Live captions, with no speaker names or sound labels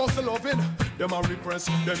just a loving. Them a request,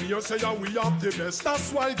 them here say we have the best.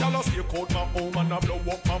 That's why y'all stay out my home and I blow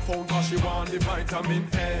up my phone cause she want the vitamin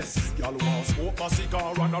S. Y'all want smoke my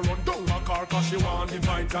cigar and I run down my car cause she want the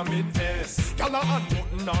vitamin S. Y'all a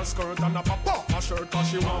unbutton her skirt and a pop off my shirt cause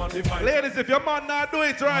she want the vitamin S. Ladies, if your man not do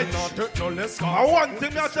it right, no less I want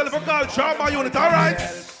him to tell you for call Trauma Unit, alright?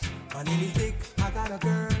 My name is Dick, I got a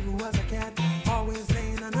girl who was a cat, always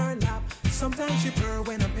laying on her lap. Sometimes she purr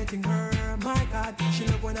when I'm petting her. My God, she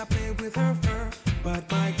love when I play with her fur. But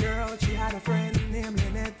my girl, she had a friend named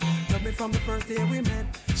Lynette. Loved me from the first day we met.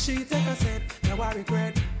 She take a set, now I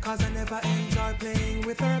regret, cause I never enjoyed playing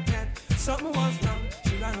with her pet. Something was wrong,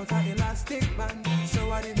 she ran out her elastic band, so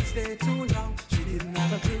I didn't stay too long. She didn't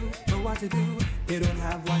have a clue but what to do. They don't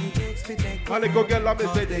have what it takes to take I'll go get love,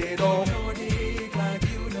 say they don't know Dick like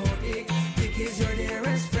you know Dick. Dick is your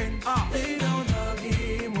dearest friend. They don't hug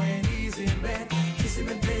him when he's in bed. Kiss him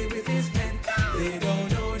and play with his pen. They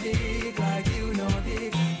don't know Dick like you know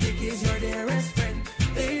Dick. Dick is your dearest friend.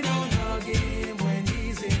 They don't hug him when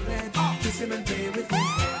he's in bed. Kiss him and play with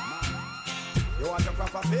his pen. You want a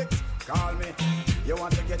proper fix? Call me. You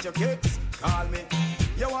want to get your kicks? Call me.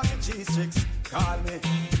 You want your cheese chicks? Call me.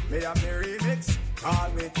 Me have the remix?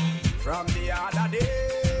 Call me. From the other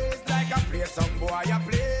days, like I play some boy I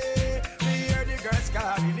play. Me hear the girls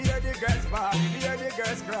calling, hear the girls bawling, hear the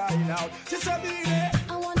girls crying out. She said me there.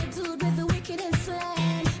 I want a dude with the wickedest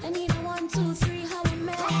slang. I need a 1, 2, 3, how a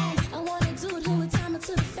man. I want a dude who would time it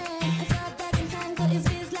to the fan. I thought that can handle his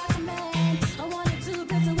biz like a man. I want a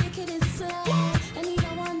dude with the wickedest slang. I need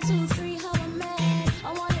a 1, 2, 3, how a man.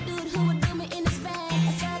 I want a dude who would do me in his van.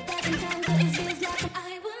 I thought that can handle his biz like a man.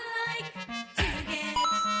 I would like to get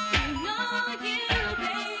to know you,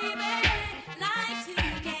 baby. Like to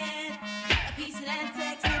get a piece of that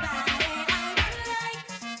sexy body. I would like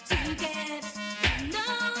to get to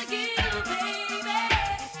know you, baby.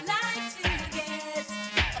 Like to get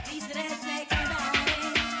a piece of that sexy body.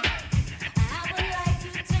 I would like to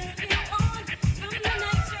turn you on from the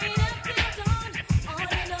night straight up till dawn. On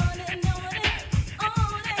and on and on and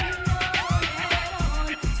on and on and on.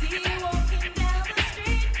 See you walking down the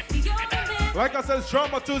street, you're in there. Like I said,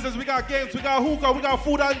 Trauma Tuesdays, we got games, we got hookah, we got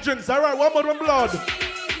food and drinks. Alright, one more than blood.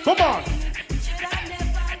 Come on. Should I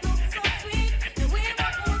never look so sweet? The way my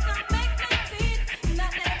bones are make me see.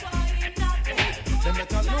 Not that boy in nothing. Them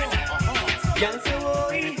let her know. Girl say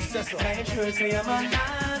boy, I sure say I'm a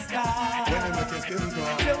nice guy. When you make your skin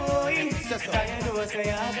grow. Say boy, I know say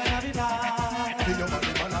I'm gonna be bad. Feel your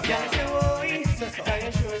body man a Girl say boy, I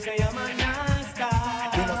sure say I'm a nice guy.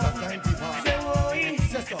 You must have time to pass. Say boy,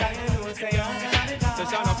 I know say I'm gonna be bad. So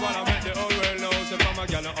shine up while I make the whole world know. So from a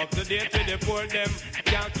gal up to date with the poor them.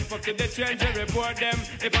 Can't keep up to the trends, we report them.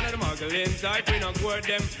 If one of the muggle inside, we not court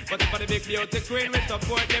them. But if I the big beauty queen, we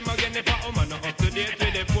support them. Again, if a woman not up to date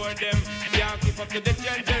with the poor them. Can't keep up to the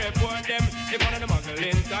trends, we report them. If one of the muggle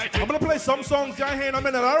inside, I'm gonna play some songs you hear in a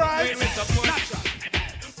minute, alright? we support.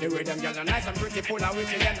 The way them girls are nice and pretty, full of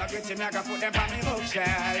witty, them not gritty, me I go put them on me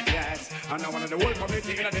bookshelf, yes. And now one of the whole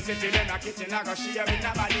community in the city, them not kitchen, I go share with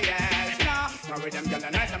nobody else. Now way them girls are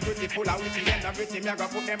nice and pretty, full of witty, them not gritty, me I go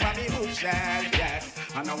put them on me bookshelf, yes.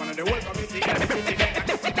 And now one of the whole community in the city, them not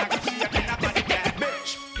kitchen, I go share with nobody else.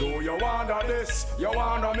 Bitch, do you wanna this? You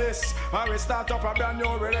wanna miss? I will start up a brand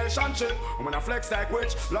new relationship. I'm gonna flex like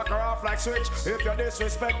witch, lock her off like switch. If you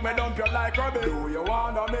disrespect me, dump you like rubbish. Do you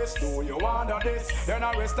wanna miss? Do you wanna this? Then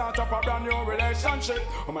I will start up a brand new relationship.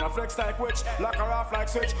 I'm gonna flex like witch, lock her off like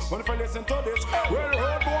switch. When if you listen to this, well,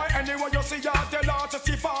 old boy, anyone you see, you tell her to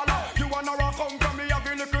see fall. You wanna rock home from me, have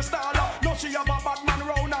a little style. No, she have a bad man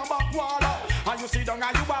round her back wall. And you see down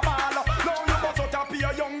and you a ball. No, you bust out a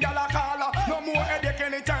pure young gal a call. No more headache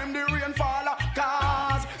anytime the rain fall.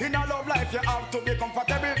 Cause in a love life you have to be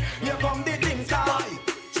comfortable. Here come the things called.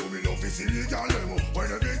 So me love is illegal demo.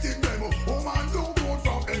 When everything demo. Oh man, do good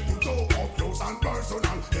from head to toe. Up close and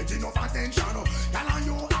personal. Get enough attention. Tell on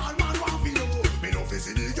you all man want to know. Me love is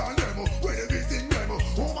illegal demo. When everything demo.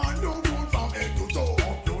 Oh man, do good from head to toe.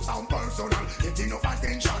 Up close and personal. Get enough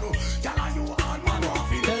attention. Tell on you all man want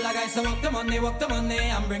to know. Tell the guys to walk the money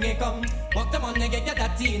and bring it come. Walk the money, get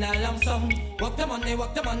that teen and lump sum. Walk the money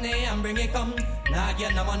and bring it come. Nah,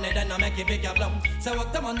 get the money, then I make it big a plum. So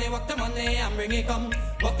walk the money and bring it come.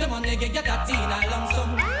 Walk the money, get that teen and lump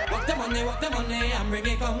sum. Walk the money and bring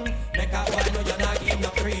it come. Make a boy know you're not getting no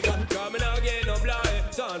free gun. Come and I'll get no blind.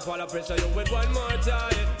 Don't fall pressure you with one more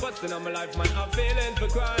time. Busting on my life, man, I'm feeling for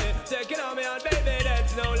crying. Taking on me out, baby,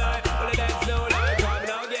 that's no lie. Well, that's no lie. Come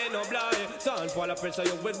and I'll get no blind. Don't fall pressure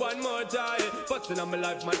you with one more time. Busting on my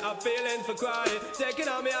life, man, I'm feeling for crying. Taking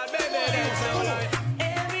on me out, baby, that's no lie.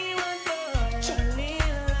 Everyone goes a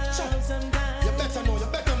little love sometimes. You better know, you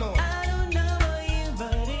better know.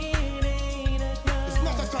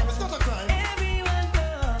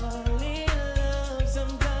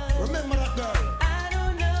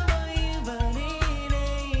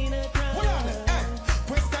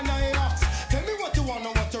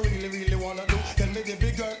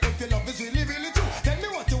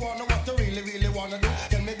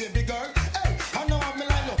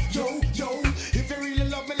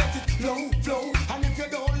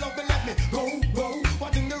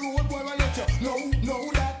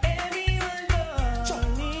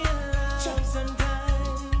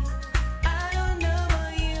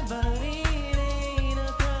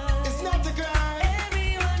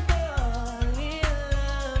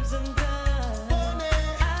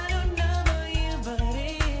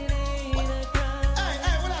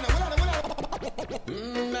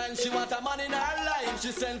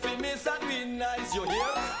 she sent for me, so tweet nice, you hear?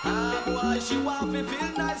 Ah, boy, she want me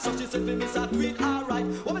feel nice, so she sent for me, so tweet alright.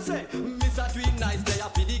 What me say? Miss a tweet nice, they a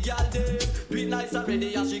for the girl day. Tweet nice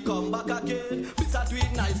already, and she come back again. Miss a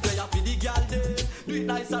tweet nice, they a for the girl day. Tweet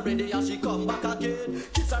nice already, and she come back again.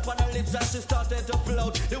 Kiss her on her lips, and she started to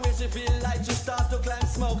float. The way she feel like she start to climb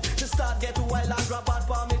smoke. She start get wild and grab out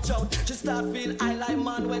for me choke. She start feel I like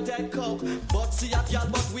man with that coke. But see a girl,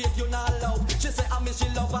 but wait, you not loud. She say I miss she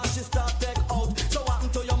love and she start take out. So what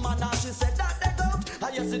happened to your man and she said that they out.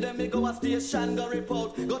 And yesterday me go a station, go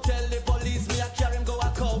report. Go tell the police me I carry him go a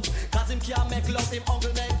coat. Cause him can't make love, him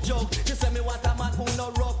uncle make joke. She say me want a man who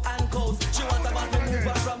no rough and coast. She want a man to move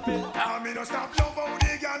her from pill. Me no stop love how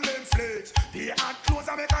the girl them flex. The hot clothes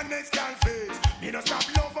and make a next girl flex. Me no stop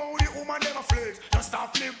love how the woman never flex. No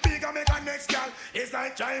stop live big and make a next girl. It's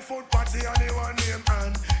like giant food party and the one name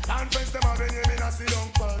and conference them have a name in a sit down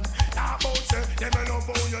pan. Talk about say them a love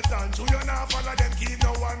how you dance. You not follow them keep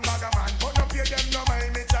no one bag a man. But no pay them no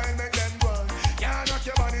mind me child make them run. Can't knock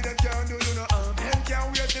your body them can't do you no harm. Them can't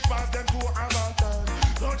wait to pass them to a mountain.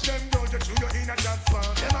 Touch them down to chew you in a chat farm.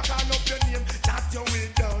 Them a call up your name, chat your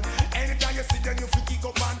way down. Anytime you see them you feel kick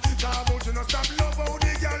up and talk about you no stop love how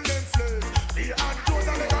the girl them flex. The hot clothes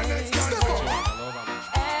and make a next girl go.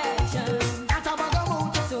 Action. At a bag of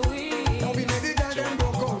mouth. Sweet. Don't be made the girl them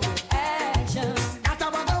broke out. Action. At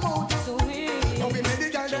a bag of mouth. Sweet. Don't be made the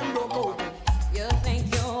girl them broke out. You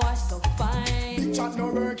think you are so fine. Big chat no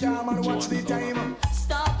work, yeah man, watch the time.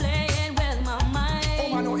 Stop playing with my mind. Oh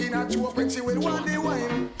man, no in a joke when she will want the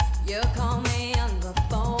wine. You call me on the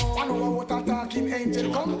phone. I know what a talking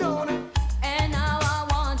angel come down. And now I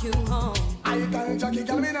want you home. I tell Jackie,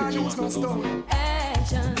 girl, me not use no stone.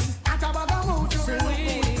 Action. At a bag of mouth, you will.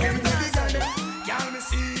 Sweet. Every time the girl them, girl, me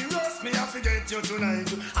serious, me I forget you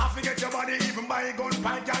tonight. I forget your body even by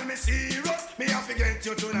gunfight. Girl, me serious, me I forget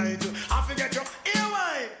you tonight. I forget you, here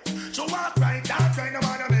why? So walk right, that kind of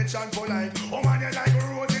man I mention polite. Oh man, you like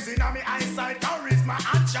roses in my eyesight. Charisma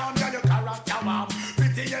and charm, girl, your character warm.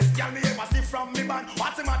 Prettiest girl me ever see from me man.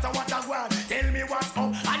 What's the matter, what I want? Tell me what's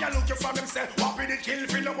up. And you look you from himself. What be the kill,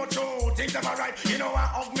 feel no much out. Think them alright, you know I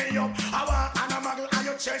hug me up. I want an amaggle and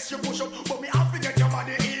your chest you push up. But me I forget your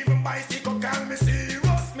body even by stick up. Girl, me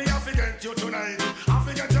serious, me I forget you tonight. I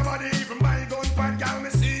forget your body even by gunfight. Girl, me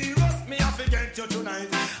serious, me I forget you tonight.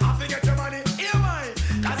 I forget your body, here why?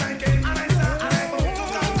 Cause I came and I said I'm out to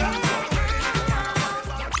Ganga.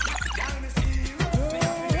 Girl, me serious, me I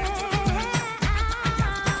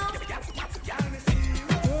forget you tonight. Girl, me serious,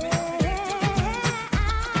 me I forget you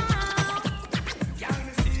tonight. Girl,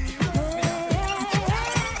 me serious, me I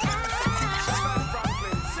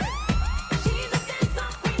She's a dancer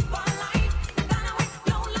queen for life. Gonna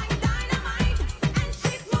explode like dynamite. And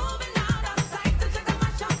she's moving out of sight. So she gonna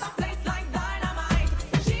mash up the place like dynamite.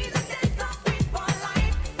 She's a dancer queen for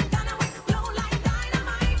life. Gonna explode like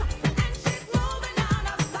dynamite. And she's moving out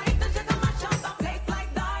of sight. So she gonna mash up the place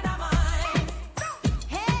like dynamite.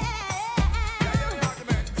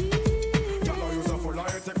 You know you so full of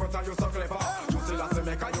ethic, but you so clever. You see that to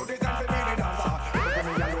make you deserve to be the dancer. You put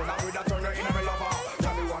me alone and with a turn you in a me lover.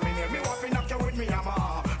 Tell me what me name, me want to knock you with me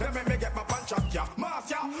hammer. Then make me get my punch up, ya, mass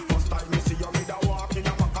ya. First time me see you, me da walk in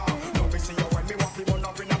a maca. Now me see you when me walk, me burn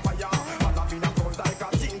up in a fire. All up in a front like a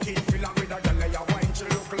thinking filler with a girl like a wine, she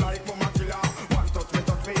look like Mama Killer. One touch me,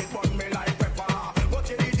 it burn me like pepper. But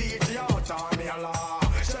you the DJ out on me a la.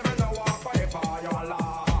 She me no walk forever, you a la.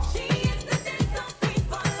 She is the dancer queen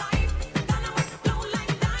for life. Gonna explode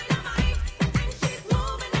like dynamite. And she's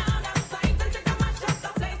moving out of sight. So she gonna mash up the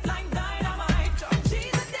place like dynamite.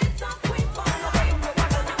 She's a dancer queen for life.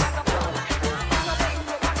 Gonna explode like dynamite.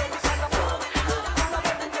 And she's moving out of sight. So she gonna mash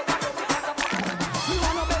up the place. Me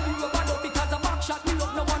wanna belly rubber dub because a back shot me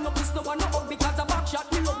love. No one no kiss, no one no hug because a back shot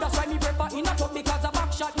me love. That's why me prefer in a tub because a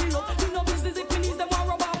back shot me love. Me no business if me needs them one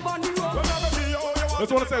rubber band me rub.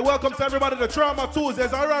 Just want to say welcome to everybody to Trauma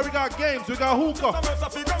Tuesdays. All right, we got games, we got hookah.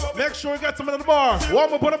 Make sure we get some in the bar.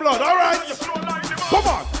 Warm up on the blood. All right, come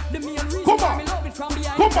on. The main reason Come why on. me love it from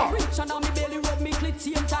behind. Come on. Reach and now me belly rub me clit.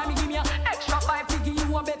 Same time me give me a extra 5 to give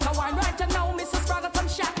you a better wine. Right and now Mrs. Sprague come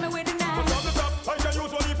shot me with the knife. I can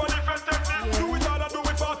use one for different techniques. Do it hard and do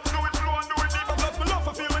it fast, do it slow and do it deep. Plus me love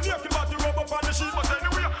for feel when naked, but you rub up on the sheet. But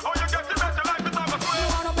anyway, how you get the better life is time I Me swear.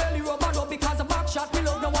 wanna belly rubber dub because a back shot me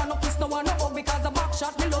love. No one no kiss, no one no hug because a back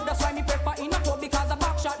shot me love. That's why me prefer in a tub because a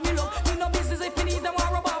back shot me love. Me no business if me need them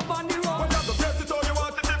one rubber band me rub. When you go get it all you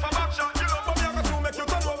want it if I'm action. You love me, I can soon make you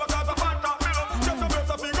turn over cause a fanta. Me love, just a bit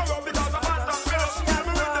of figure out because a fanta. Me love, tell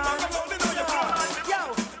me with the back of the know you flow like the Yo,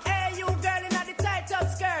 hey you girl in the tight up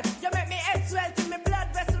skirt, you make me head swell till me blood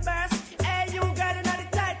vessel burst. Hey you girl in the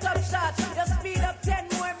tight up shorts, you speed up 10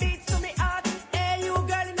 more beats to me heart. Hey you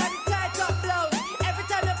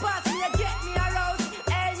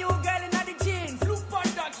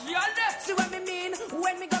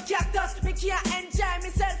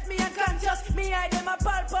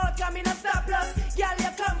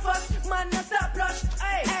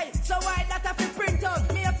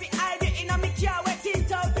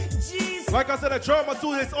Like I said, the Trauma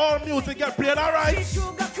Tuesdays, all music get played, alright?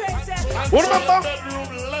 What about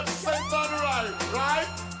bedroom left, center, right?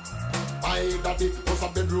 My daddy was a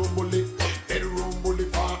bedroom bully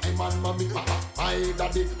for him and mommy. My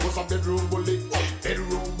daddy was a bedroom bully for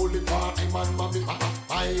him and mommy.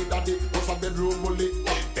 My daddy was a bedroom bully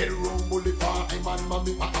for him and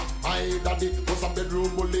mommy. My daddy was a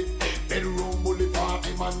bedroom bully for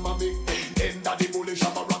him and mommy. Then daddy bully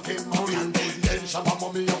shabba rock him mommy. Then shabba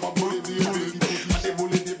mommy shabba bully the bully. And the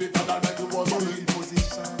bully the big brother like you was bully.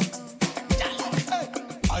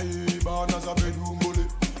 I born as a bedroom bully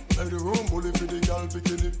for the girl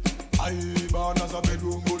bikini. I born as a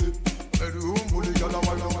bedroom bully, girl a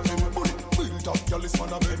wine on me bully. Built up girl is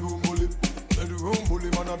man a bedroom bully,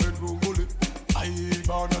 man a bedroom bully. I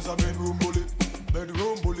born as a bedroom bully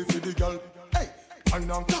for the girl. Hey, wine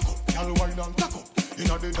and tack up, girl wine and tack up.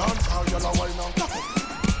 Inna the dance hall, girl a wine and tack up.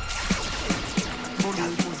 Bully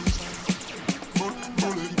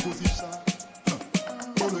position.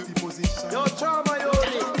 Yo, Trauma, yo.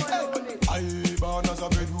 I born as a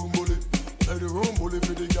bedroom bully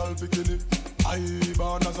for the girl bikini. I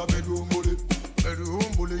born as a bedroom bully,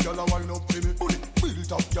 girl a wine up to me. Bully,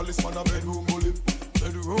 built up girl is man a bedroom bully,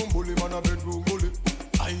 man a bedroom bully.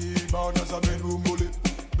 I born as a bedroom bully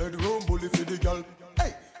for the girl.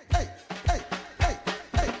 Hey, hey, hey, hey, hey,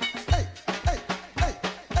 hey, hey, hey, hey, hey, hey,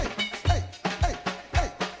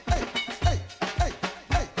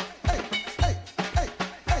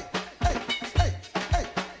 hey, hey, hey,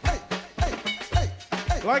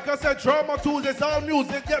 hey, like I said, Trauma Tuesdays, all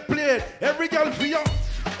music get played. Every girl for you.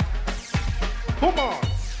 Come on.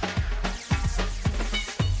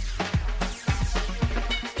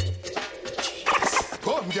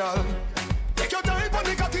 Come, girl. Take your time on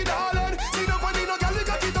the cocky, darling. See the bunny, no girl, the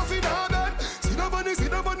cocky tough in her bed. See the bunny, see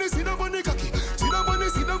the bunny, see the bunny cocky. See the bunny,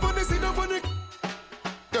 see the bunny, see the bunny.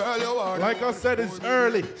 Girl, you are. Like I said, it's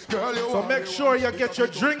early. Girl, you so make sure you get your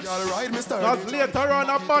drinks. Because later on,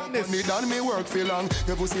 a badness. Me done me work for long.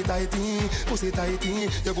 Your pussy tighty, your pussy tighty.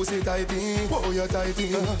 Oh, you're tighty.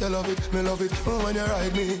 You love it, me love it. Oh, when you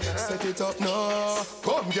ride me, set it up now.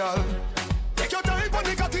 Come, girl. Take your time on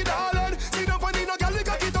the cocky, darling. See the bunny, no girl, the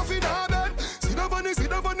cocky tough in her bed. See the bunny, see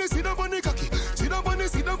the bunny, see the bunny cocky. See the bunny,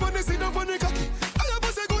 see the bunny, see the bunny cocky. I your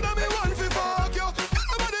pussy good and me want to fuck you. Your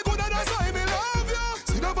body good and that's why me love you.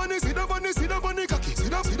 See the bunny, see the bunny, see the bunny cocky. See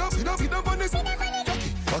the bunny, see the bunny cocky.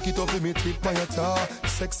 Back it up with me trip by your tar.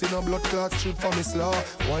 Sexy no blood clot strip for me slaw.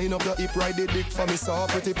 Wind up your hip, ride the dick for me saw.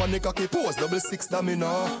 Pretty pan the cocky pose, 6 that me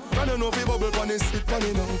now. I don't know if you bubble pan it, sit pan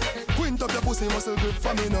it now. Quint up your pussy muscle grip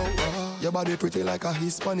for me now. Your body pretty like a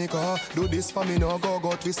Hispanic. Do this for me now,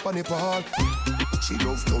 go twist pan it pal. She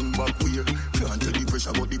love turn back weird. Can't tell the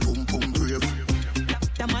pressure but the pum pum brave.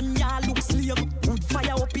 The man ya look slave. Wood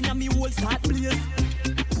fire up in a me whole start blaze.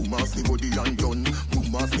 Boom off me body and done.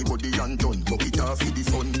 Boom off me body and done. Buck it off for the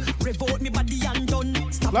fun. Revolt me body and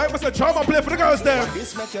done. Stop. Like Mr. Trauma play for the girls there. What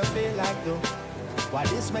this make you feel like though? What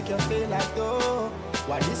this make you feel like though?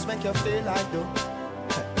 What this make you feel like though?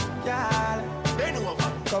 Girl,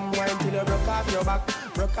 come wine till you broke off your back.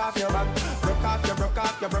 Broke off your back. Broke off your back.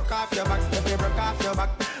 If you broke off your back.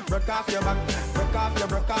 Broke off your back. Broke off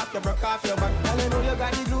your back. Girl, you know you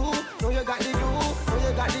got the glue. Know you got the glue. Know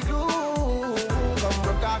you got the glue. Come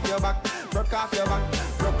broke off your back. Broke off your back.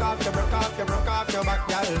 Broke off your back,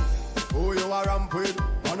 girl. Who you are ramp with?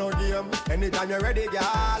 On a game. Anytime you're ready,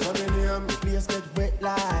 girl. So me name. The place get wet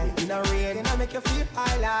like in a rain. And I make you feel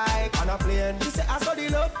high like on a plane. She say I saw the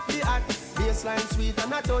love, the art. Baseline sweet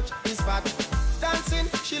and I touch this spot. Dancing,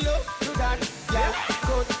 she love do that. Yeah,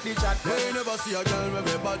 cut the chat. Me never see a girl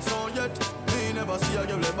with a bad song yet. Me never see a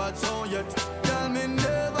girl with a bad song yet. Girl, me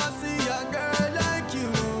never see a girl like you.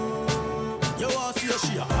 You want to see a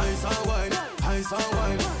she a ice and wine, ice and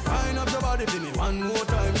wine. Wind up your body for me one more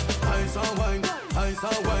time. Ice and wine,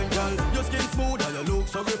 girl. Your skin smooth and your look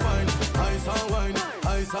so refined. Ice and wine,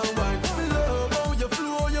 ice and wine. Love how you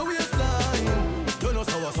flow your waistline. You know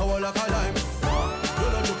sour like a lime. You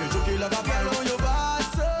know juky like a girl on your bad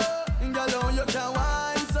so. Girl on you can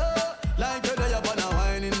wine so. Like you're there upon a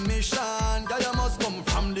whining mission. Girl you must come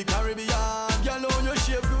from the Caribbean. Girl on your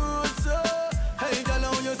shape good so. Hey girl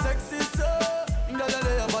on your sexy so. Girl you're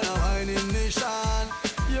there upon a whining nation.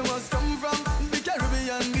 You must come from the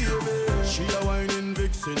Caribbean, baby. She a whining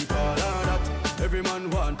vixen, call her that. Every man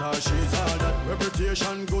want her, she's all that.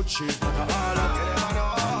 Reputation good, she's not a all that.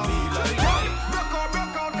 Me like that. Broke out,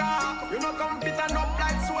 you know come fit and up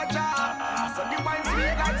like soda. So the wine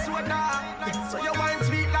sweet like soda. So your wine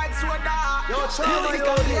sweet like soda. Yo, music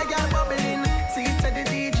out here, girl bubbling. See it to the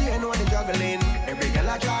DJ, know the juggling. Every girl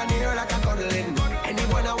a draw near like a cuddling.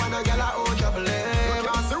 Anyone I want a girl a old juggling.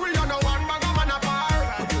 Because we don't know one.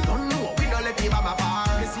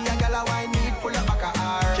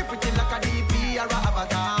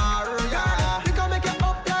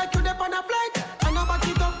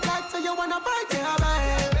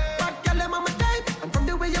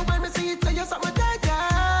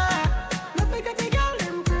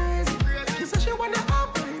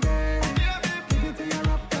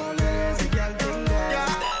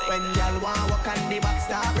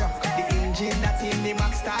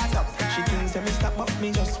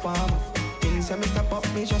 me just warm up. Things say me step up,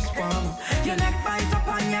 me just warm up. Your neck bite up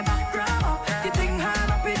and your back grab up. You think hard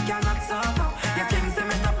up, it cannot stop up. Your things say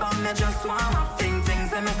me step up, me just warm up. Things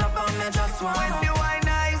say me step up, me just warm up. When you wine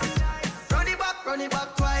nice, run it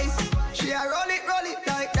back twice. She a roll it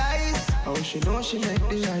like dice. Oh, she know she make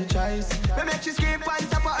the right choice. Me make she scream on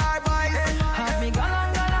top of her voice. Have me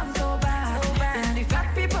gone so bad. And the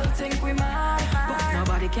fat people think we mad, but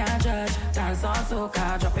nobody can judge. Dance also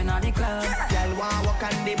car dropping on the club. Girl want walk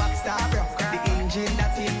on the back start up. The engine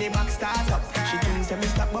that in the back start up. She thinks say me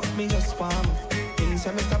stop up, me just warm up. Things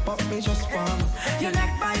say me stop up, me just warm up. Your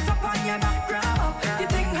neck bite up and your back grab up. You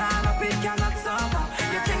think hard up, it cannot stop up.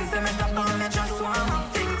 Your things say me stop up, me just warm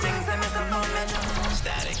up. Things say me stop up, me just warm up.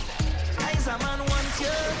 Static. I's a man want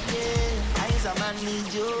you, yeah. I's a man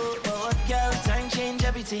need you. But what girl, time change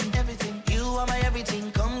everything. You are my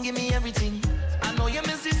everything, come give me everything. I know you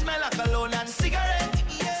miss the smell of cologne and cigarette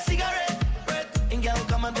breath. And girl,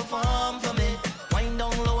 come and perform for me. Wind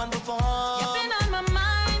down low and perform. You've been on my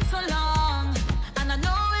mind so long, and I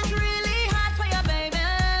know it's really hard for you, baby.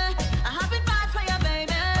 I have it bad for you,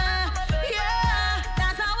 baby. Yeah,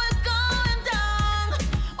 that's how it's going down.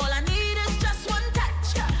 All I need is just one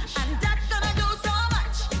touch, and that's gonna do so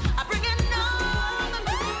much. I bring it on.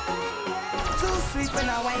 Too sweet when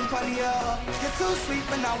I wine for you. You're too sweet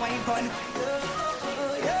when I wine for you.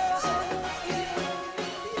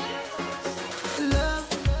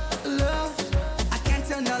 Love, I can't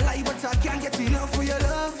tell no lie, but I can't get enough for your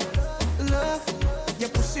love. You're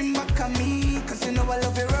pushing back on me, cause you know I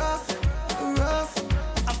love it rough.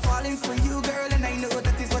 I'm falling for you, girl, and I know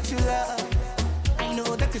that is what you love. I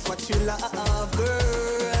know that is what you love,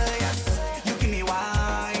 girl, yes. You give me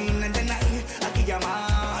wine, and then I give you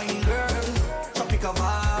mine, girl. Tropical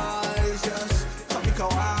vibes, yes. Tropical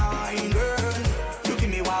wine, girl. You give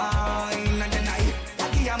me wine, and then I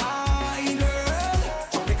give you mine, girl.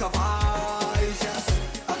 Tropical vibes, yes.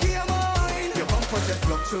 I give you mine. Your bumper just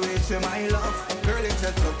fluctuates, my love. Girl, it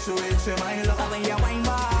just fluctuates, my love. How when you wine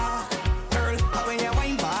back, girl. How when you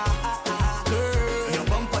wine back, girl. Your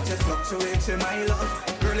bumper just fluctuates, my love.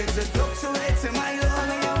 Girl, it just fluctuates, my love. How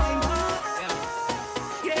when you wine back,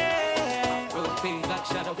 yeah. Rotate like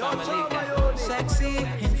shadow family. Sexy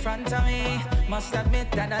in front of me. Must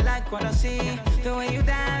admit that I like what I see. The way you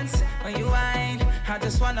dance, when you whine, I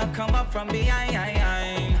just wanna come up from behind.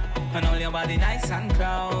 And hold your body nice and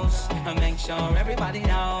close, and make sure everybody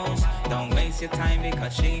knows. Don't waste your time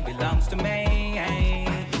because she belongs to me.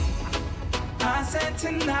 I said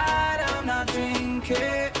tonight I'm not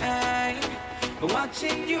drinking, but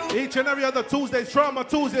watching you. Each and every other Tuesdays, Trauma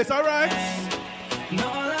Tuesdays, alright?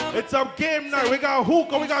 It's a game night. We got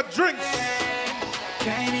hookah, we got drinks.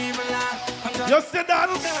 Can't even lie. You sit down.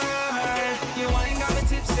 You ain't got me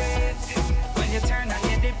tipsy. When you turn and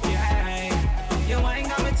you dip your eye. You ain't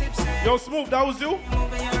got me tipsy. Yo, Smooth, that was you?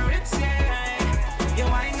 Moving your hips, yeah. You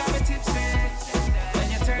ain't got me tipsy. When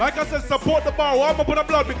you turn. Like I said, support the bar. Warm up with the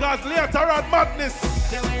blood because later on madness.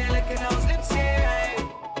 The way you licking those lips, yeah.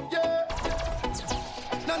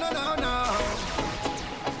 No.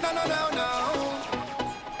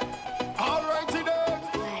 All righty then.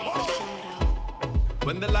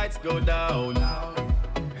 When the lights go down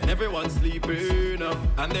and everyone's sleeping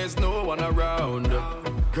and there's no one around,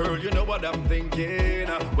 girl, you know what I'm thinking.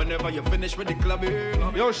 Whenever you finish with the clubbing,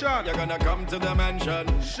 yo, Sean, you're gonna come to the mansion.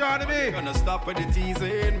 Sean, me. You're gonna stop with the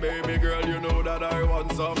teasing, baby girl. You know that I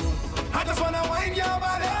want some. I just wanna wind your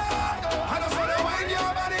body. I just wanna wind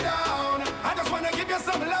your body down. I just wanna give you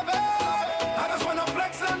some love. I just wanna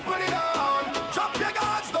flex and put it on. Drop your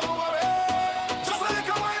guards, don't worry. Just let it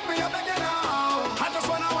come wind me, I beg you now. I just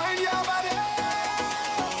wanna wind your body.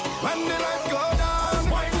 When the lights go down,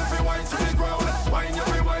 wind every wind to the ground. Wind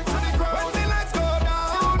every wind to the ground. When the lights go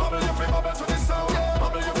down, bubble your free bubble to the sound.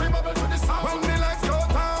 Bubble your free bubble to the sound. When the lights go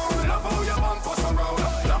down, love how your bump us around.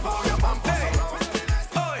 Love how your bump us around.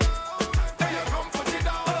 Then you come put it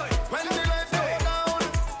down. When the lights go down,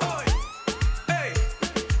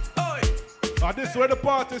 This is where the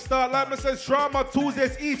party start. Like I said, Trauma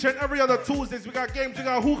Tuesdays, each and every other Tuesdays. We got games, we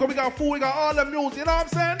got hookah, we got food, we got all the music. You know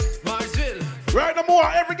what I'm saying? Marsville. Right no more,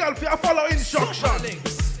 every girl follow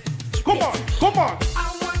instructions. Come on, come on.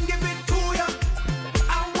 I want to give it to ya.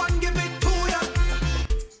 I want to give it to ya.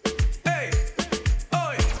 Hey,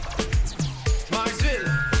 oi, Marsville.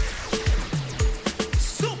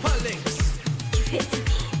 Super Links.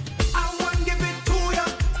 I want to give it to ya.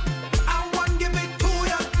 I want to give it to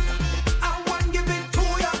ya. I want to give it to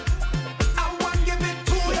ya. I want to give it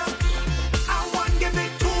to ya. I want to give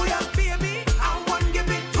it to ya, baby. I want to give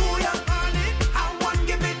it to ya, honey. I want to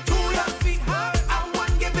give it to ya, sweetheart. I want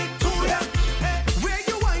to give it to ya. Where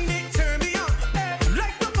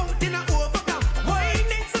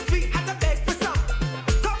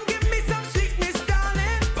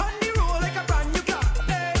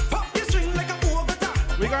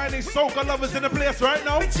soca lovers in the place right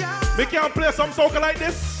now. We can't play some soca like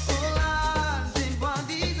this.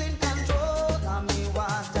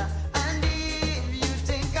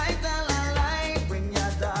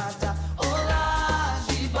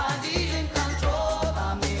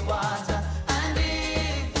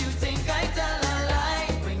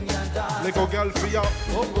 Little girl for you.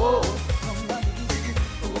 Oh, oh.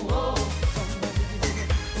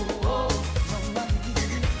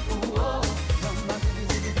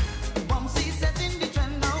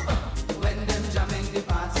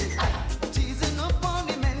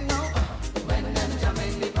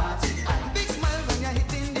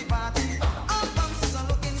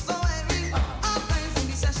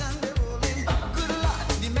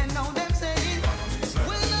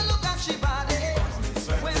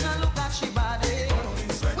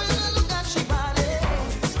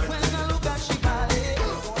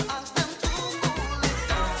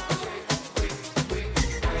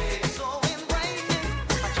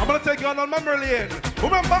 On memory lane.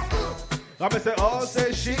 Remember? Let me say, all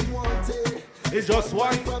say she wanted. It's just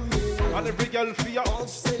one from me. And every girl for you. All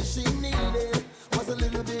say she needed was a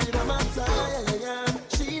little bit of my time.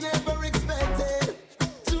 She never expected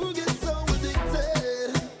to get so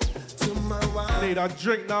addicted to my wine. Need a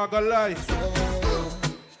drink, now gonna lie.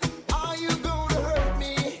 Are you gonna hurt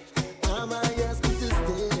me? Am I a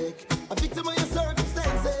statistic? A victim of your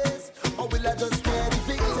circumstances? Or will I just get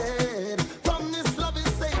evicted?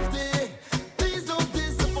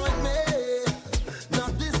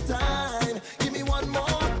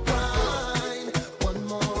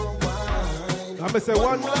 I'm gonna say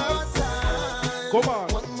one more time. Come on.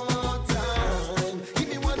 One more time. Give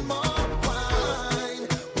me one more wine.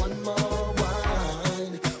 One more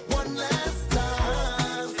wine. One last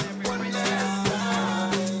time. One last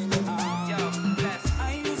time. Yo, bless. I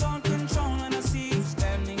lose all control when I see you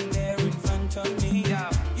standing there in front of me.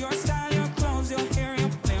 Your style, your clothes, your hair, your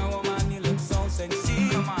play, woman, you look so sexy.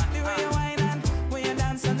 Come on. The way you whine and way you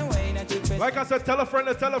dance and the way that you twist. Like I said, tell a friend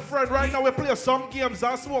to tell a friend. Right now we play some games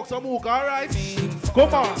and smoke some hookah, alright?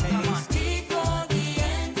 Come on. Before the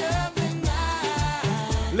end of the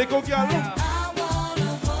night, Little girl. I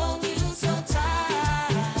wanna hold you so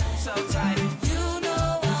tight. So tight. You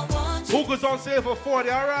know I want you. Hookah's on sale for 40,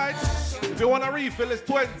 alright? If you want a refill, it's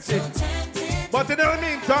 20. But in the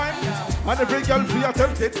meantime, and every girl feel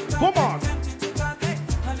tempted. Come on.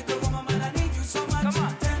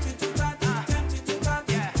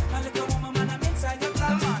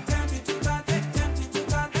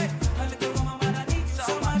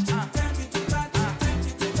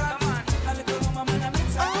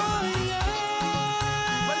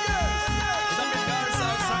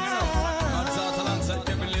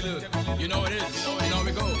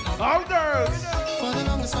 All girls. For the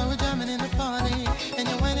longest while we're jamming in the party, and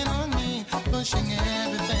you're waiting on me, pushing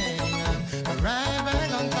everything right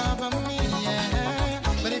back on top of me, yeah.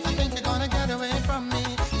 But if you think you're gonna get away from me,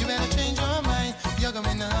 you better change your mind. You're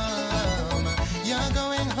going home. You're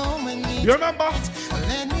going home with me. You remember?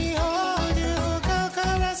 Let me hold you, go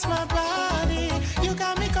caress my body. You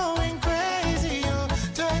got me going crazy. You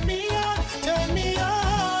turn me on, turn me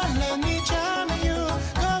on. Let me charm you,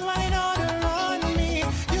 go right on around me.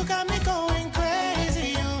 You got me going crazy.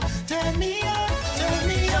 You turn me on, turn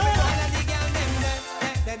me on.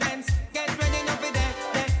 The dance, get ready now for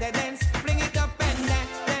the dance, bring it up and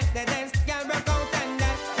the dance, girl rock out and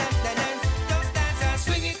the dance, just dance and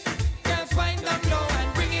swing it, girls wind down low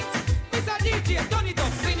and bring it. It's a DJ, turn it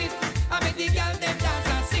up, spin it. I make the girl them dance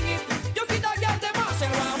and sing it. You see the girl them march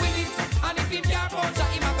and run with it, and if him can't punch her,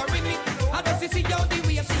 him a go rip it. And just see how the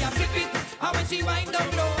way she a flip it, and when she wind down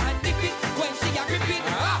low and dip it, when she a grip it.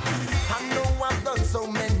 I know I've done so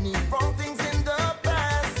many wrong things in the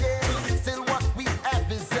past, yeah. Still what we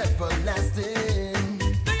have is everlasting.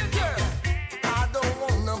 Do you care? I don't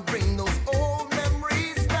wanna bring those old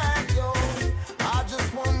memories back, yo. I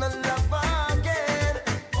just wanna love again.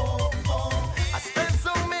 Oh, oh. I spent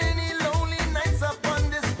so many lonely nights up on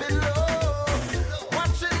this pillow,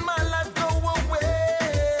 watching my life go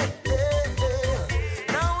away.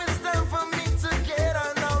 Now it's time for me to get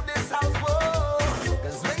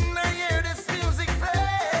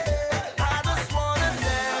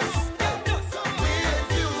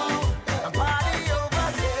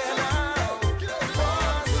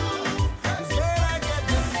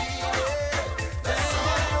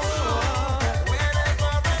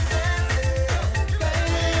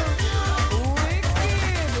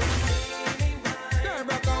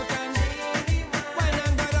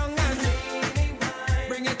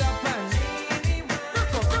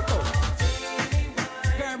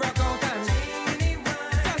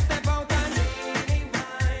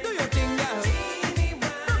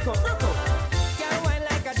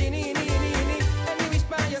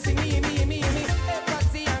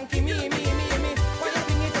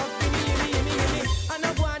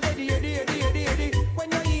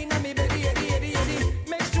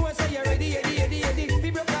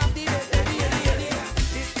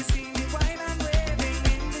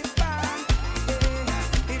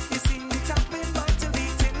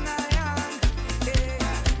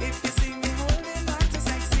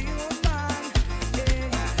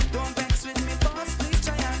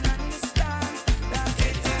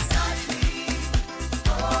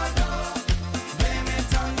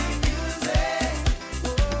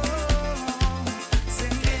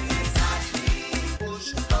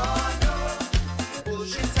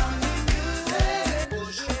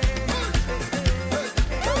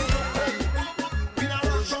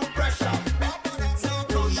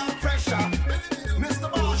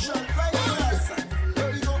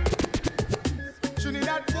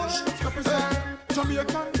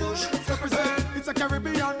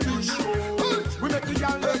fish. We make the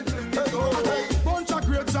girl them fling it over. Bunch of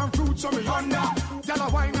grapes and fruits on me under. Girl a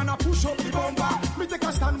wine and a push up the bumper. Me take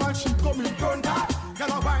a stand while she come in front.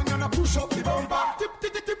 Girl a wine and a push up the bumper. Tip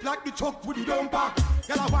tip tip tip like the truck with the dumper.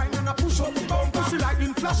 Girl a wine and a push up the bumper. She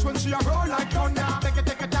lightning flash when she a roll like thunder.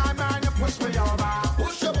 Take a time and you push me over.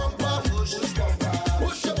 Push your bumper, push your bumper,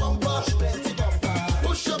 push your bumper,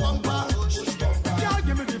 push your bumper, push your bumper. Girl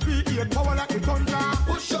give me the V8 power like the thunder.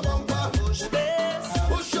 Push your bumper, push bass,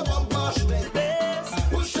 push your bumper, bass,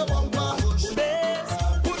 push your bumper, bass,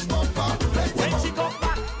 push bumper. When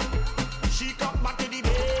she come back to the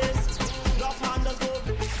base. Love handles go.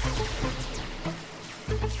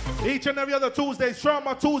 Each and every other Tuesdays,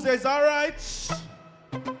 Trauma Tuesdays, alright?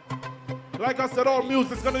 Like I said, all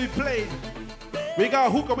music's gonna be played. We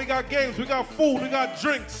got hookah, we got games, we got food, we got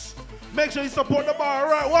drinks. Make sure you support the bar,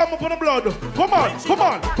 alright? Warm up on the blood. Come on, come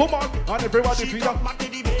on, come on. And everybody feel ya.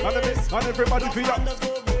 And everybody feel ya.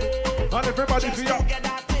 And everybody feel ya.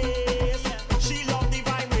 She love the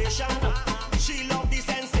vibration. She love the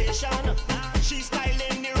sensation. She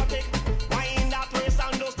styling neurotic. Wind that way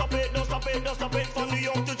sound. Don't stop it, don't stop it, don't stop it. From New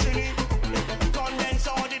York to Chile. Condense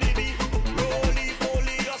all the DB. Roly,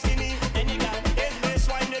 poly, or skinny. Any guy, if this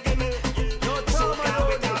wine you give me. So can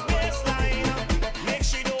with that baseline. Make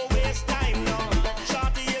she don't waste time now.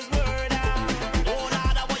 Shorty is murder. Oh,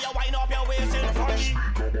 nada, boy, you wind up your waist in front of me.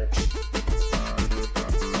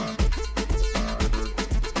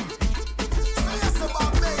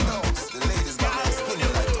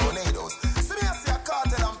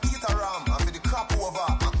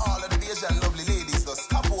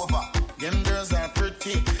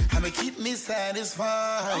 Keep me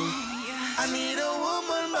satisfied. I need a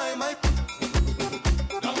woman by my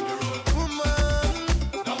woman.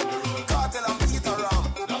 Cartel and Peter Ram.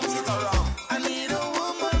 I need a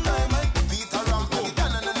woman by my Peter Ram.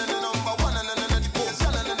 Number one and the bass.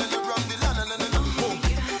 Ram the land and the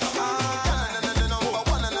number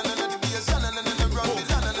one and the bass. Ram the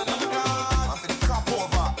land and the I feel the crap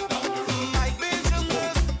over. My Belgian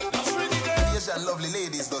girls, pretty girls, Asian lovely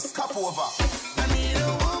ladies, just stop over. I need a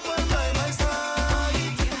woman.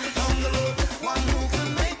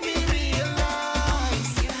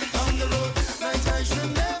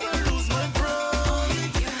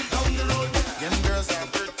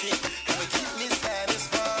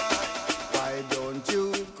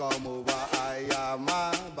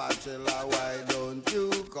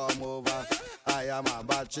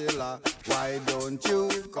 Why don't you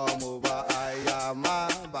come over? I am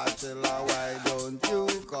a bachelor. Why don't you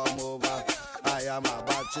come over? I am a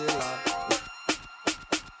bachelor.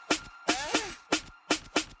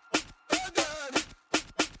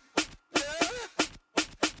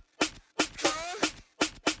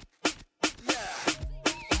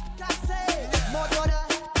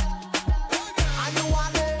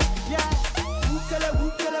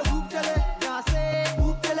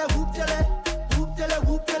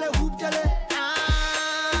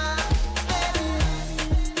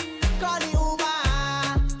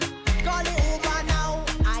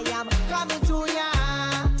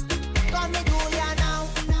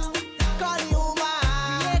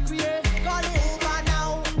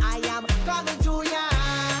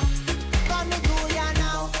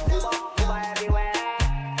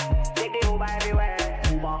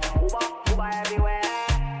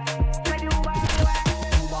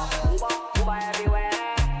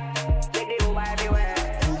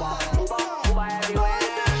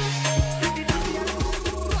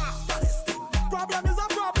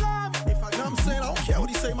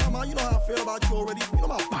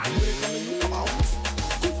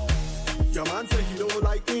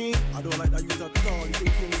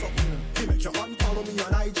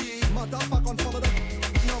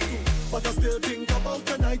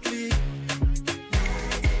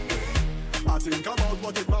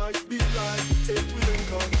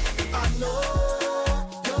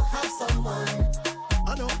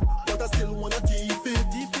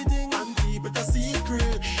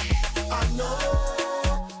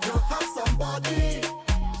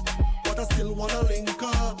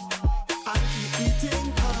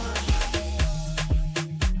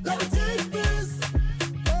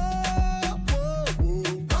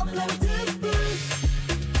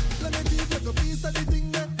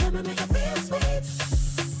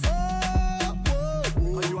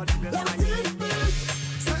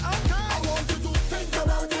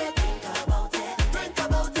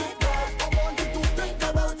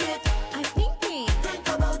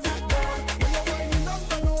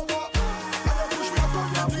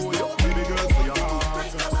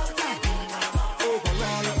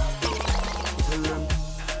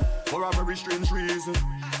 For a very strange reason,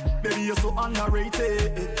 baby, you're so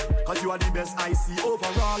underrated. cause you are the best I see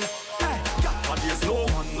overall. Hey, yeah, but there's no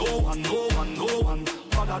one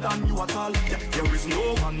other than you at all. Yeah, there is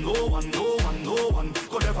no one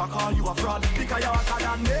could ever call you a fraud, because you're hotter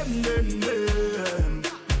than them.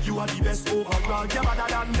 You are the best overall. You're better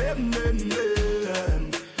than them.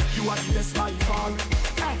 You are the best by far.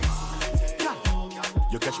 Hey, yeah.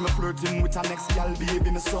 You catch me flirting with an next gal,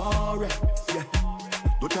 baby, me sorry. Yeah,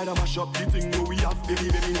 don't try to mash up the thing we have, baby,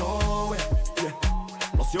 no way. Yeah,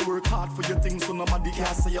 plus you work hard for your things, so nobody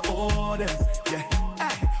can say you owe them. Yeah,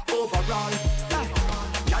 hey, overall. Hey.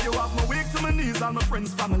 Yeah, you have me weak to my knees, and my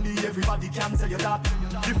friends, family, everybody can tell you that.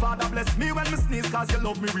 The Father bless me when me sneeze, cause you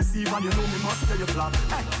love me receive, and you know me must tell you flat.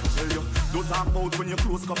 Hey, tell you, don't talk about when your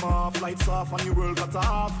clothes come off, lights off, and your world cut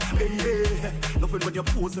off. Hey, hey, nothing when you're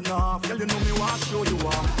posing off, girl, you know me want to show you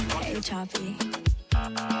off. Hey, Choppy.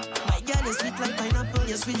 My girl is sweet like pineapple,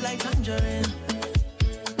 you're sweet like tangerine.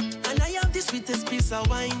 And I have the sweetest piece of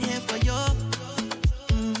wine here for you.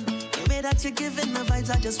 The way that you're giving the vibes,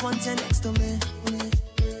 I just want you next to me.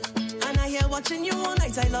 And I hear watching you all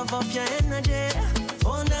night, I love off your energy.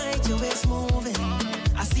 All night your waist moving,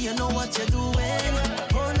 I see you know what you're doing.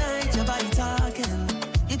 All night your body talking,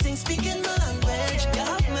 you think speaking my language. You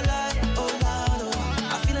have me like, oh Lord, oh.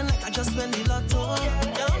 I'm feeling like I just went the lotto. You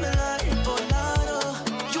have me like, oh Lord, oh.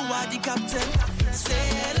 You are the captain,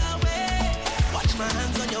 sail away. Watch my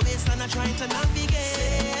hands on your waist and I'm trying to navigate.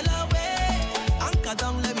 Sail away, anchor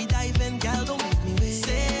down, let me dive in, girl, don't make me wait.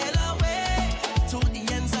 Sail away, to the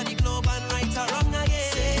ends of the globe and right or wrong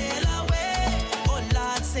again. Sail away, oh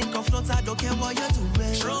Lord, sink or float, I don't care what you're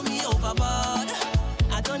doing. Throw me overboard,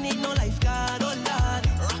 I don't need no lifeguard, oh Lord.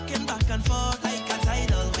 Rocking back and forth like a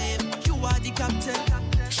tidal wave. You are the captain,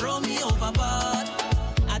 throw me overboard.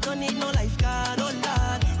 I don't need no lifeguard, oh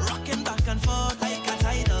Lord. Rocking back and forth like a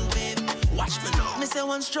tidal wave. Watch me now. Me say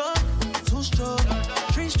one stroke, two stroke,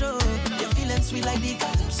 three stroke. You're feeling sweet like the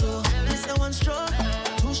calypso. Me say one stroke,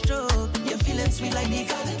 two stroke. You're feeling sweet like the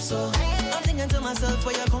calypso. I'm thinking to myself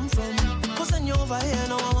where you come from. Cause when you over here,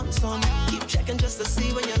 now I want some. Keep checking just to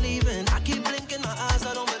see when you're leaving. I keep blinking my eyes,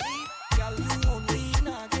 I don't believe. Girl, you won't lean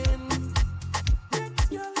again. Next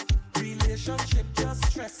girl, relationship just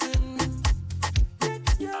stressing.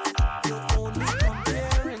 Next girl, you only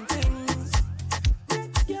comparing things.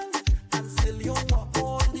 Next girl, and still you want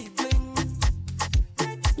all the bling.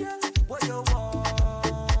 Next girl, what you want?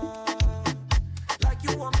 Like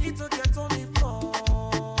you want me to get on the floor.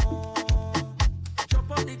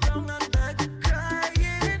 Drop on the ground and beg,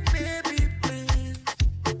 crying, baby, please.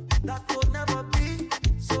 That could never be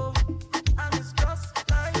so, and it's just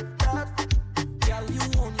like that. Girl, you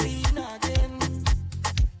won't lean again.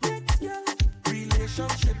 Next girl,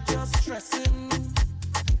 relationship just stressing.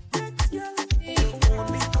 Next girl, you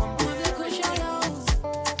only come here.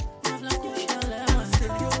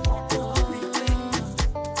 Still you want all the bling.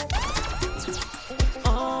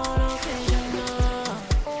 On occasion,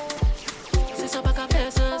 si ça pas qu'à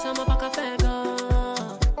faire ça, ça m'a pas qu'à faire gars.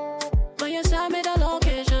 Mais you send me the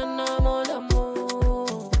location, mon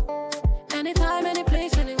amour. Anytime, any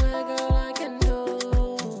place, anywhere, girl, I can do.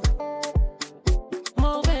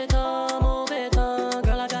 Move it on,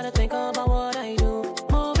 girl, I gotta think about what I do.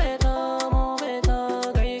 Move it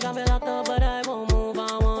on, girl, you got me locked up, but I won't move,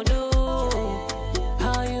 I won't do.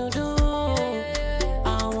 How you do?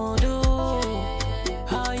 I won't do.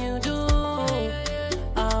 How you do?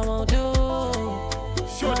 I won't do.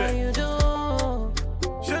 Show How them. you do?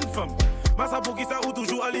 Jeune femme, massa pour qui ça ou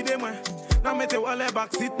toujours à l'idée moi. N'a mettez ou à les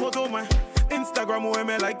backseat moto moi. Instagram ou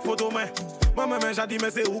aimer like photo moi. Moi même j'ai dit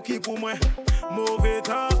mais c'est ou qui pour moi. Mauvais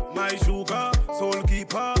temps, my sugar, soul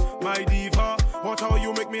keeper, my diva. Watch how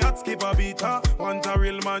you make me hot skip a beat. Want a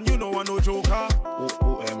real man, you know I no joker.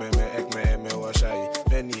 Ou aime wa shy.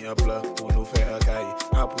 Penny a plat, ou nous fait un caille.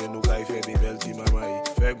 Après nous caille fait des belles petits mamailles.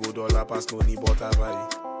 Fait go dollar passe nous ni bot à vaille.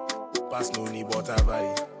 Passe nous ni bot à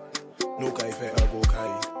vaille. Nous caille fait un go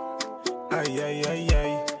caille. Aïe aïe aïe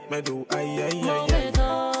aïe. Mais do aïe aïe aïe aïe.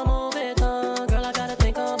 Move it on, girl, I gotta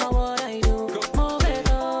think about what I do. Move it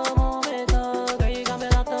on, girl, you got me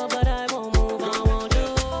locked up, but I won't move, I won't do.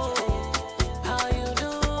 How you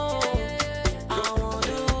do? I won't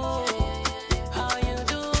do. How you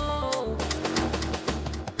do?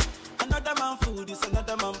 Another man food is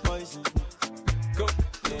another man poison. Go,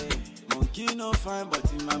 yeah. Monkey no fine,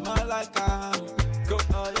 but in my mind like I am. Go,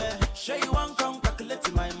 oh yeah. Sure you want come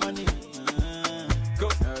calculate my money. Go,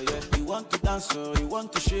 oh yeah. You want to dance, oh, you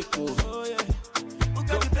want to shake, oh yeah. Who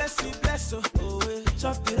got the bless, oh yeah.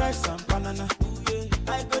 Chop the rice and banana,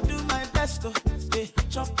 yeah. I go do my best, oh yeah.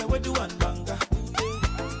 Chop the way do one banga,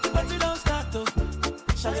 yeah. But you don't start, oh.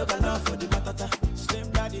 Show your love for the matata. Slim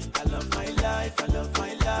daddy, I love my life, I love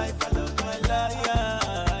my life. life, I love my life.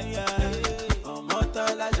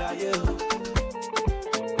 Omotola Jaye.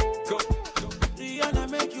 Go. Rihanna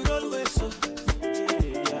make you always so.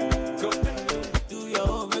 Go. Do your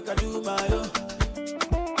own, make I do my own.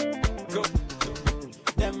 Go.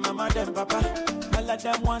 Them mama, them papa, all of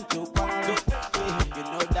them want to party. You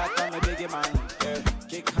know that I'm a biggie man.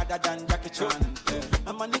 Kick harder than Jackie Chan.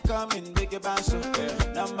 I'm money coming, biggie band, so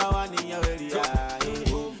number one in your area.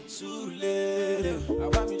 Sule, I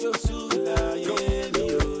want me to Sula,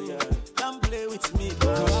 yeah. Don't play with me,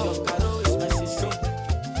 because your caro is my sister.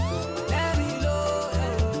 Let me know,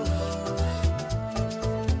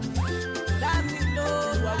 let me know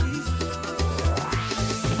what is.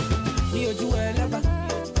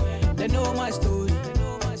 They know my story.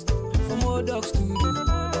 From old dogs to you,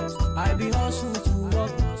 I be hustle to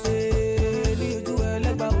work. Say, leave to a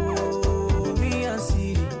legba, oh, me and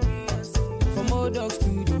see. From old dogs to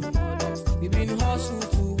you, we been hustle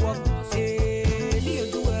to work. Say,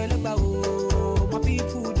 leave to a legba, oh, my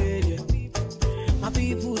people dead, my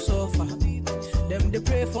people suffer. Them they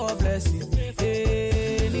pray for blessing.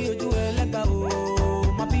 Hey, leave to a legba,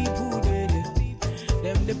 oh, my people dead.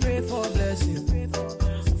 Them they pray for blessing,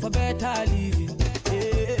 for better living.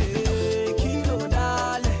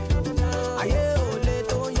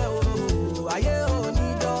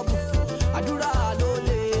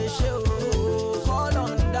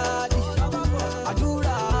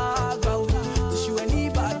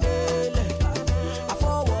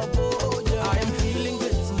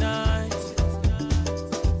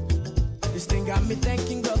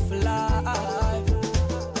 Thanking God for life.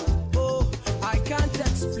 Oh, I can't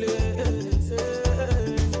explain.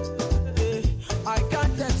 I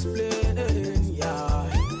can't explain. Yeah,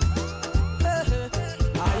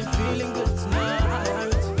 I am feeling good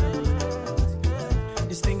tonight.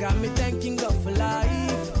 This thing got me thanking God for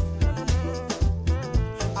life.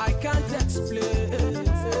 I can't explain.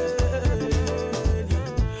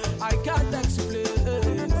 I can't explain.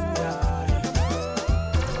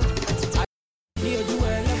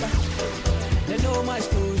 My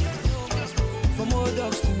story, from old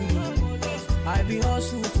dogs to you, I be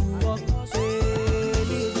hustle to walk. Say,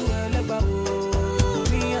 leave to a legba, oh,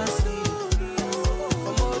 me and see.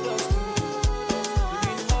 From old dogs to you, we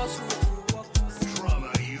been hustle to walk.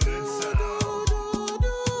 Trauma unit sound.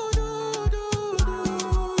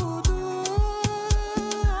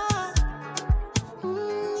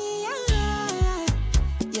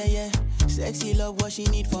 Yeah. Sexy love, what she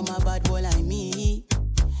need for my bad boy like me.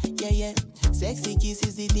 Yeah. Sexy kiss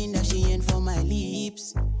is the thing that she ain't for my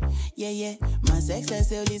lips. Yeah. My sex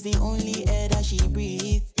herself is the only air that she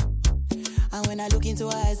breathes. And when I look into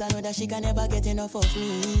her eyes, I know that she can never get enough of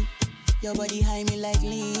me. Your body high me like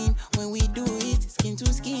lean. When we do it, skin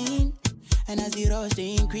to skin. And as the rush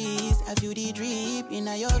they increase, I feel the drip in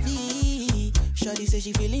your V. Shorty say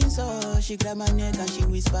she feeling so. She grab my neck and she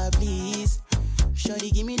whisper, please.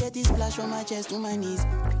 Shorty give me that splash from my chest to my knees.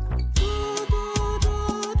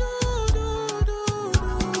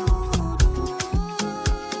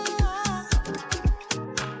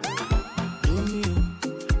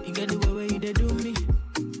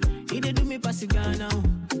 Now.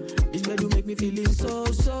 This bed do make me feeling so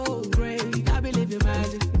great. I believe in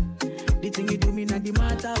magic. The thing you do me not the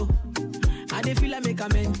matter. Oh. I dey feel I make a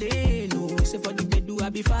maintain. Oh. Say for the bed do I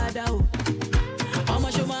be father. Oh. How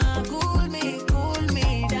much you want cool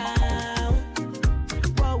me down.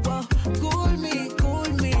 Whoa, cool me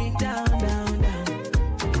down.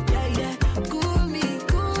 Yeah, cool me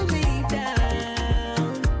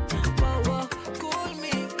down. Whoa, cool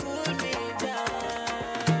me down.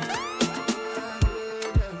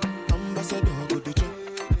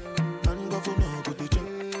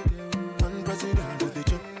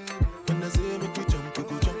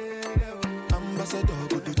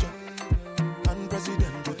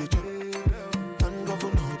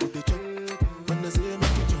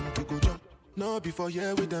 No, before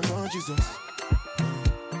here with them on Jesus.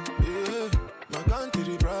 Yeah, my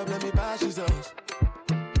country problem, it passes us.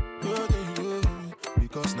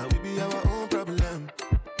 Because now we be our own problem.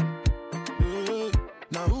 Yeah,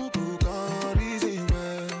 now who can reason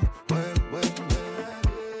well.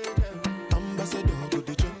 Ambassador go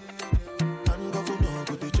the check, and governor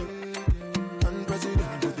go the check, and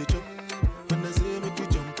president go the check. When I say make we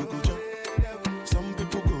jump, we go jump. Some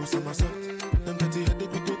people go somersault. Them dirty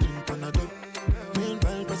headache we go drink Panadol.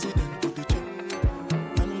 Meanwhile, president go the check.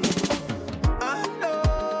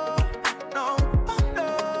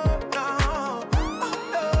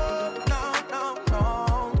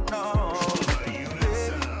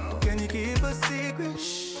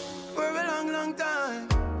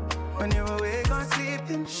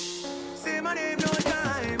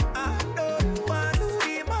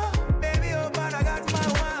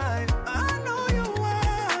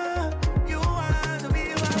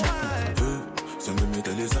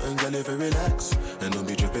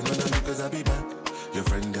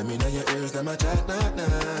 in your ears, them a chat, nah.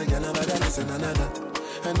 Girl, nobody listen, none of that.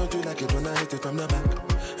 And don't you like it when I hit it from the back?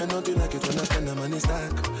 And don't you like it when I spend the money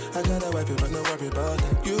stack? I got a wife, but no worry about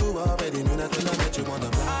that. You already knew that when I met you on the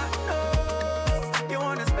block. I know you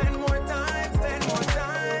wanna spend more time, spend more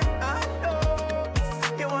time. I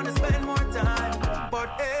know you wanna spend more time. But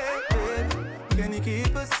hey, can you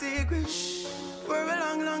keep a secret for a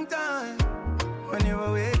long, long time? When you're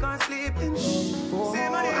awake or sleeping. Say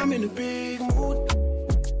my name. I'm in a big mood.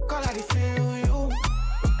 Call I feel you.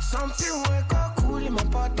 Something wake up cool in my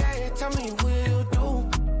body. Tell me what you do.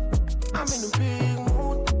 I'm in a big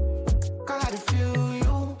mood. Call I feel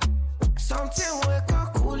you. Something wake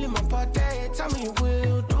up cool in my body. Tell me what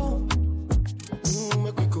you do.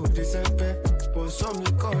 Make we go this and back. But some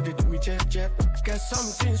liquor they do me check. Get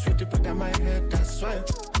something sweet to put on my head. That's why.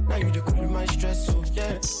 Now you the cool my stress. So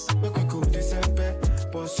yeah. Make we go this and back.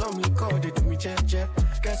 But some liquor they do me check.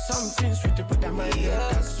 Get something sweet to put on my head.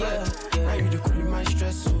 That's why. Now you the cool my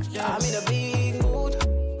stress. So yeah. I'm in a big mood.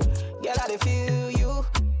 Girl, I dey feel you.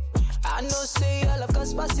 I know say I love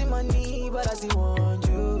cause passing money, but I still want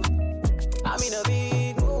you. I'm in a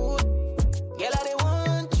big mood. Girl, I dey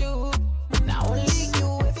want you. Now only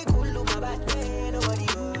you, if you could look my back, man, nobody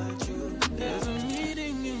but you. There's a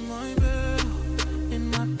meeting in my bed, in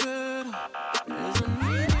my bed. There's a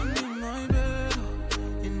meeting in my bed,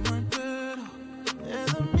 in my bed.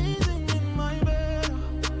 There's a meeting in my bed,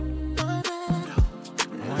 my bed.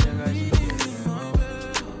 Meeting in my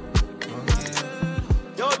bed, in my bed.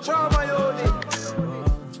 Yo, Trauma Unit.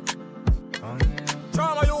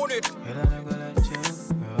 Trauma Unit.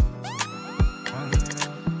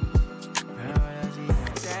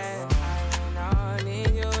 I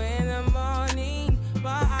need you in the morning,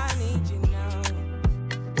 but I need you now.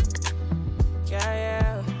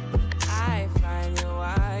 Yeah. I find you,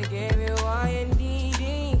 I give you all you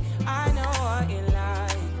need. I know what you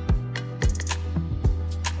like.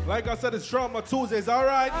 Like I said, it's Trauma Tuesdays,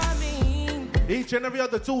 alright? Each and every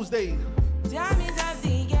other Tuesday.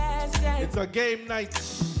 It's a game night.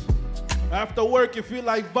 After work, you feel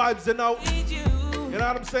like vibes and out. You know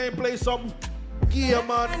what I'm saying? Play some gear,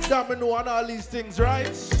 man, domino, and all these things, right?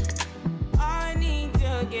 I need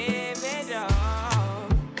to give it up.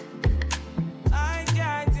 I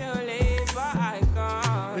try to live, but I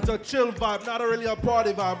can't. It's a chill vibe, not really a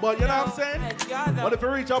party vibe, but you know what I'm saying? But if you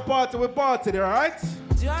reach a party, we party there, right?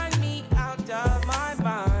 Turn me out of my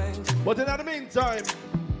mind. But in the meantime,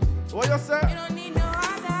 what you say? You don't need no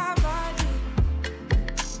other body.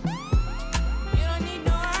 You don't need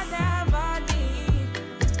no other body.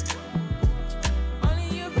 Only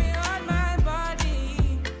you feel on my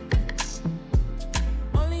body.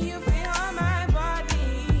 Only you feel on my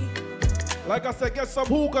body. Like I said, get some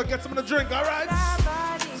hookah, get some of the drink, alright?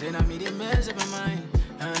 Say now me they mess up my mind,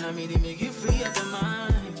 and I me they make you free up your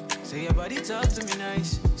mind. Say your body talk to me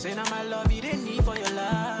nice. Say now my love you didn't need for your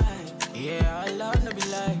life. Yeah, our love no be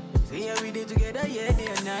lie. Say yeah, we did together, yeah, day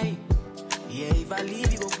and night. Yeah, if I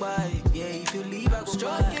leave, you go by. Yeah, if you leave, I go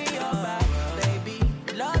stroking your body, baby.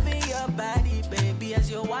 Loving your body, baby. As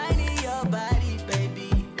you're whining your body,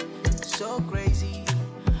 baby. So crazy.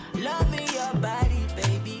 Loving your body,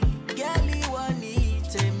 baby. Girl, you want need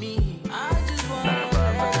to me. I just wanna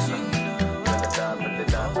let you know.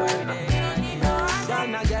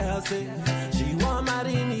 Ghana girl say she want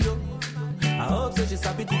marry me, yo. I hope so she's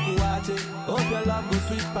happy to watch it. Hope your love goes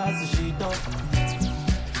sweet past the sheet up.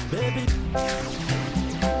 Baby.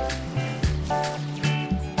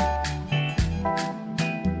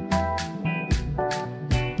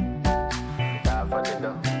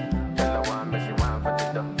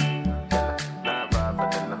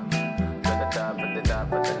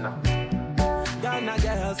 Ghana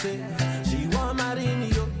girl say she want marry me,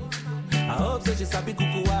 yo. I hope so she's happy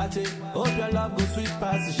to watch it. Hope your love goes sweet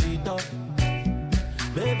past the sheet up.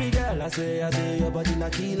 Baby girl, I say your body na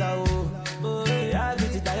killer, oh. Oh, yeah, I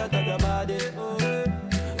get it tired of your body, oh,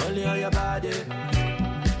 only on your body.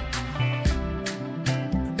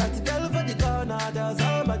 That girl for the corner, there's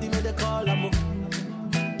somebody made a call, I'm up.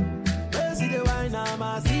 They see the wine,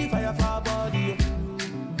 I see fire for her body, oh.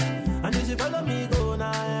 And if you follow me, go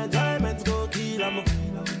now, enjoyment go kill, I'm up.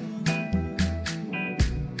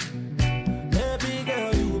 Baby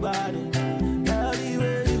girl, you body, girl, the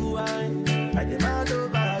way you whine. I demand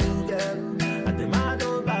over you, girl. I demand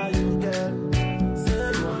over you, girl.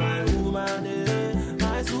 Say you're my woman, eh?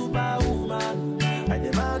 My superwoman. I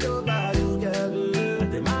demand over you, girl. I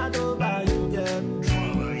demand over you, girl.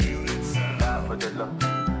 Trauma Unit sound.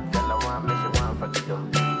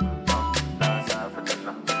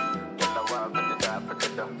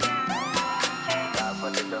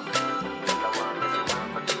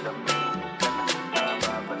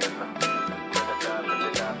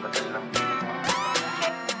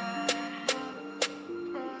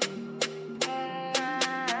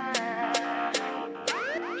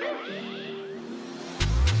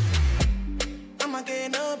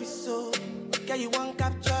 don't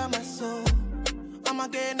capture my soul. I'ma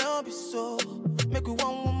get no be so. Make we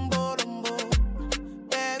one bombo.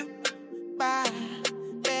 Better, bye.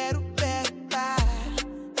 Better, bye.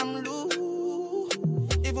 I'm loose.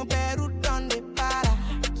 Even better done the para.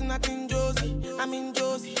 Tonight in Josie, I'm in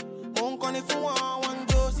Josie. Won't call it for one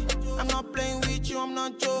Josie. I'm not playing with you, I'm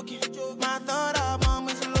not joking. My thought of mom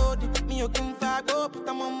is loaded. Me, you can fuck up, but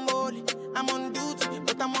I'm on board. I'm on duty,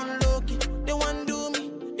 but I'm on low-key. They want do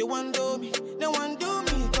me, they want do me. They want do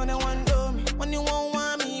me, cause they want do me. When you won't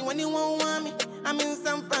want me, when you won't want me. I'm in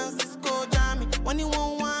San Francisco, Jammy. When you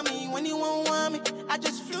won't want me, when you won't want me. I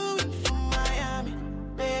just flew in from Miami.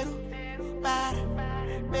 Peru, para,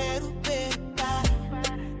 Peru, para.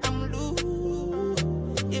 I'm loose,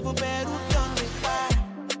 even Peru done me para.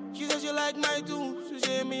 She says you like my tunes. She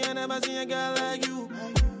said me, I never seen a girl like you.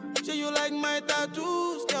 Say you like my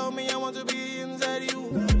tattoos. Tell me I want to be inside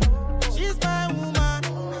you. She's my woman.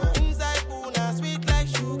 Inside Puna, sweet like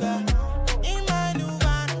sugar. In my new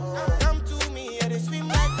van, come to me and they swim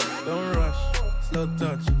like. Don't rush, slow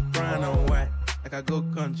touch, brown and white. Like I go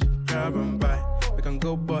country, grab and buy. We can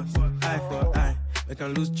go bust, eye for eye. We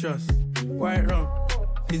can lose trust. White rum,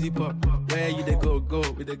 fizzy pop. Where you they go,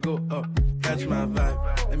 we they go up. Catch my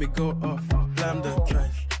vibe, let me go off. Blam the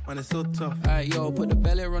trash, man it's so tough. Alright, yo, put the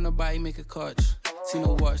belly on the body, make a catch. See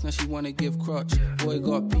no watch, now she wanna give crutch. Boy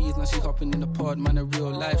got peas, now she hopping in the pod. Man, a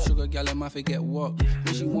real life sugar gal, I might forget walk.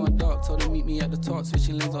 When she want dark, told her meet me at the top.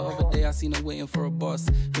 Switching lanes the other day, I seen her waiting for a bus.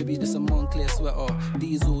 Maybe this a Moncler sweater,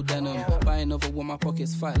 diesel denim. Buy another one, my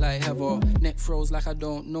pockets fight like heather. Neck froze like I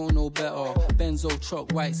don't know no better. Benzo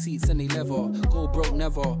truck, white seats and they leather. Go broke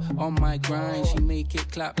never, on my grind. She make it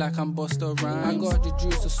clap like I'm Busta Rhymes. I got the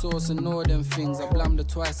juice, the sauce and all them things. I blammed her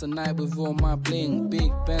twice a night with all my bling.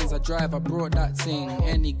 Big Benz I drive, I brought that thing.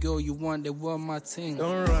 Any girl you want, they want my thing.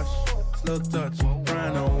 Don't rush, slow touch,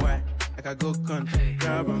 brown and white. Like I go country,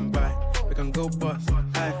 grab and buy. We can go bust,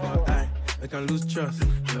 eye for eye. We can lose trust.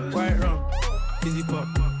 White rum, fizzy pop.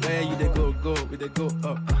 Where you they go, we they go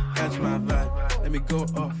up. Catch my vibe, let me go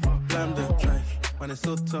off. Blam the trash, man it's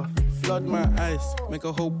so tough. Flood my eyes, make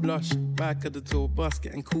a whole blush. Back of the tour bus,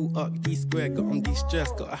 getting cool up. D-square, got on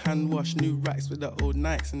de-stress. Got a hand wash, new racks with the old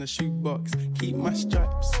Nikes in the shoebox. Keep my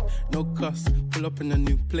stripes, no cuss. Pull up in a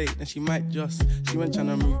new plate, then she might just. She went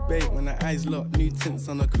tryna move bait when her eyes locked. New tints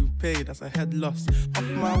on a coupe, that's a head loss. Off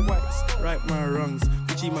my whites, right my wrongs.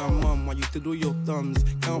 Gucci my mum, while you twiddle your thumbs.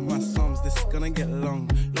 Count my sums, this is gonna get long.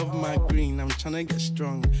 Love my green, I'm tryna get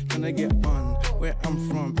strong. Tryna get on, where I'm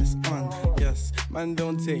from, it's on. Yes, man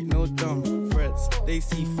don't take no dumb threats. They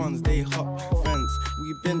see funds, they hop fence.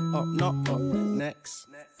 We been up, not up. Next.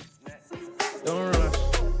 Don't rush,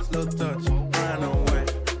 slow touch, brown and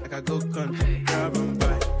white. Like I go country, grab and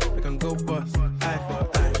buy. We can go bust, eye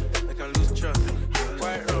for eye. We can lose trust.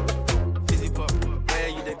 White rum, fizzy pop. Where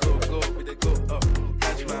you they go, we they go up.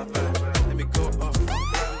 Catch my vibe, let me go off.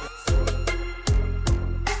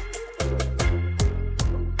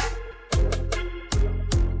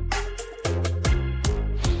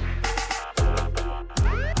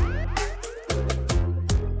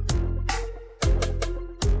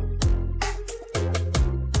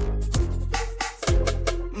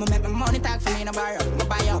 Make my money talk for me, no borrow. I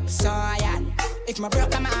buy up, so I am. If my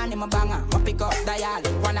broke my hand in my banger, I pick up dial.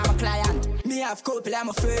 One of my client. Me have couple, I'm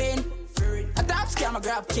a friend. A top scam, a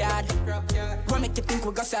grab card. What make you think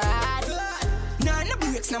we got sad? None of the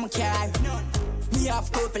breaks, no my car. Me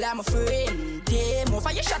have couple, I'm a friend. Damn,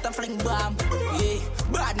 off your shot and fling bomb. Yeah,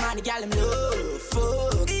 bad man, the gal, I'm love.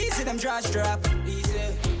 Fuck, easy, them draws drop.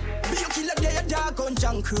 Easy. You kill up there, your dog on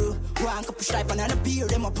junk crew. One cup of stripe and a beer,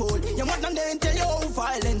 them a pull. You want them there and tell you how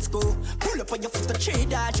violence go. Pull up on your foot, the trade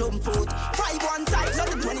that jump foot. 5-1 times on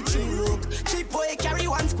the 23 look. Cheap boy carry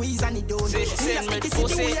one squeeze and he don't. Send me the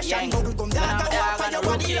pussy, yang. When I'm a dog on a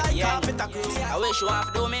rookie, yang. I wish you want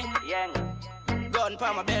to do me, yang. Gun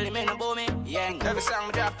pa my belly, me no bow me, yang. Every song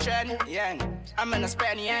me drop trend, yang. I'm in a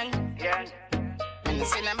span, yang. And I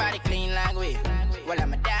see nobody clean like we. Well,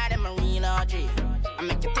 I'm a dad and a real OG. I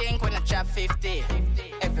make you think when I chop 50.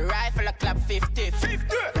 Every rifle I clap 50.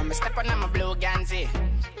 When me step on, I'm a blue Ganzi.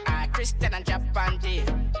 I Christian and drop panty.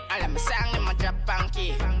 All of my song in my drop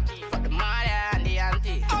panky. For the mother and the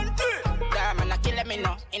auntie. Damn, man, I kill me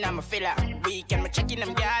no, in a filler. Weekend, me checking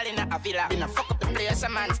them girl in a villa. In a fuck up the place, a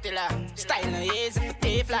man still a. Style no easy for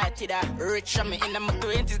tape like Tida. Rich on me in my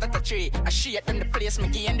 20s, that a tree. I shit on the place, me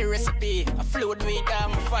give the recipe. I float with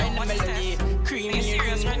down, I find the melody. Creamy,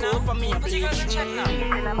 right now? For me, a bleach.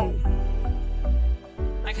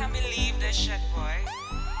 I can't believe this shit, boy.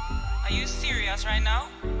 Are you serious right now?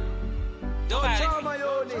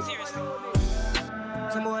 Seriously.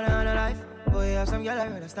 Some boy on a life. Boy, have some girl I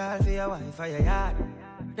heard a style for your wife or your yard.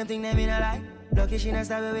 Them think them in a lie. Lucky she not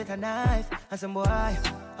stab with a knife. And some boy, I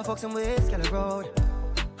fuck some ways, girl road.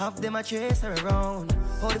 Half them a chase her around.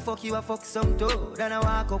 How the fuck you a fuck some toad? And I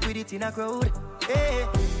walk up with it in a crowd. Hey,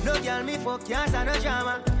 no girl me fuck, can't stand no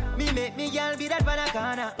drama. Me make me girl be that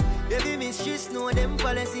banana. Baby mistress know them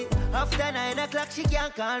policy. After 9 o'clock she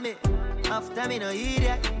can't call me. After me no eat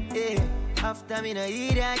that, yeah. After me no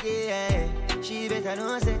eat that, yeah. She better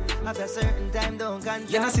know say after certain time don't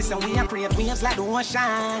control. You know sister, we a create waves like the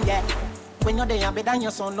ocean, yeah. When you're there better than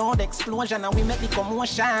your son, no the explosion and we make the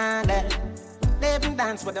commotion, yeah. They even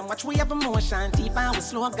dance with them, watch we have emotion, deep and we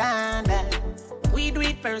slow down, yeah. We do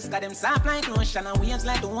it first, got them soft like lotion and waves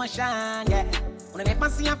like the ocean, yeah. When never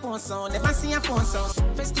see a phone sound, never see a phone sound.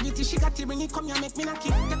 Festivity, she got to bring it, come here, make me knock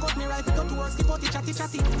it. Take out me right, go to work, skip out the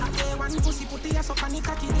chatty. I one pussy, put the ass up and the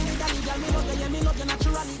cocky. Dilly, girl, me love you, yeah, me love you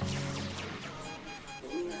naturally.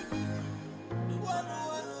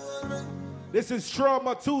 This is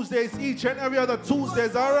Trauma Tuesdays, each and every other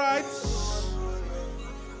Tuesdays, alright?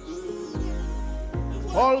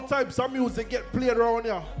 All types of music get played around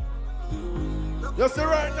here. You see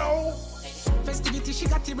right now? Festivity, she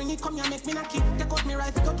got to bring it, come here, make me knock it. Take out me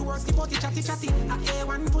right, go to work, skip out the chatty. I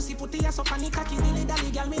one pussy, put the ass up and the cocky. Dilly,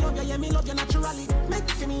 girl, me love you, yeah, me love you naturally. Make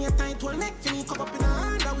for me a tight one, make for me come up in a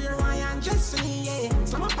underwear, why and just for me, yeah.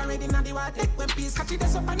 Slam up already now, the water, take one piece, catch it,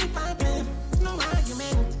 that's up and the five, no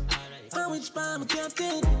argument. On which palm I can't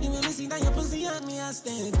take. You will see that your pussy on me a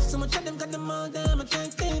stage. So much of them got them all down, I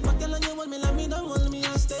can't take. But girl on you hold me like me, don't hold me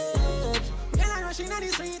on stage. Girl I rushing on the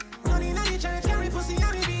street, money in the church, carry pussy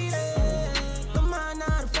on the beat. Come on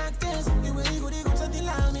now, the fact is, you will go the good so they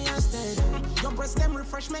allow me on stage. Your breast them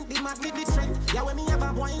refreshment, the magnetic strength. Yeah, when me have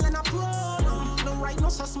a boil and a pro, no right, no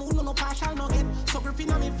so smooth, no partial, no get. So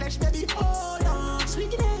gripping on me flesh, baby, hold on.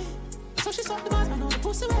 Sweet it, so she suck the bars, man, on the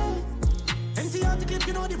pussy way. Empty out the clip,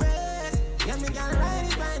 you know the rest. Yeah, me gotta ride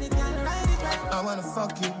it, right. I wanna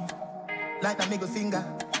fuck you like a middle finger.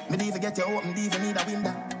 Me need to get you open, even need a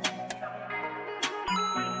window.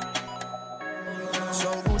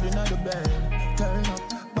 So good in the bed, turn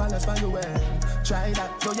up, balance by your way. Try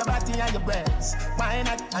that, show your body and your breasts. Why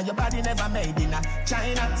not? And your body never made in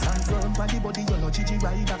China. Stand firm for the body, you're no chichi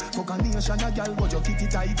rider. Fuck a nation, a girl, but your kitty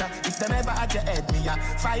tighter. If them ever at your head, me a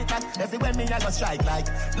fight that. Everywhere me a go strike like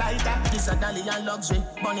lighter. This a dolly and luxury,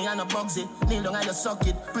 money and a bugsy. Kneel down and you suck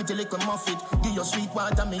it, pretty little muffet. Give your sweet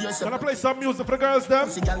water, me yourself. Can I play some music for the girls, them?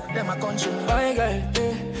 Them a country. My girl,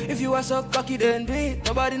 if you are so cocky, then do it.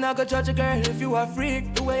 Nobody not go judge a girl if you are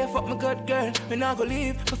freak. The way you fuck my good girl, me not go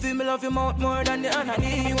leave. I feel me love your mouth more than the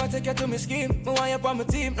honey. Me want take you to me scheme. Me want you on my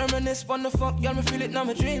team. Reminisce on the fuck, y'all me feel it now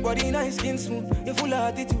my dream. Body nice, skin smooth. You full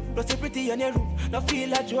of attitude, plus you pretty and you rude. Now feel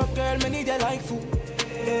like you a girl, me need you like food.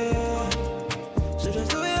 Yeah. So just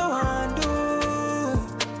do what you want to do.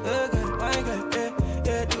 Yeah, girl, my girl,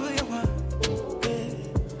 yeah, do what you want.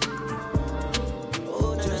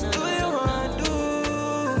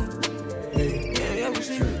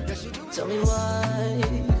 Tell me why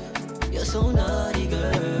you're so naughty,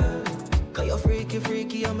 girl. Cause you're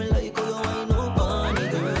freaky, I'm like, oh, you ain't no bunny,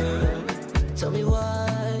 girl. Tell me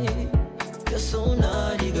why you're so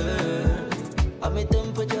naughty, girl. I'm a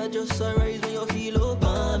temperature just rise when you feel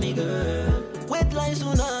over me, girl. Wet like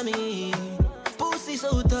tsunami, pussy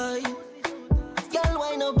so tight. Girl,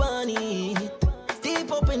 why no bunny?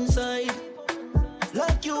 Deep up inside,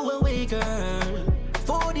 like you away, girl.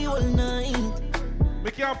 For the whole night. We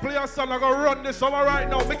can't play a song that gonna run this summer right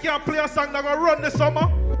now. We can't play a song that gonna run this summer.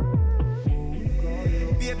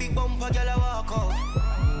 Baby bumper, girl, I walk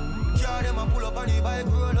out. Car them and pull up on the bike,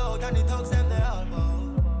 roll out, and the thugs them they all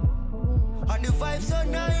bow. And the vibes so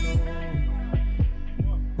nice.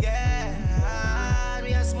 Yeah,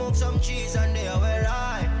 we a smoke some cheese and they are where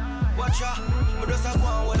I watch out. But just a go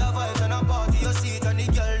on with a vibes and a party, you see it, and the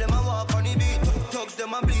girl them a walk on the beat. Thugs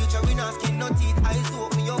them a bleach, and we not skin no teeth. Eyes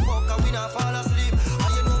open, you fuck, and we not fall asleep.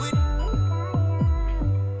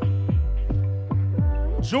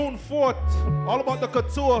 June 4th, all about the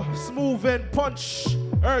couture, smooth and punch,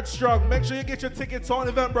 Earth Strong. Make sure you get your tickets on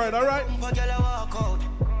Eventbrite, alright?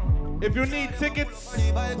 If you need tickets,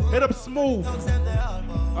 hit up Smooth.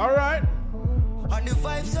 Alright? And the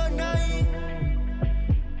vibes so nice.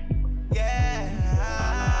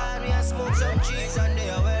 Yeah, we a smoke some cheese and they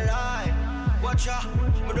are where I watch out.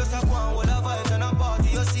 But just a go on with a vibes and a party,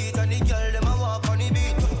 you see it, and the girl them a walk on the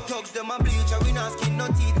beat. Thugs them a bleach and we not skin no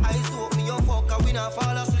teeth. Eyes open, you fuck and we not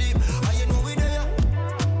fall asleep. And you know we there.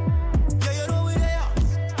 Yeah, you know we there.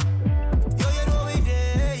 Yeah, you know we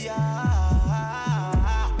there. Yeah.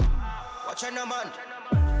 Watch out, man.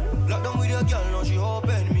 Lock down with your girl, now she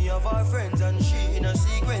open. Me of our friends and she in a sea.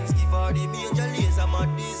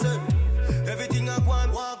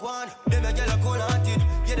 walk one. Them a girl a cold-hearted,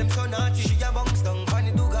 yeah them so naughty. She a bounce down, pan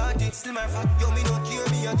the Bugatti. Still my fat, yo me no care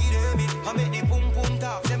me, I give them it. I make the boom boom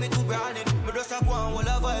talk, say me too branded. Me just a go on all the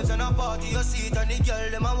vibes and a party. You see it and the girl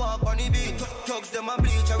them a walk on the beat. Thugs them a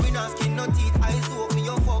bleach, and we not skin no teeth. Eyes open,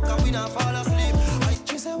 you fuck and we not fall asleep.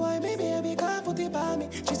 She said, why me baby can't put it by me?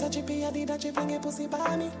 She said, chippy, I did that, she bring a pussy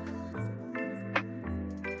by me.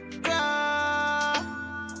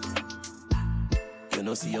 You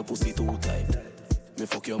know see your pussy too tight. Me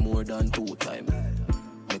fuck you more than 2 times.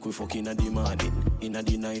 Make we fuck inna the morning. Inna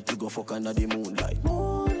the night we go fuck under the moonlight.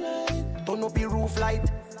 Turn up the roof light.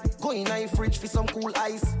 Go in a fridge for some cool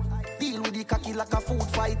ice. Deal with the cocky like a food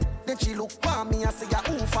fight. Then she look for me and say, yeah,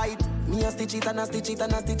 who fight? Me a stitch it and a stitch it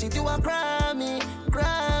and a stitch it. You a Grammy.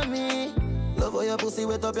 Love how your pussy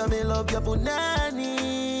wet up, yeah, me love your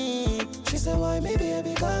punani. She said, why me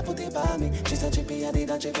baby can't put it by me? She said, chippy, I did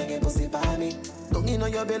that, she bring a pussy by me. Don't you know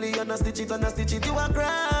your belly and a stitch it and a stitch it. You a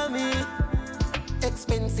Grammy.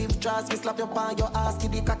 Expensive dress, me slap your pan, your ass,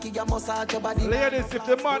 give the cocky, your massage, your body. Ladies, if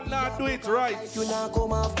the man not do it right, you not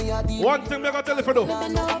come off me a deal. One thing me gonna tell you for do.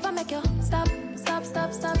 Bend over, make you stop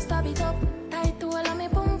it up. Tight to all of me,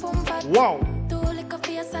 boom, boom, fat. Wow. Do lick up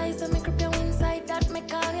for your size, so me grip you inside. That me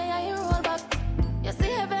call you roll back. You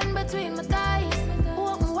see heaven between my thighs.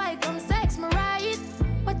 Open wide, come sex me right.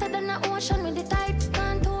 Wetter than the ocean with the tide.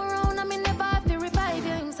 Can't turn around, I me never have to revive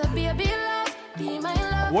you. Him say, baby love, be my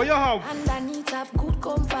love. What you have? And I need to have good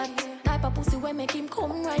comfort. Type of pussy where make him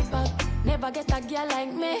come right back. Never get a girl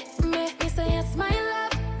like me. He say, yes, my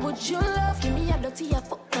love. Would you love? Give me a dirty, a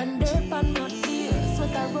fuck and dirt and not fear.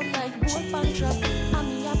 Sweater run like boat and trap. And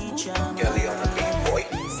me have good comfort. Girlie on the beat, boy.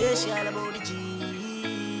 Say she all about the G.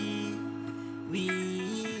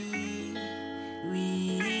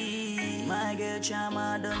 My girl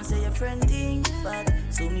Chama don't say your friend thing fat,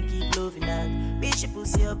 so me keep loving that. Beat she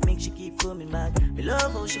pussy up, make she keep coming back. Me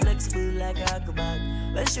love how she flexible like a acrobat.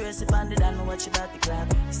 When she rest upon the I know what she about to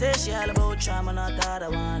clap. Say she all about Chama, not the other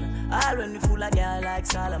one. All when me fool a girl like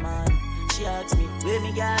Solomon. She asks me, where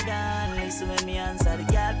me girl gone? Listen when me answer the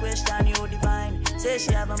girl question, you divine. Say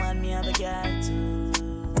she have a man, me have a girl too.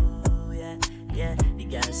 Yeah, the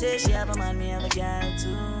girl say she have a man, me have a girl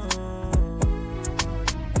too.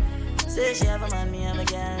 Say she have a man, me have a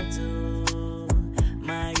girl too.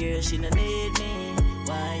 My girl, she don't need me.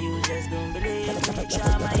 Why you just don't believe me?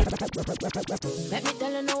 Let me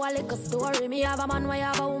tell you now a little story. Me have a man, why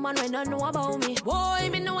have a woman when don't know about me. Boy,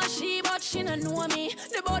 me know a she, but she don't know me.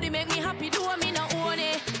 The body make me happy, do me not own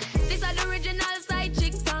it. This is the original side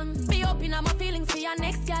chick song. Me open up my feelings for your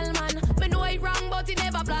next girl, man. Me know it wrong, but it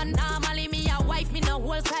never plan. Normally me a wife, me no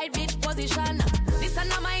whole side bitch position. This is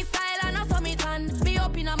not my style and I saw me tan. Me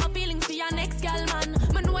open up my feelings for your next girl, man.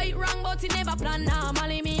 Me know it wrong, but it never plan.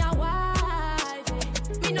 Normally me a wife.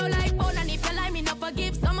 Me no like bone, and if you like me no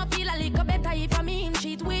forgive. Some I feel a little better if I mean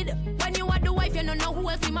cheat with. When you are the wife, you don't know who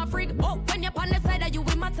else in my frig. Oh, when you're on the side of you,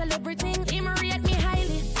 we might tell everything. Him rate me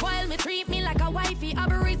highly, spoil me, treat me like a wifey. I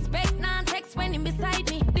be respect, non-text when him beside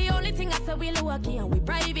me. The only thing I say we lucky and we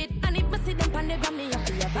private. And if me see them pan the gram, me have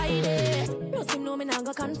to avoid it. No seem no me not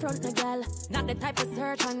go confront no girl. Not the type of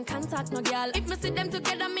search and contact no girl. If me see them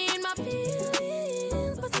together, me in my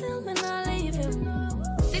feelings, but still me not leave him.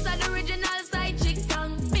 This is the original side chick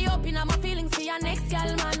song. Me open up my feelings for your next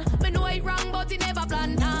girl, man. Me know it wrong, but it never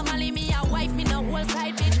plan. Normally me a wife, me no whole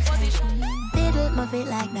side bitch position. Fiddle my feet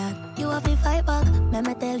like that. You have to fight back, let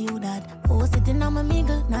me tell you that. For sitting on my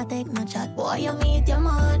mingle, not take no chat. Boy, you meet your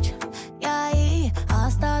much. Yeah, I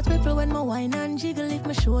start ripple when my wine and jiggle. If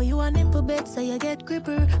me show you a nipple bed, so you get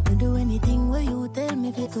gripper. Me do anything where you tell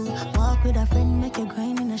me fit to. Walk with a friend, make you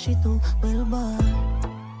grind in a shit too. Well, boy.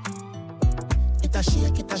 It a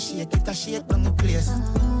shake on the place.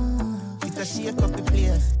 It a shake up the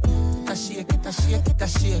place. It a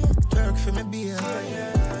shake. Jerk for me beer.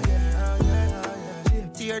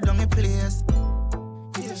 Tear down the place.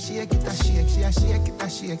 It a shake. She a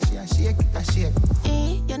shake.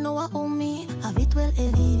 Hey, you know what own me? Have it well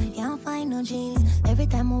heavy. Can't find no jeans. Every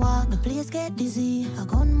time I walk, the place get dizzy. A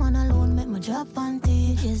gunman alone make my drop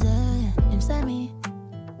panty. Yes, them say me.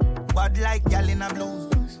 Bad like gal in a blue.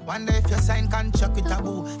 Wonder if you sign contract with a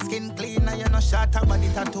boo. Skin clean and you no short a body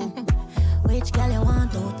tattoo. Which gal you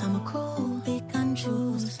want out? I'm a crew. Pick and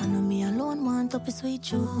choose. I know me alone want up a sweet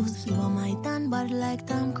juice. You are my tan bad like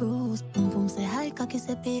Tom Cruise. Boom boom say hi, cocky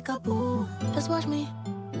say peekaboo. Just watch me.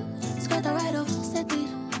 Skirt a ride off, set it.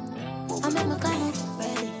 I make my climb up,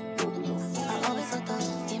 ready. I always so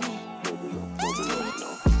tough, give me.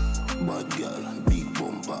 Bad girl, big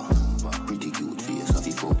bumper, pretty cute face,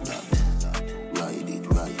 happy fuck that. Ride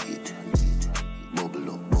it. Bubble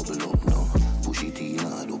up now. Push it in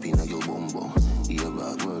hard up in your bumbo. Hear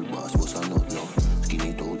dog, world boss, what's a nut now? Skin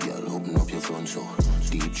it out, girl, open up your front so.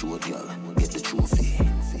 Deep throat, girl, get the trophy.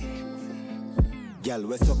 Girl,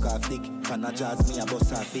 we suck her dick, can I jazz me a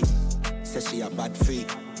bust her feet? Say she a bad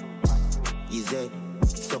freak. Easy,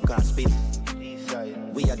 suck her spit.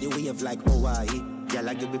 We are the wave like Hawaii. Girl,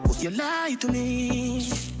 I give me pussy. You lie to me.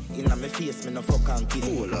 Inna me face, me no fuck and kiss.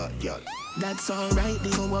 Oh Lord, girl. That's alright,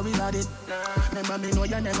 don't worry about it. Remember me know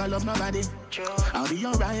you never love nobody. I'll be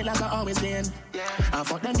alright like I always been. I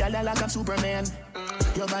fuck them gyal like I'm Superman.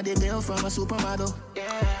 Your body built from a supermodel.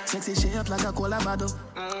 Sexy shape like a cola bottle.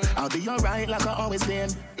 I'll be alright like I always been.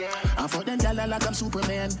 I fuck them gyal like I'm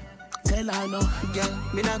Superman. Tell her no.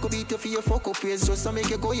 Girl, me not go beat you for your fuck up ways. Just to make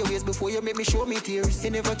you go your ways before you make me show me tears.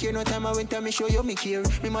 You never care no time I went tell me show you me care.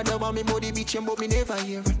 Me mother want me body bitchin' but me never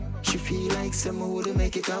hear. She feel like someone wouldn't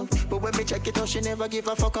make it out. But when me check it out, she never give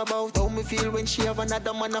a fuck about how me feel when she have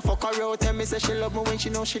another man a fuck her out. Tell me say she love me when she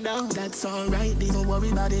know she down. That's alright, don't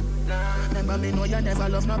worry about it. Remember me know you never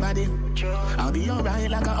love nobody. I'll be alright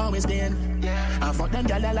like I always been. I fuck them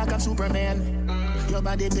gyal like I'm Superman. Your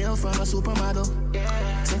body built from a supermodel.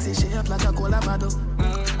 Sexy shape like a cola bottle.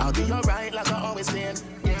 I'll be alright like I always been.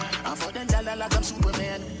 I fuck them gyal like I'm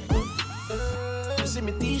Superman. You see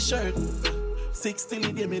me t-shirt.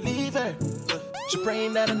 16 it me leave her. She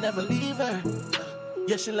praying that I never leave her.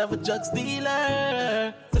 Yeah, she love a drug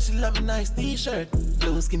dealer. So she love a nice t-shirt.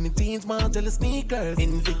 Blue skinny jeans, Margiela sneakers.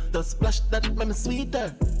 Invictus splash that make me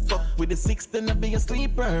sweeter. Fuck with the 16 I be a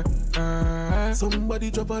sleeper. Somebody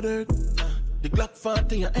drop a dirt. The Glock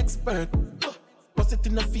 40 an expert. Bust it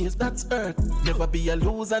in the face, that's earth. Never be a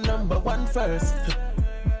loser, number one first.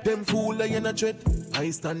 Them fool I in a dread. I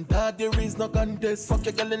stand hard, there is no contest. Fuck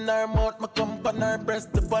your girl in her mouth, my kump on her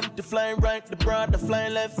breast. The panty flying right, the broad, the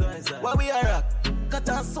flying left. Where we are at? Cut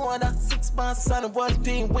and soda, 6 months on a one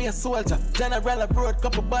team, we a soldier. General abroad,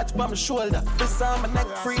 couple batch by my shoulder. This on my neck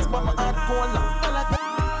freeze, but my heart cold.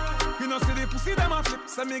 You know see the pussy them a flip,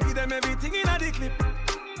 so me give them everything in a the clip.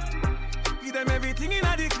 Give them everything in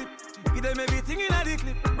a the clip. Give them everything in a the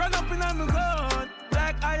clip. Run up in on the gun,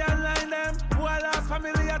 like iron line them. Who I lost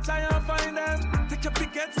family, I try and find them. Take your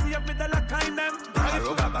picket, see if me the lock kind them.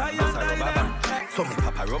 So me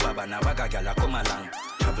papa rubber band, now waga gyal a come along.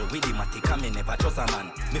 Travel with him, I take me never trust a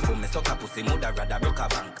man. Before me suck a pussy, mother rather broke a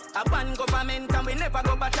bank. A ban government and we never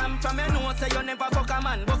go batam. From me know say you never fuck a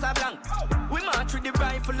man, boss a blank. We march with the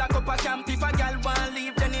rifle like up a camp. If a gyal want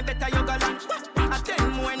leave, then it better you go lunch. I tell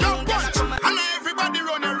more new gyal a come. I know everybody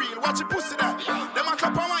run a reel, watch your pussy there. Them a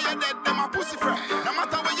clap on when you're dead, them a pussy friend. No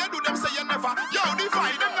matter what you do, them say you never. Yo,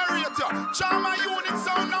 divide them no rate you. Charma unit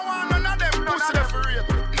sound, no one, none of them pussy there for rate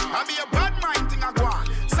you. I be a bad mind thing I go on.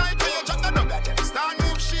 Cycle you just a dog at them. Stand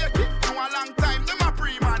move shake it. No a long time, them a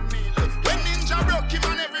pre-man meal. When Ninja broke him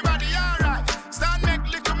and everybody alright. Stand make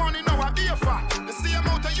little money, now a be a fat. The same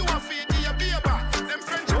out of you a feed, you be a back. Them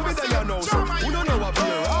French people say you know, so who don't know what be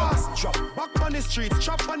a ass. Drop back on the street,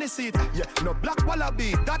 chop on the seat. Yeah, no black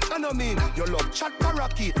wallaby, that I no mean. Your love chat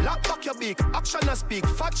parakeet, lock back your beak. Action a speak,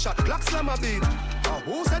 fat shot, black slam a beat.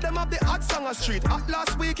 Who said them have the hot song a street? At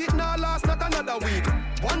last week, it now last, not another week.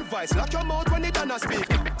 One voice, lock your mouth when it done a speak.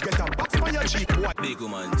 Get a box for your cheek, boy. Big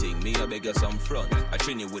woman thing, me a beg you some front. I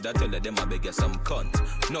train you with a tell them I beg you some cunt.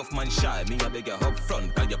 Enough man shy, me a beg you up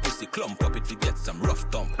front. Cause your pussy clump up if you get some rough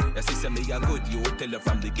thump. You see me a good, you tell her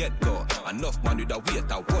from the get-go. Enough man with a wait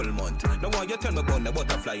a whole month. No one you tell me about the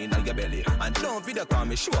butterfly in your belly. And don't video call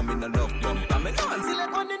me, show me no love bump. I mean, see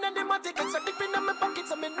like one in the matic, it's a dip in my pocket,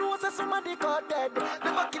 so me know that somebody got dead.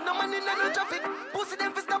 Never kill no man in the traffic. Pussy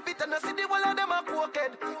them for stop it, and I see the wall of them are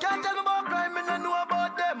crooked. Can't tell me about crime, me no know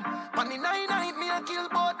about them. Panny 9-9, me a kill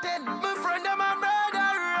about 10. My friend them a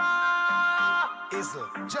murderer. Izzle,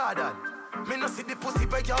 Jordan, me no see the pussy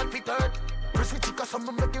where y'all fit hurt. Press me chica, so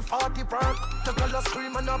me make it 40 perk. The girl a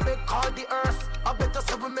scream and I beg call the earth. I better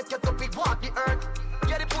say we make it up, it walk the earth.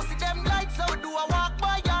 Get the pussy them lights, so do a walk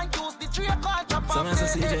by and use the tree call chop off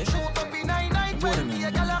their head. Shoot up in 9-9, 20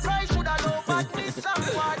 a girl a cry, shoulda low badness, and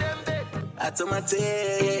for them dead.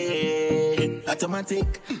 Automatic.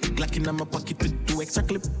 Glock in my pocket with 2 extra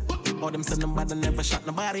clip. All them send them bad and never shot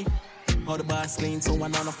nobody. All the bars clean, so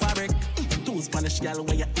one on the fabric. 2 Spanish gal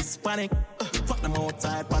where you Hispanic. Fuck them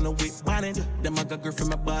outside, on the whip bonnet. Them I got grip from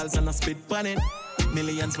my balls and I spit bonnet.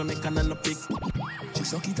 Millions for me can and a pick. She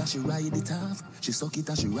suck it and she ride it off. She suck it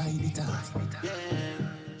and she ride it off.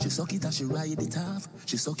 She suck it and she ride it off.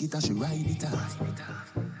 She suck it and she ride it off.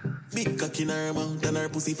 Big cock in her mouth and her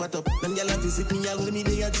pussy fat up. Them gyal a visit me all with me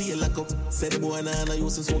they a jail lock up. Say the boy nah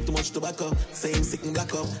used to smoke too much tobacco. Same sick and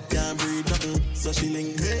black up, can't breathe nothing. So she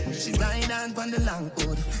link hey. She ride on the long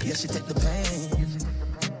hood, yeah she take the pain.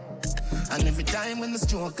 And every time when the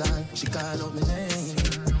stroke on, she call out my name.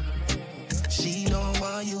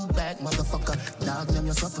 motherfucker. Dog name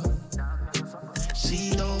your supper.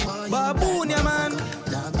 She don't want you. Baboon, yeah, man.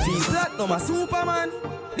 Feel platinum, a Superman.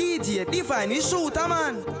 DJ Define, we shooter,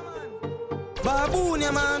 man. Baboon,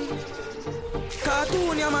 yeah, man.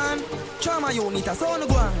 Cartoon, yeah, man. Trauma unit, a sound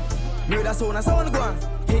go on. Murder sound, a sound go on.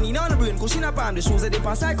 Henny on the brain, cushion a palm. The shoes that they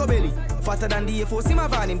pan psycho belly. Fatter than the A4, see my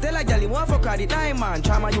van. Him tell a gal him want for credit, time, man.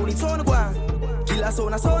 Trauma unit, sound go on. Killer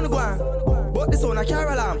sound, a sound go on. But the sound a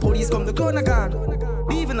carol alarm. Police come to corner gun.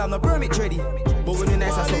 Even have no permit ready. But when you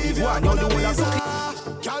nice as something, one, you do all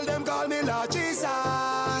the Call them call me Lord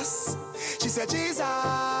Jesus. She said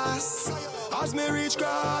Jesus. As me reach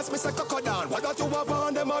grass, me say cocoa down. What got you up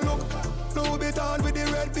on them a look? Blue bit on with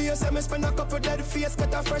the red base. And me spend a couple dead face.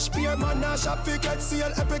 Get a fresh pair, man. Now shop fi get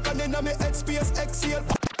seal. Epic and inna me head space. Exhale.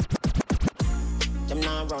 Them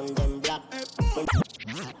now run them black.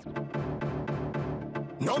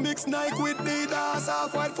 No mix Nike with Adidas,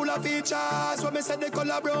 half white full of features. When me say the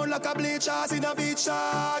color brown like a bleachers in a beach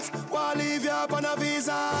shorts. Wanna leave you up on a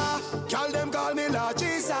visa. Call them call me Lord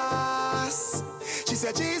Jesus. She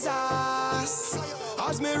said Jesus.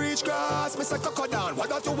 As me reach grass, me say cocoa down. What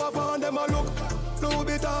got you up on them a look? Blue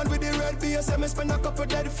bit on with the red base. And me spend a couple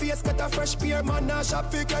dead face. Get a fresh pair, man. Now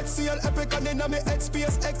shop fi get seal. Epic and inna me head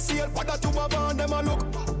space. Exhale. What got you up on them a look?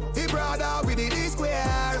 He brother with the D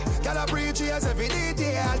square. Girl a preach yes every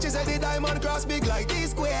detail. She said the diamond cross big like D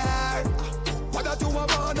square. What got you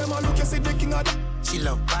up on them a look? You see the king of the... She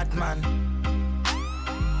love Batman.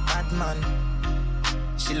 Batman.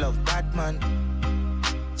 She love Batman.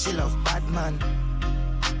 She love Batman.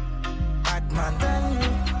 Batman.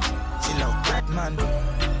 She love Batman.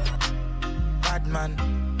 Batman.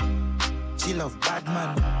 She love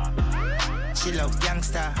Batman. She love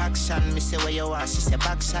gangster action. Me say where you are, she say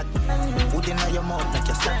back shot. Put in your mouth like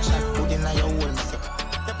your slap shot. Put in your hole like your...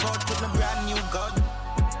 Step out with a brand new gun.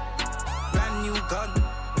 Brand new gun.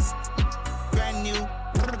 Brand new.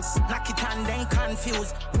 Knock it and then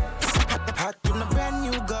confused. Hot with a brand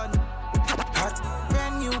new gun. Hot.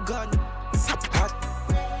 Brand new gun. Hot.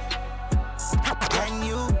 Brand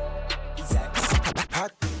new.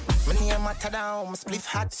 Hot. My name matter down, my spliff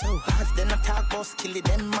hot so hot. Then I talk about skilly,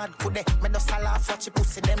 them mad could they? Me just a laugh watch you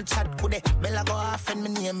pussy, them chat could they? Bella go off and my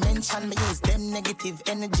name mention. Me use them negative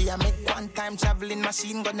energy. I make one time traveling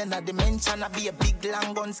machine gun in a dimension. I be a big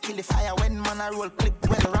long gun skilly fire when man I roll clip.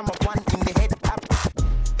 Well ram up one in the head up.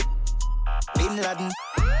 Bin Laden,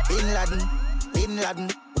 Bin Laden, Bin Laden,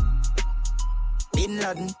 Bin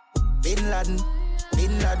Laden, Bin Laden,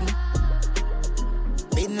 Bin Laden.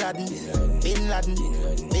 Bin Laden, Bin Laden,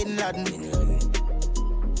 Bin Laden,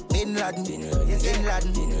 Bin Laden, Bin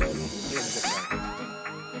Laden.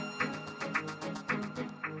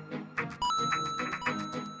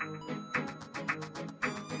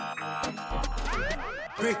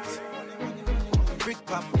 Brick, brick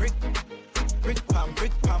pam brick, brick pam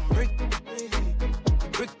brick pam brick,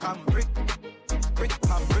 brick pam brick, brick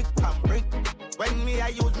pam brick pam brick. When me I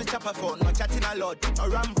use my chopper phone, no chatting a lot. I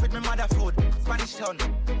ramp with my mother food, Spanish town,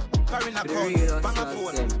 foreign account, bang a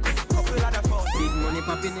phone, couple other phone. Big money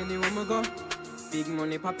popping anywhere we go. Big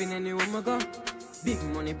money popping anywhere we go. Big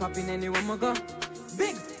money popping anywhere we go.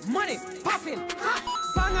 Big money popping.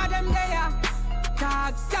 Bang of them there,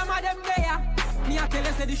 tag scam of them there. Me a tell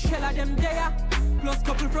you say the shell of them there. Plus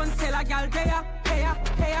couple front seller gal there. Hey,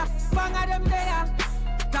 bang of them there,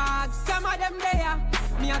 tag scam of them there.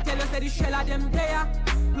 Me a tell you say the shell of them there.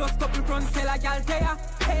 Plus couple front seller gal there.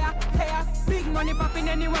 Hey, big money popping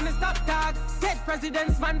anywhere me stop tag. Dead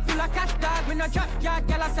presidents man full of cash dog. Me no drop yard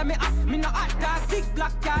gal I say me up. Me no hot dog. Big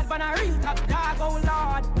black yard but a real top dog. Oh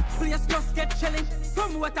lord, place just get chilling.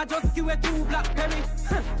 From what I just give it to Blackberry.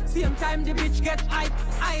 Same time the bitch get hype.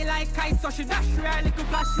 I like ice so she dash her little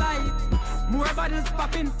flashlight. More bottles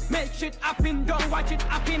popping, make shit happen. Don't watch it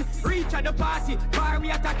happen. Reach at the party, bar we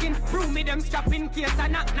attacking. Room me them strapping, case I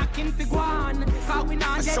knocking for guan. Cause we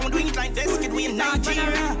not get some do it like this, kid we in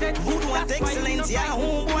Nigeria. Voodoo and excellence, yeah,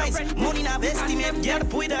 homeboys. Money na estimate, get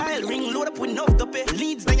up with a hell ring. Load up with enough to pay.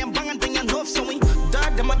 Leads, then I'm banging, then enough. So we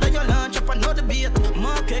dog them under your lunch, up another beat.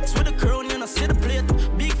 Mark X with a crown, you know, see the plate.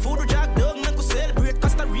 Big food, jack dog, make us celebrate.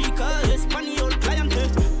 Costa Rica, Espanol, clientele.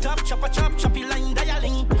 Top chopper, choppy line,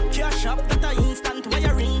 dialing. Cash up, that a instant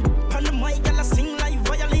wiring. Pan the mic, y'all sing like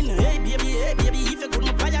violin. Hey baby, if you could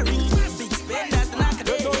not buy a ring. Big spenders, knock a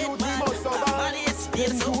day, man. Money is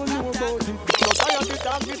space, so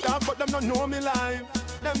talk, but them don't know me live.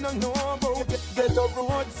 Them don't know about get up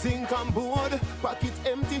road, sink and board. Pockets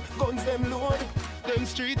empty, guns them load. Them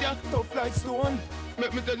street yeah, tough like stone.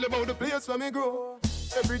 Make me tell you about the place where me grow.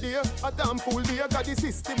 Every day, a damn full day. Got the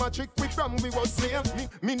system a trick we from we was slave.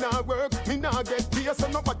 Me nah work, me nah get pay. So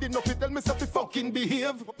nobody no fi tell me say fi fucking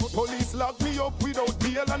behave. Police lock me up without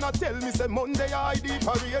bail and I tell me say Monday I ID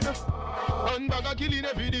parade. And bag a killing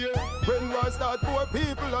every day. When war start, poor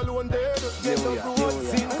people alone dead. Get up road,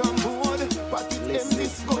 sink and board. Pocket empty,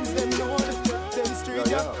 guns them load. Them street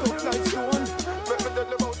ya tough like stone. Let me tell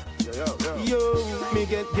you about. Yo, me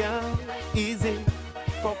get down easy.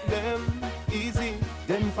 Fuck them easy.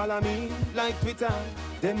 Them follow me like Twitter.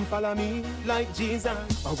 Them follow me like Jesus.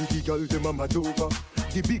 And with the girl them a mad over.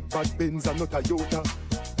 The big bad Benz and not Toyota.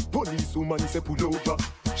 Police woman say pull over.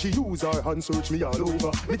 She use her hand search me all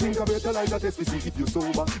over. Me think I brutalize a test to see if you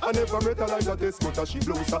sober. I never brutalize a test but she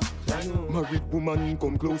blows her. Married woman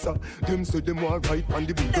come closer. Them say them want right on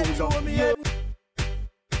the bulldozer. Yeah.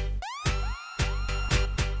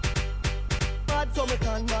 Mad so me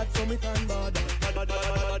can bad.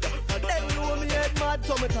 Them know me head mad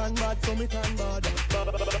so me can bad.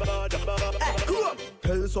 Hey, come on.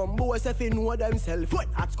 Tell some boys if they know themself. When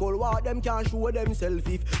at school war them can't show themself.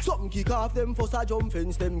 If something kick off them first a jump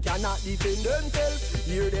fence, them cannot defend themselves.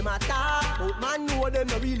 Hear them attack, but man know them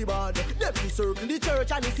not really bad. Them be circle the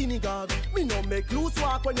church and the synagogue. Me no make loose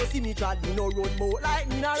walk when you see me trad. Me no run boat like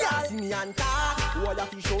me na ride. See me and talk, all the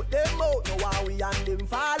fish out them out. Now how we and them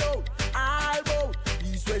follow. All bout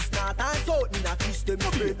east, west, north and south. Me na fish them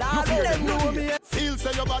spread all out. Them know me. Feel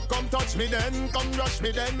say you bad, come touch me then, come rush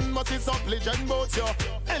me then. Must is up legend bout you.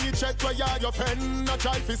 Any check where you are your friend, a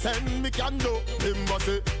try fi send me can do. Him must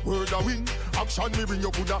say word a win. Action me bring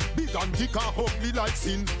your Buddha. Big and thick and ugly like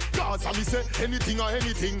sin. Cause I me say anything or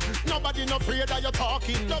anything. Nobody no afraid that you're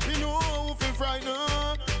talking. Love you know fi frighten.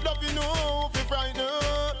 Love you know fi frighten.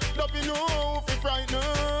 Love you know fi frighten.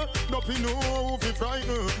 Love you know fi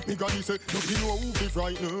frighten. Me granny say love you know fi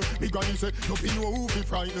frighten. Me granny say love you know fi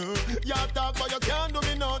frighten. You talk but you can't do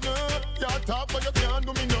me nothing. You talk but you can't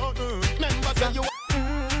do me nothing. Remember say you.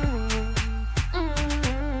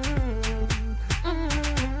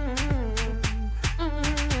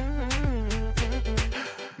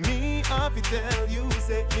 I tell you,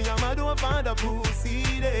 say me and my don't find a pussy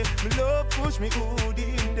day. Me love push me good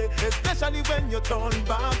in day, especially when you turn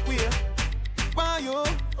back way. Why you?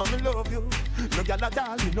 I me love you. No girl at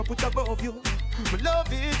all, me no put above you. Me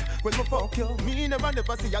love it when me fuck you. Me never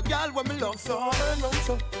see a girl when me love so. Turn round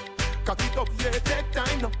so, cock it up yeah, take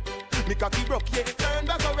time now. Me cocky broke yeah, turn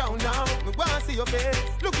back around now. Me wanna see your face,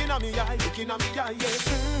 looking at me eye, yeah.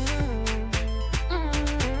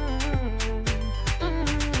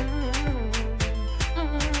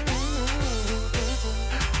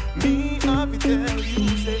 Me have to tell you,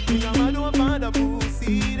 say me and my don't find a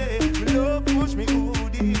pussy day. Me love push me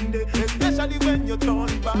good in day, especially when you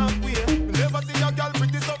turn back way. Me never see a girl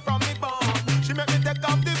pretty so from me born. She make me take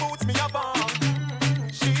off the boots me a born.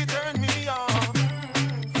 She turned me on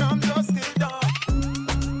from dusk till dawn.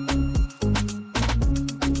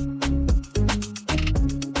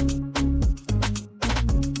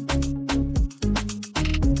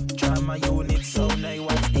 Drama unit, so now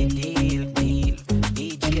what's the deal?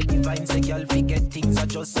 Divine say girl forget things are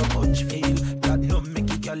just so much feel. God no make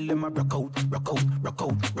it girl let my rock out.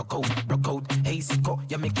 Hey Sicko,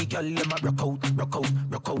 you make it girl let my rock out.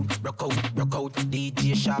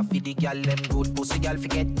 DJ Shafi the girl them good pussy girl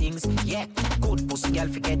forget things. Yeah, good pussy girl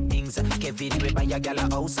forget things. Kevin we buy a girl a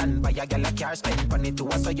house and buy a girl a car, spend money to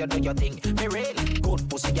us so you do your thing. For real, good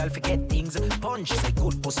pussy girl forget things. Punch say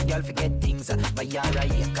good pussy girl forget things. Buy a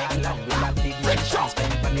ride car and we have big mansion,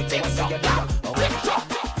 spend money to us so you do your thing.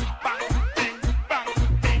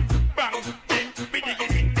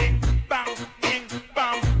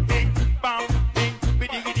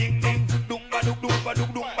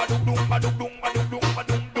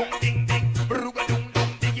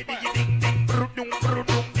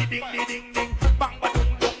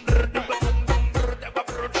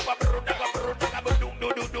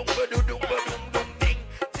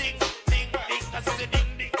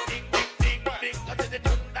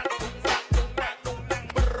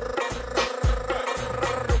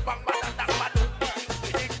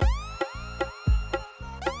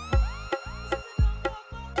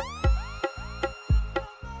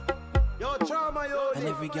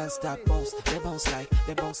 Stop bounce, they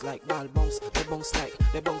bounce like ball bounce, they bounce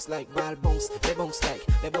like ball bounce, they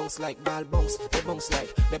bounce like ball bounce,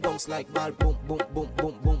 they bounce like ball boom boom boom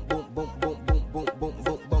boom boom boom boom boom boom boom boom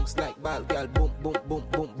boom bounce like ball girl boom boom boom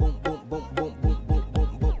boom boom boom boom boom boom boom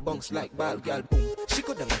boom boom bounce like ball girl boom. She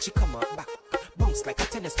go down and she come up back, bounce like a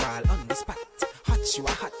tennis ball on the spot. Hot you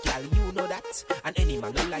a hot girl, you know that, and any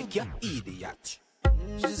man don't like you, idiot.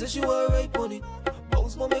 She said she was right on it,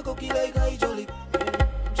 bounce my make cookie like I jolly.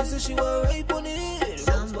 She said she was right on it.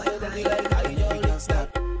 Somebody like I know you stop.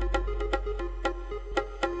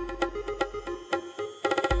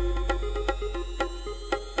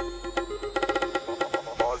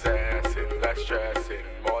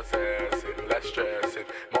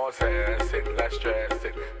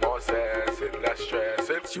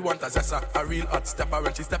 She want a zessa, a real hot stepper.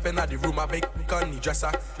 When she step in the room, a big gunny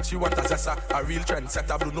dresser. She want a zessa, a real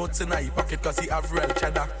trendsetter. Blue notes in her pocket cause he have real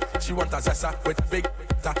cheddar. She want a zessa with big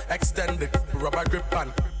extended rubber grip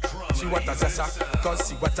and she want a zessa cause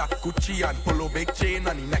she want a Gucci and polo big chain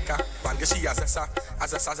on the necker. Man, she a zessa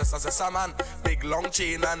man. Big long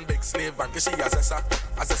chain and big slave. Man, she a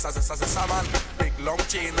zessa man. Big long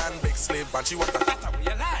chain and big slave. Man, she want a that's how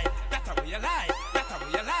you lie. That's how you lie. That's how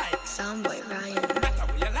you lie. Soundboy Ryan. That's how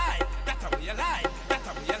you lie. That's how you lie. That's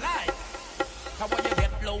how you lie. How will you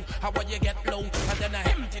get low? How will you get low? And then I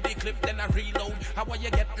empty the clip, then I reload. How will you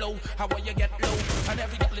get low? How will you get low? And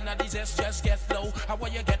every girl in these ass just get low. How will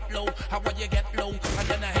you get low? How will you get low? And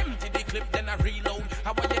then I empty the clip, then I reload.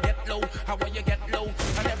 How will you get low? How will you get low?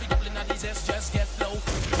 And every girl in these ass just get low.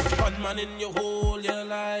 Gunman in your hole, you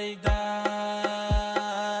like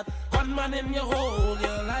that. Gunman in your hole,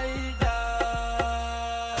 you like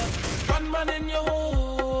that. Gunman in your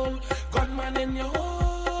hole. Gunman in your hole.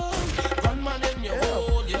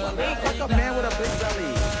 Fuck up man with a big belly.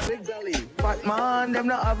 Big belly. Fat man, them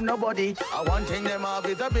not have nobody. One thing them have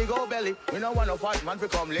is a big old belly. We don't want no fat man to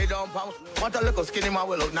come lay down pounds. Want a little skinny man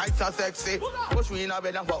will look nice and sexy. Push me in a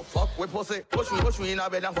bed and fuck with pussy. Push me in a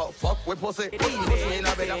bed and fuck with pussy. Push me in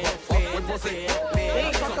a bed and fuck with pussy.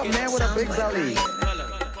 Fuck up man with a big belly.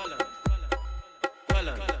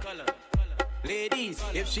 Ladies,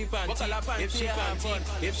 if she panty, if she panty,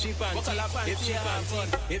 if she panty, if she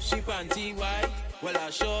panty, if she panty white, well I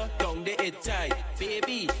sure down the head tight.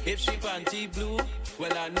 Baby, if she panty blue,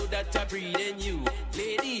 well I know that I breathe in you.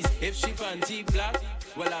 Ladies, if she panty black,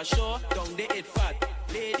 well I sure down the head fat.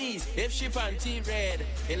 Ladies, if she panty red,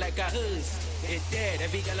 it like a hearse, it dead.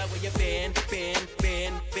 Every girl where you bend.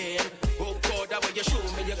 Oh God, that way you show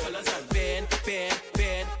me your colors and bend.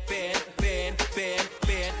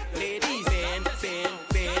 Ladies, bend.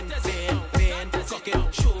 Cock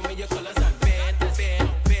it, show me your colors and bend.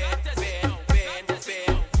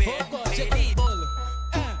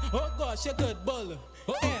 Oh gosh, you good bull.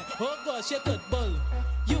 Oh gosh, you good bull.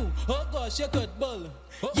 You, oh gosh, you good bull.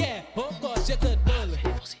 Yeah, oh gosh, you good bull.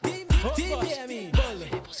 TBME,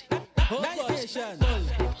 bull. Nice nation, bull.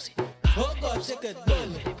 Oh gosh, you good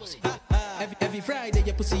bull. Every Friday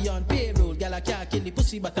your pussy on payroll. Girl I can't kill the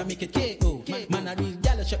pussy but I make it KO. Man a real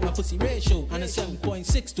gal I check my pussy ratio. And a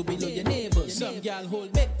 7.6 to below your neighbors. Some gal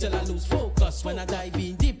hold big till I lose focus. When I dive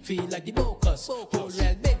in deep feel like the Bocus. Hold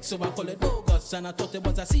real big so I call it bogus. And I thought it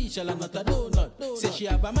was a seashell and not a donut. Say she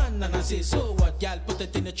have a man and I say so what. Gal put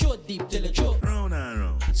it in the throat deep till it choke. Round and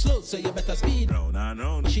round. Slow so you better speed. Round and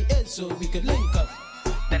round. She is so we could link up.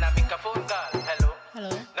 Then I pick a phone call. Hello. Hello.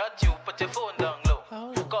 Not you, put your phone down low.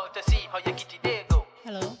 Call to see how your kitty day go.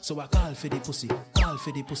 Hello. So I call for the pussy. Call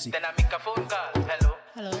for the pussy. Then I make a phone call. Hello.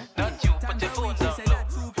 Hello. Not you, put your phone down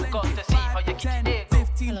low. Call to see how your kitty day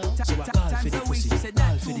go. Hello. So I call for the pussy.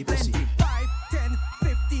 Call for the pussy. 5, 10,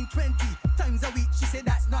 15, 20 times a week. She said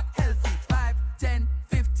that's not healthy. 5, 10,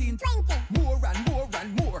 15, 20. More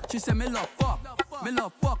and more. She said me love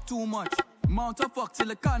fuck too much. Mount a fuck till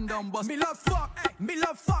the condom bust. Me love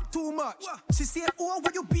fuck too much. She said, oh,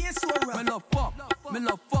 why you being so rough? Me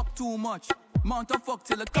love fuck too much. Mount a fuck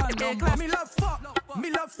till the condom bust. Me love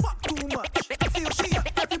fuck too much. Feel she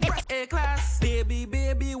every breath. A-class.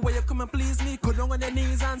 Baby, where you come and please me? Go down on your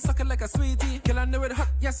knees and suck it like a sweetie. Girl, I know it hot,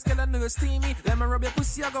 yes, girl, I know it's steamy. Let me rub your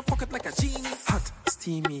pussy, I go fuck it like a genie. Hot,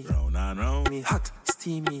 steamy. Round and round. Me hot,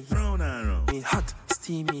 steamy. Round and round. Me hot,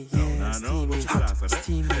 steamy. Yeah, steamy. Hot,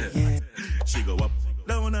 steamy. Yeah. She go up,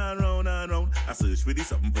 down and round and round. I search for the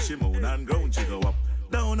something for she moan and groan. She go up,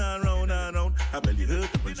 down and round and round. Her belly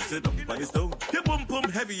hurt up when she sit down by the stone. Your boom boom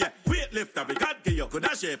heavy, yeah. Weight lifter, we can't get you. Could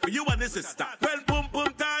I share for you and the sister? Well, boom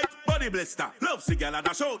boom tight, body blister. Love cigar and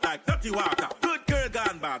a shout like dirty water. Good girl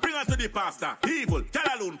gone bad, bring her to the pastor. Evil, tell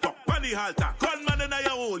alone fuck, on the halter. Gunman in your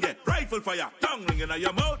hole, yeah. Rifle fire, tongue ring in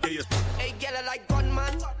your mouth, yeah. Hey, girl, I like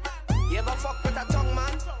gunman. You ever fuck with a tongue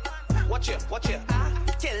man? Watch it,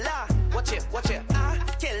 killer. Watch it,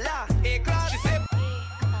 killer. Hey, class. She said,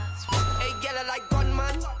 hey, girl, I like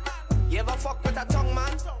gunman. You ever fuck with a tongue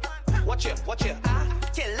man? Watch it,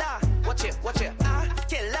 killer. Watch it,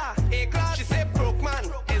 killer. Hey, class. She said, broke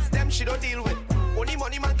man. It's them she don't deal with. Only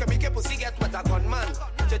money man can make your pussy get with a gunman.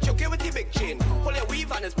 To choke you with the big chain. Pull your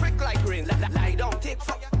weave and it's prick like rain. Lie down, take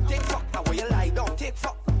fuck. And where you lie down, take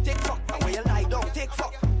fuck. And where you lie down, take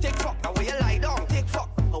fuck. And where you lie down, take fuck.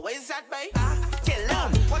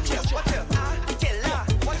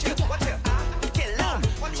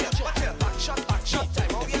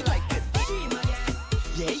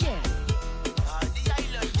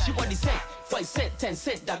 10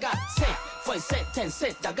 cent, I got 10. 5 cent, 10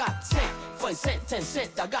 cent, I got 10. 5 cent, 10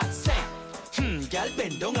 cent, I got 10. Girl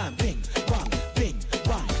bend down and bing, bang, bing,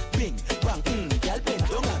 bang, bing, bang. Girl bend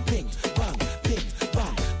down and bing, bang, bing,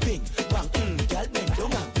 bang, bing, bang. Girl bend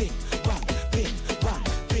down and bing, bang, bing, bang,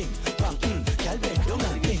 bing, bang. Girl bend down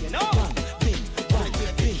and bing, bang, bing, bang,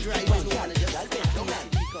 bing, bang. Girl bend down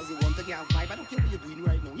and because you want to get vibe. I don't care what you're doing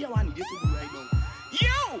right now. Yeah, I need you to do right now.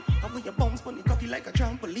 Yo! I want your bounce on your cocky like a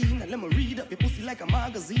trampoline. And let me read up your pussy like a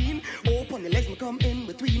magazine. Open your legs, me come in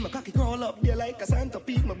between. My cocky crawl up there like a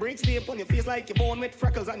centipede. My brakes stay up on your face like you're born with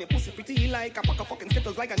freckles. And your pussy pretty like a pack of fucking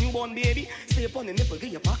skittles like a newborn baby. Stay up on the nipple,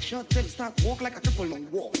 get your back shot till you start walk like a cripple. No,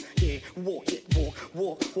 walk, yeah, walk,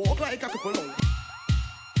 walk like a cripple. No.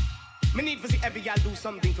 Me need to see every girl do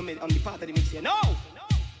something for me on the part of the mix here. No!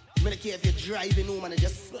 I don't care if you're driving home and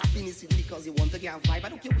just slapping the city because you want to get a vibe. I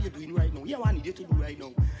don't care what you're doing right now. Yeah, I need you to do right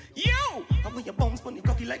now. Yo! I want your bounce on the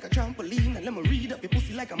cocky like a trampoline. And let me read up your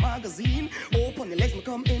pussy like a magazine. Open your legs, me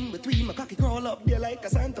come in between. My cocky crawl up there like a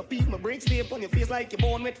centipede. My brakes stay up on your face like you're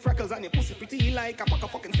born with freckles. And your pussy pretty like a pack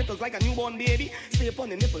of fucking skittles like a newborn baby. Stay up on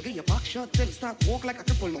the nipple, get your back shot till you start walk like a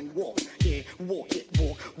cripple. No, walk, yeah, walk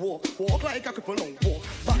like a cripple. No, walk,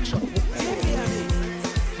 back shot, walk.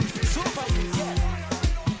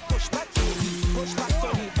 Push back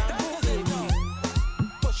on the bamboo,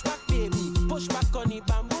 push back, baby. Push back on the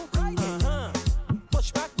bamboo.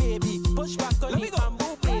 Push back, baby. Push back on the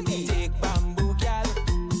bamboo, baby. Take bamboo, gal.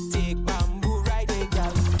 Take bamboo, ride it,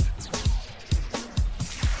 gal.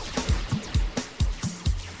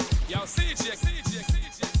 Yo, CJ.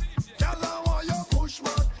 Gal, I want you push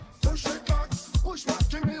back, push it back, push back.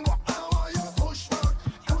 Give me what I want you push back,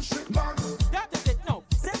 push it back. That is it now.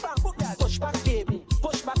 Say bamboo, gal. Push back, baby.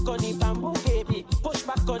 Push back on the bamboo, baby. Push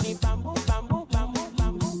back on the bamboo, bamboo, bamboo,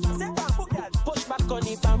 bamboo. Say bamboo, girl. Push back on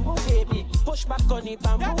the bamboo, baby. Push back on the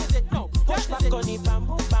bamboo. That is it now. Push back on the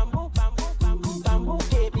bamboo, bamboo, bamboo, bamboo, bamboo,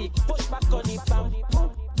 baby. Push back on the bamboo,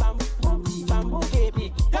 bamboo, bamboo,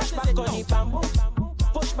 baby. Push back on the bamboo,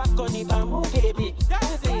 push back on the bamboo, baby. That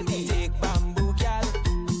is it. Take bamboo, girl.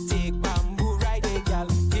 Take bamboo, ride it, girl.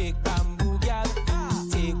 Take bamboo, girl.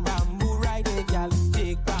 Take bamboo, ride it, girl.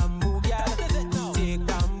 Take bamboo, girl. Take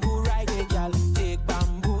bamboo, ride it, girl. Take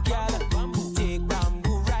bamboo, girl. Take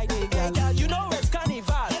bamboo, ride it, girl. Hey, girl, you know it's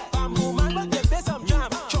carnival. Bamboo man, but you play some jam.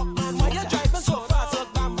 Truck man, why you driving so fast? So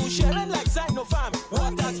bamboo sharing like Sinopharm.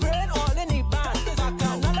 Water spraying all in the band. I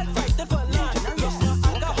cannot like fighting for land. Just no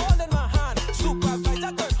alcohol in my hand.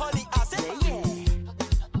 Supervisor turn honey acid.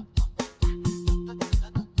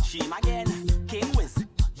 She again, King Wiz,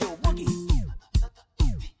 yo boogie.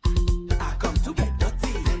 I come to get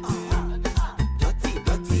dirty. Dirty,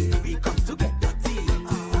 we come to get dirty.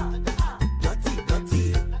 Dirty,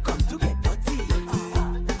 come to get dirty.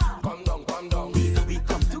 Come down. We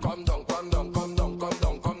come to come down.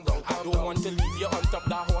 I don't want to leave you on top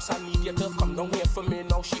that horse. I need you to come down here for me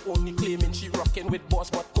now. She only claiming she rocking with boss,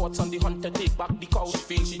 but courts on the hunt to take back the couch. She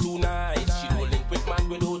feels she too nice. She don't link with man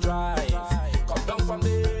with no drive. Come down from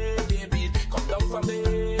there, baby. Come down from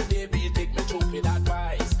there, baby. Take me through with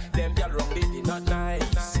advice. Them girl wrong, they not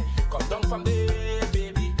nice. Come down from there,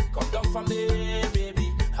 baby. Come down from there,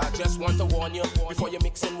 baby. I just want to warn you before you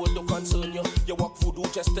mixing with the concern you. You walk voodoo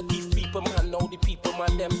just to thief people, man. Now the people,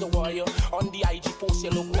 man, them the warrior. On the IG post,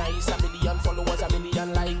 you look nice. 1 million followers, 1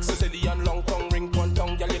 million likes. A zillion long tongue, ring one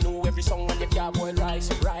tongue. Girl, you know every song when you can't boil rice.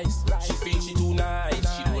 She feels she too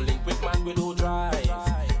nice. She don't link with man with no drive.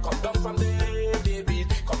 Come down from there, baby.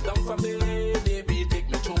 Come down from there, baby. Take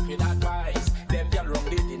me through with advice. Them girl wrong,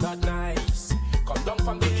 they not nice. Come down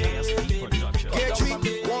from there, baby. Come down from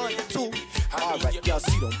there. 1, 2. Alright, y'all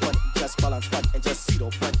see them front, just balance front and just see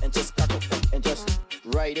them front and just cock up and just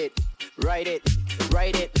ride it.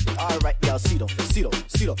 Alright, y'all see them,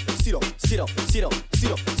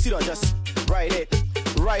 just ride it.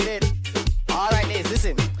 Alright,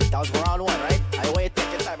 listen, that was round 1, right? I want you to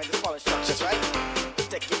take your time and just follow instructions, right?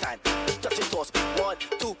 Take your time, touch your toes, 1,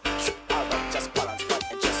 2, 3. Alright, just balance front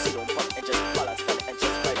and just see them front and just balance front and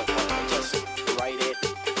just ride up front and just ride it.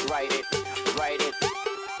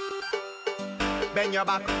 Bend your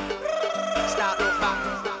back, start look back.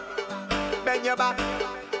 Bend your back,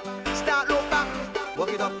 start look back. Walk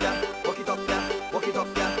it up, girl. Walk it up, girl. Walk it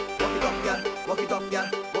up, girl. Walk it up, girl. Walk it up, girl.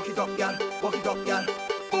 Walk it up, girl. Walk it up, girl.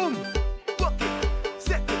 Boom. Walk it,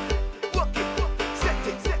 set it. Walk it, set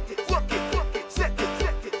it. Walk it, set it.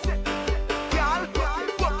 Girl,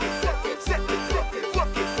 walk it, set it.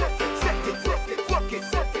 Walk it, set it. Walk it,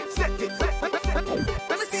 set it.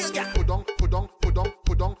 Let me see you, girl. Put down.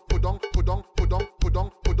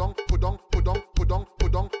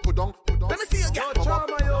 Let me see you, girl.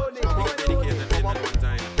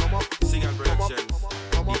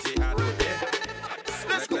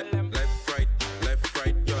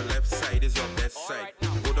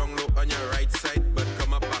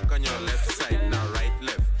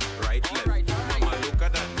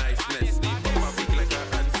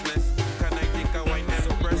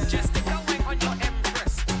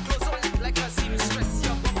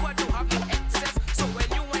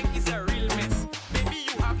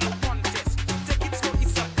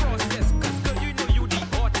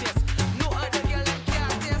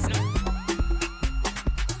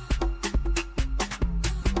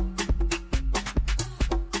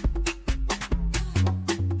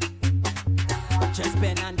 chest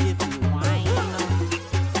bend and give me wine.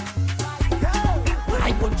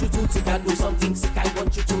 I want you to tick and do something sick. I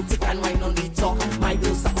want you to tick and wine on the top. My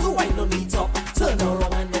girl start to wine on the top. Turn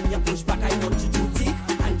around and then you push back. I want you to tick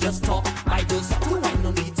and just talk. My girl start to wine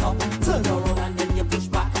on the top. Turn around and then you push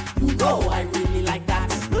back. You know I really like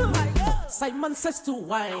that. Simon says to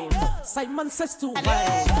wine. Simon says to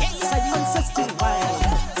wine. Simon says to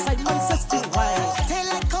wine. Simon says to wine. They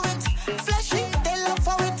like how it fleshy. They love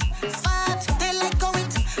how it fat. They like how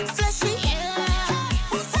it fleshy.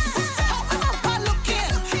 Look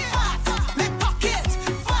it, fat. Me pocket,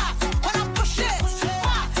 fat. When I push it,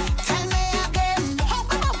 fat. Tell me again.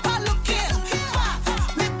 Look it, fat.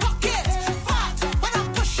 Me pocket, fat. When I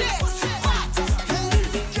push it, fat.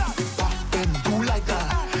 Then do like that.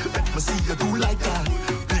 Let me see you do like that.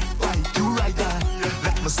 Big bite, you like that.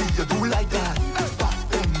 Let me see you do like that. Back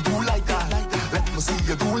then do like that. Let me see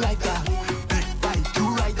you do like that. Big bite,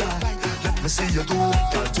 you like that. Let me see you do.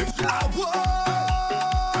 Girl, take that.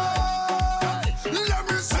 Let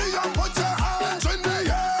me see you put your hands in the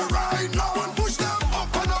air right now and push them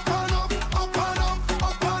up and up and up, up and up,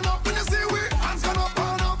 up and up. When you see we hands gone up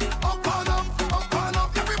and up, up and up, up and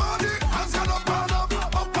up. Everybody hands gone up and up,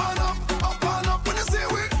 up and up, up and up. When you see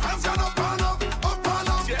we hands gone up and up, up and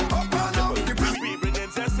up, up and up. We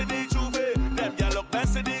bringing test in the Juve. Them gyal look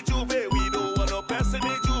best in the Juve. We don't want no pest in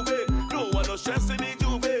the Juve. Don't want no stress in the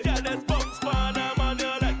Juve. Gyal, let's bounce pan them on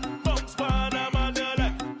your like. Bounce pan them on your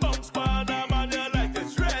like. Bounce pan them on your like. The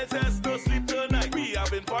stress has no sleep tonight. We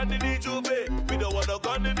having fun in the Juve. We don't want no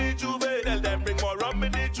gun in the Juve. Tell them bring more rum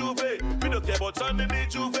in the Juve. We don't care about sun in the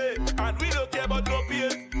Juve. And we don't care about no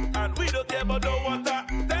pain. And we don't care about no water.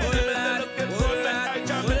 Tell them they looking so like I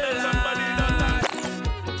jam and then somebody done that.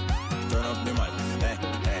 Turn up the mic.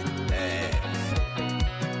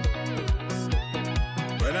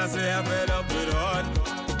 When I say I'm fed up with heart,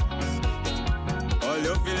 all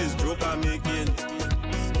you feel is joke I'm making.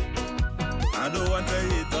 I don't want to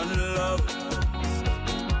hate on love,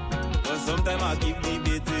 but sometimes I keep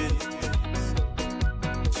debating.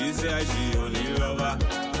 She say she only lover,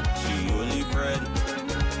 she only friend.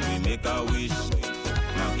 We make a wish,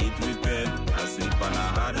 now eat with pen. I sleep and I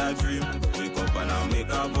had a dream, wake up and I make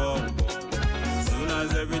a vow. Soon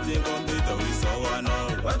as everything complete, we saw one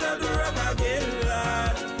out. What I do wrong again,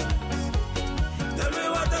 lad? Tell me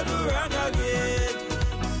what I do wrong again.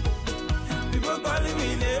 People calling me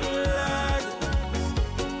name, lad.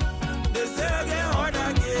 They say I get hard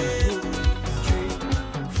again. 2, 3,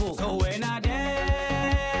 4. So when I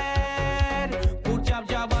dead, put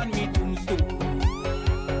jab on me tombstone.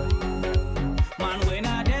 Man, when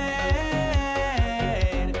I dead,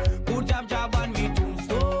 put jab on me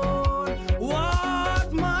tombstone.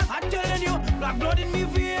 What, man? I'm telling you, black blood in me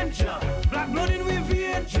vein, black blood in me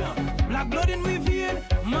vein, black blood in me vein.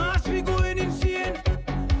 Mass we going insane.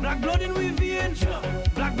 Black blood in me vein,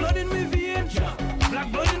 black blood in me vein,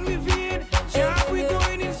 black blood in me vein. Yeah, we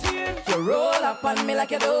going insane. You roll up on me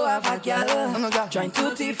like you don't have a girl. Trying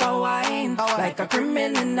to thief and wine like a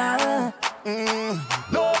criminal.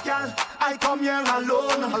 No girl, I come here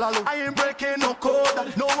alone. I ain't breaking no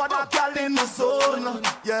code. No other girl in the zone.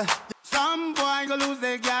 Yeah. Some boy go lose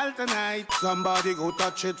their girl tonight. Somebody go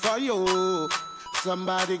touch it for you.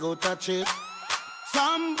 Somebody go touch it.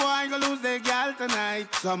 Some boy go lose their girl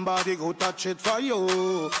tonight. Somebody go touch it for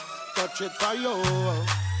you. Touch it for you.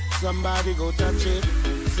 Somebody go touch it.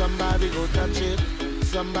 Somebody go touch it.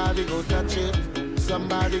 Somebody go touch it.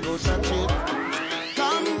 Somebody go touch it.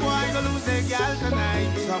 Some boy go lose their girl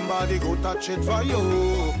tonight. Somebody go touch it for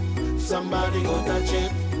you. Somebody go touch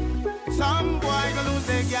it. Some boy go lose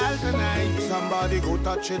their girl tonight. Somebody go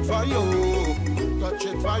touch it for you. Touch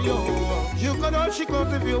it for you. You could hold she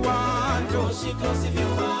close if you want to. She close if you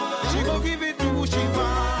want. She go give it to who she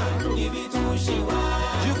want. Give it to who she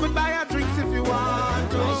want. You could buy her drinks if you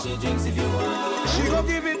want to. Buy she drinks if you want. She go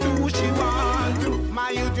give it to who she want to. My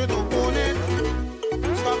youth, you don't own it.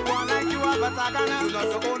 Stop one like you have a tagana. You're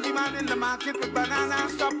not the only man in the market with banana.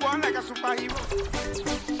 Stop one like a superhero.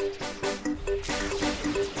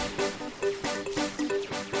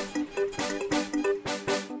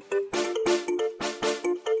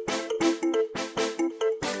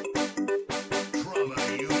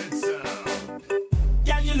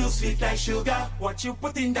 Sweet like sugar, what you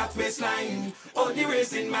put in that waistline, only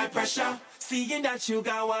raising my pressure, seeing that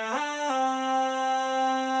sugar wine.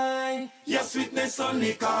 Your sweetness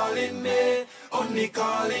only calling me, only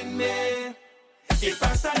calling me. If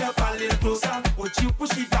I stand up a little closer, would you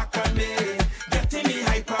push it back on me? Getting me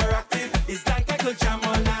hyperactive, it's like I could jam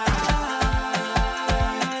all night.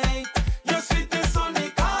 Your sweetness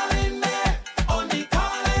only calling me, only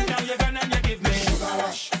calling. Now you're gonna give me sugar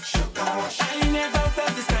rush, sugar rush. I never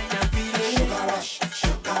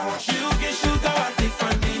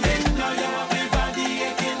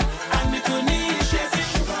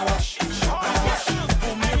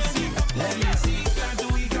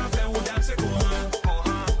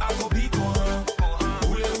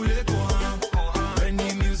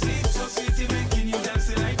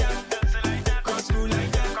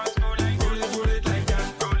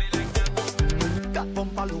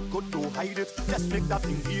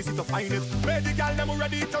nothing easy to find it. Where the gal them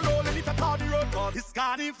ready to roll and if I call the road, cause it's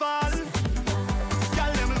carnival.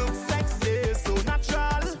 Gal them look sexy, so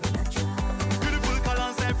natural. Beautiful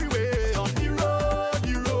colors everywhere on the road,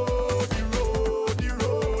 the road, the road, the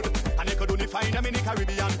road. And you could only find them in the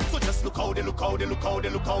Caribbean. So just look how they look how they look how they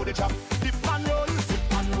look how they chop. Dip and roll,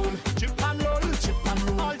 chip and roll, chip and roll, chip and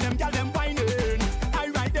roll. All them gal them whining, I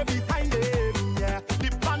ride them behind them. Yeah,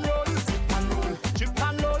 dip and roll, chip and roll, chip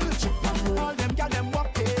and roll, chip and roll. All them gal them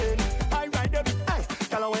walking, I ride them. Hey,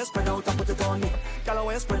 gal I want you spread out and put it on me. Gal I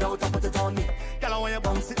want you spread out and put it on me. Gal I want you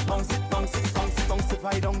bounce it, bounce it, bounce it, bounce it, bounce it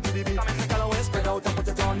right down to the beat. Gal I want you spread out and put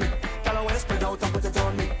it on me. Gal I want you spread out and put it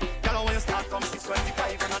on me. Gal I want you start from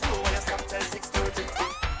 6:25 and I know when you stop till 6:30.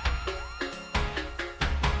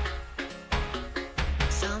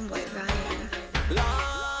 Soundboy Ryan.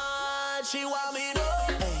 Lord, she want me to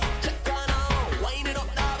check her now, wind it up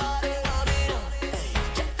that body, want me to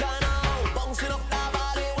check her now, bounce it up that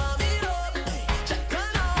body, want me to check her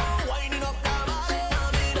now, wind it up that body,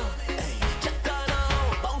 want me to check her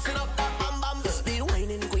now, bounce it up that bam bam. This the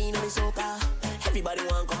whining queen of the soca, everybody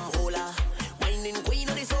want come hold her, whining queen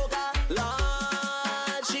of the soca.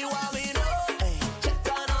 Lord, she want me to check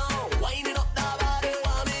her now, wind it up that body,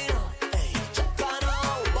 want me to check her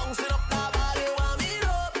now, bounce it up that body, want me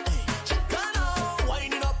to check her now,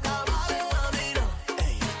 wind it up that body, want me to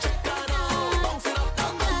check her now, bounce it up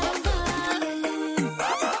that bam bam.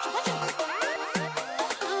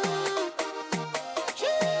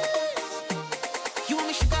 You want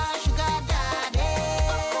me sugar, sugar daddy.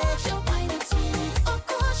 Of course you're fine and sweet. Of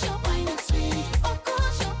course you're fine and sweet. Of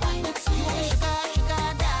course you're fine and sweet. You want me sugar, sugar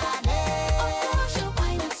daddy. Of course you're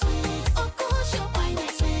fine and sweet. Of course you're fine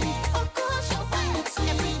and sweet. Of course you're fine and sweet.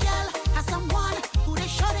 Every girl has someone who they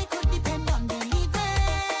sure they could depend on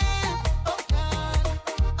believing. Oh God,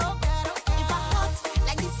 oh God, oh God. If I hot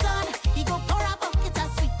like the sun, he go pour a bucket of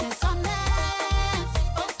sweetness on them.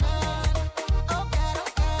 Oh God, oh God, oh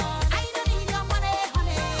God. I don't need your money,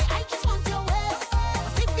 honey. I just want your waist.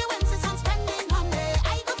 But if you insist on spending on me, I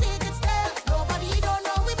go take it still. Nobody don't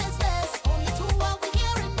know we business. Only two are we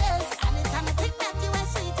hearing this. And it's time to think that you are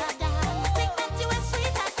sweeter than. Think that you are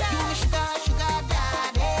sweeter than. You want me sugar, sugar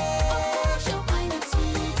daddy. Of course you're fine and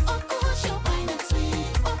sweet. Of course you're fine and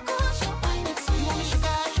sweet. Of course you're fine and sweet. You want me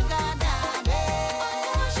sugar, sugar daddy. Of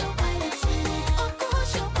course you're fine and sweet. Of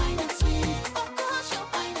course you're fine and sweet. Of course you're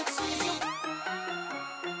fine and sweet.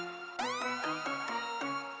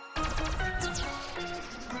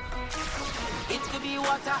 It could be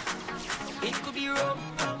water, it could be rum,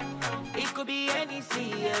 it could be any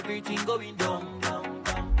sea, everything going down, down,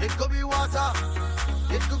 down. It could be water,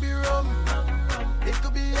 it could be rum, it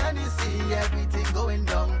could be any sea, everything going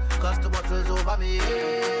down. Cause the bottle's over me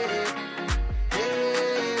head,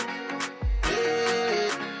 head,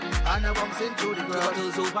 head. And I'm bouncing through the ground.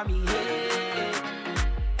 Bottles over me head,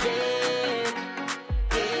 head,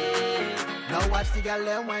 head. Now watch the girl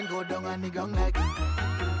them wine go down on the ground like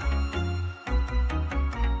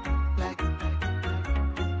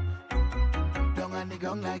down on the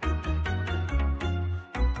ground like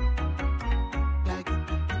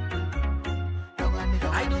down on the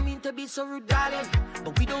ground. I don't mean to be so rude, darling,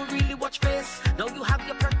 but we don't really watch face. Now you have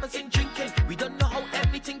your preference in drinking. We don't know how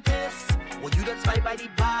everything tastes. Well, you don't spy by the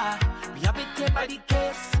bar. We have it here by the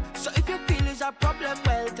case. So if you feel it's a problem,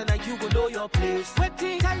 well, tonight you will know your place.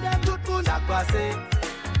 Waiting, tell them Tout moun sak pase.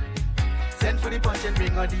 Send for the punch and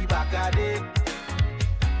bring on the back of day.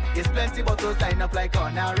 There's plenty bottles lined up like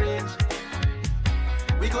on a range.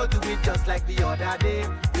 We go do it just like the other day.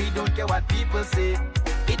 We don't care what people say.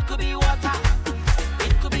 it could be water,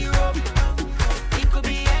 it could be rum, it could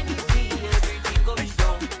be any sea, everything going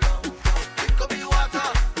down. It could be water,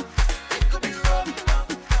 it could be rum,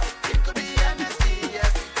 it could be any sea,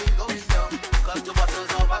 everything going down. Cause the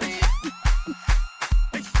bottle's over me.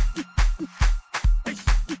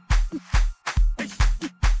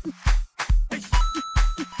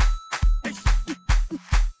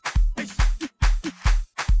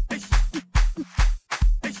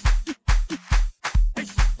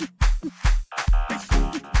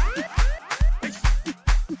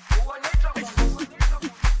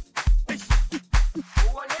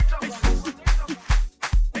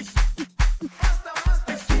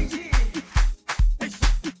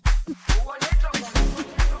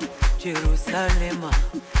 Jerusalema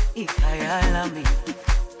ikayalami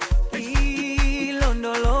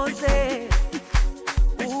ilondoloze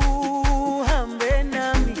uhambe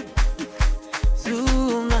nami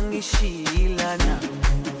zungangishilana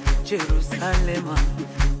Jerusalema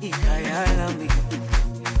ikayalami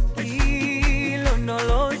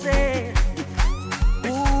ilondoloze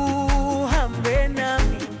uhambe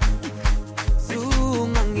nami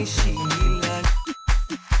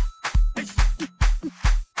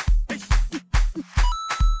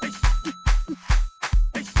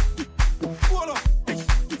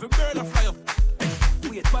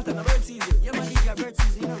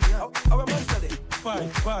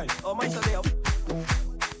Fine. Oh, man, so they up.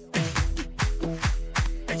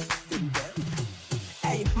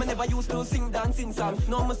 Hey, man never used to sing dancing song.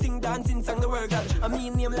 No, me sing dancing song the word God. I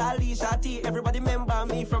mean name Lali Shati. Everybody remember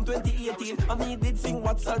me from 2018. I me did sing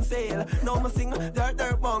What's on Sale. Now me sing Dirt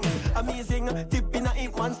Dirt Bunks. I me sing Tip in a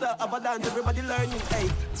Ink Monster of a dance. Everybody learning. Hey,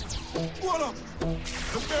 hold up.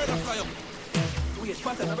 The bird a fly up. Wait,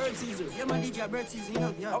 pattern a bird season. Yeah, man, DJ a bird season, you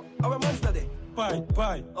know. Yeah. Our monster day.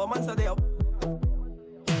 Pie. Oh, monster day up.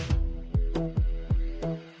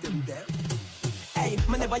 Hey,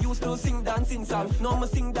 man never used to sing dancing song. Now me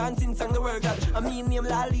sing dancing song the word God. I mean name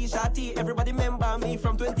Lali Shati. Everybody remember me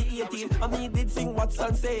from 2018. I me did sing What's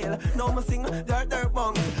on Sale. Now me sing Dirt Dirt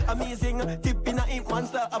Bunks. I me sing Tip in a Ink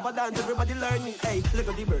Monster of a dance. Everybody learning. Hey,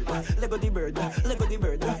 Lego the bird, Lego the bird, Lego the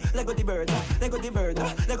bird, Lego the bird, Lego the bird,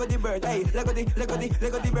 Lego the bird. Hey, Lego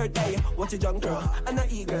the bird. Hey, watch a junker and a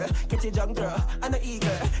eagle. Catch a junker and a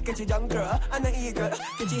eagle. Catch a junker and a eagle.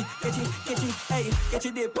 Catch it. Hey, catch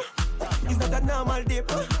a dip. It's not a normal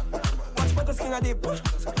dip. Watch butter skin a dip.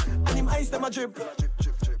 And him ice them a drip.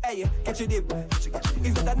 Hey, catch a dip.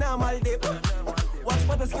 It's not a normal dip. Watch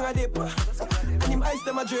butter skin a dip. And him ice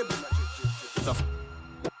them a drip.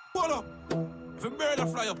 Hold up. If a bird a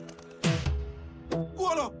fly up.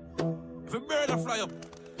 Hold up. If a bird a fly up.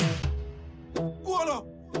 Hold up.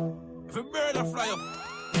 If a bird a fly up.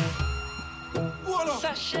 Hold up.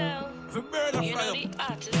 Sashel. If a bird a You fly know up. the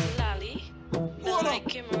artist Lally. Hold Like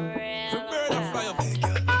up. him If a bird a fly up.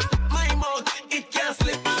 My mouth, it can't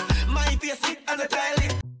slip. My face, it on the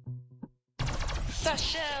toilet.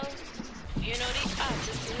 Sashel. You know the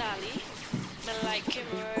artist Lally. Me like him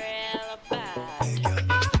real bad.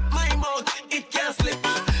 My mouth, it can't slip.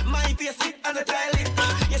 My face, it on the toilet.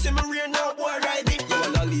 Yes, I'm a real now, boy, ride it. You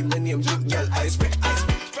wanna leave my name, drink, girl, ice break.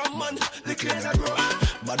 From man, the clears I grow.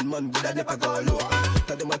 Bad man, would I never go low.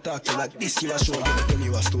 Tell them I talk to like this, you a show. Gonna tell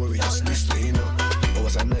you a story, just listen, you know. I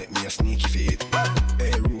was a nightmare, sneaky fade.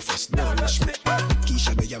 Hey, Rufus, don't rush me.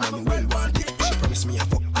 Keisha, the man, well want it. She promised me a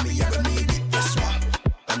fuck me, I will need it. Guess what?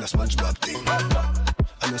 I'm a SpongeBob thing.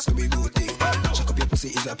 I'm a Scooby-Doo thing. Check up your pussy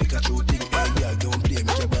is a Pikachu thing. Hey, girl, don't play,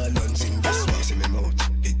 make your balancing. Guess what? You see me mouth,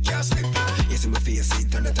 it can't slip. You see me face,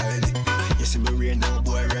 it on the toilet. You see me rear now,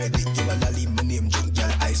 boy, ride it. You wanna leave my name, drink,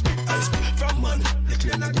 girl, ice pick. From man, the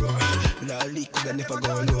clean and grow. Lali coulda never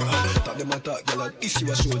go low. Talk them a talk, girl, and this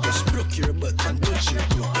you a show. Just broke your butt and touch your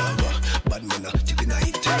toe. Bad man, tip in a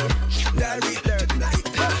hit. Lali, tip in a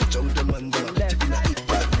hit. Jump the man down, tip in a hit.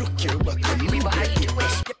 Broke your butt and move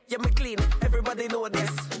it. Yeah, me clean, everybody know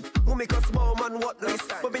this. Who make a small man what this?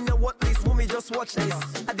 But me know what this, who me just watch this.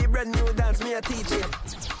 I did brand new dance, me a teach it.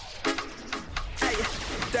 Hey,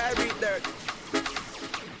 diary dirt.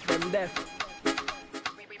 Them deaf.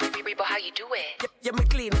 But how you do it? Yeah, me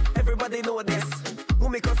clean, everybody know this. Who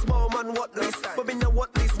make a small man what this? But me know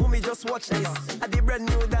what this, who me just watch this. I did brand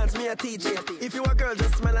new dance, me a teach it. If you a girl,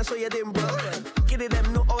 just smile and show your dimple. Kitty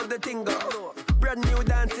them know all the thing go. Brand new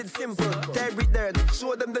dance, it's simple. Diary dirt,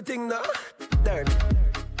 show them the thing now. Dirt,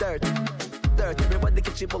 dirt, dirt. Everybody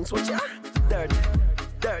get your bunks, watch ya. Dirt,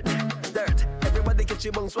 dirt, dirt. Everybody get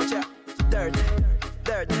your bunks, watch ya. Dirt,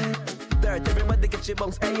 dirt, dirt. Everybody get your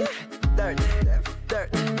bunks, hey. Dirt,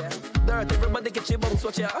 dirt, dirt. Everybody get your bunks,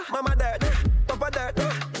 watch ya. Mama dirt, Papa dirt,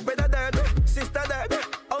 brother dirt, sister dirt,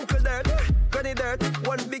 uncle dirt, granny dirt.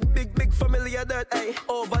 One big family of dirt, hey.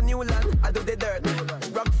 Over Newland, I do the dirt.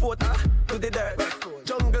 Rockfort, do the dirt.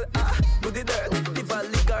 Jungle, do the dirt. The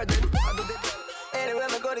Valley Garden, I do the dirt. Anywhere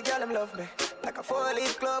I go, the girl them love me. Like a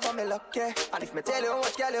 4-leaf glove on me luck, yeah. And if me tell you how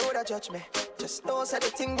much girl you woulda judge me, just know say the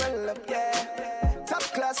thing well up, yeah. Top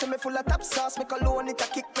class, and me full of top sauce. Me cologne it a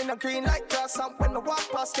kick me no green like grass. And when me walk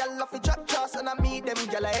past, girl off the drop trust. And I meet them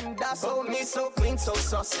girl I end up. So me so clean, so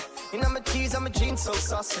saucy. You know my cheese and my jeans so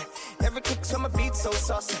saucy. Every kick so my beat so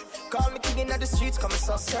saucy. Call me king in the streets, come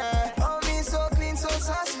saucy. Oh me so clean, so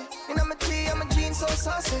saucy. You know my tea and my jeans so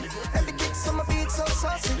saucy. Every kick so my beat so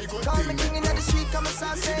saucy. Call me king in the street, come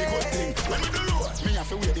saucy. The good thing, when we do road, me have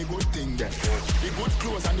to wear the good thing then. The good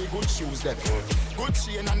clothes and the good shoes then. Good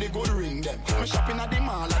chain and the good ring them. Me shopping at the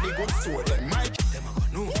mall and the good store them. Mike, them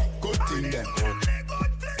a go no. Good thing them.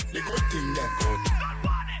 The good thing them.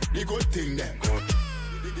 The good thing them.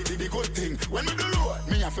 The good thing. When we do road,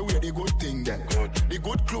 me have to wear the good thing then. The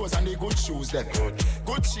good clothes and the good shoes them.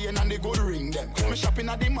 Good chain and the good ring them. Me shopping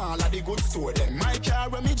at the mall and the good store them. My car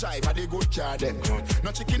when me drive at the good car them.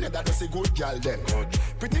 No chicken head that does a good gal them.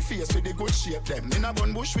 Pretty face with the good shape them. In a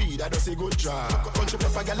bun bush weed that does a good job. Country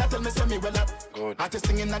pepper gal tell me say me well up. Artist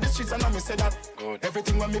singing in the streets and I me say that.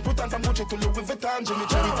 Everything when me put on from Gucci to Louis Vuitton, Jimmy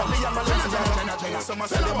Choo, Italy and Balenciaga. Some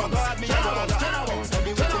say them a bad me a go.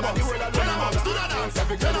 Every weekend at the world I run them.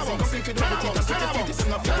 Every girl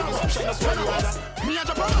Me a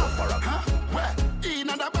jump off for a where? In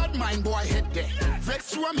a bad mind boy head there.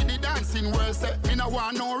 Vex you me the dancing world say. Me no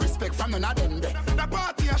want no respect from none of them there. The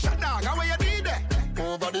party a shot dog, how you did there?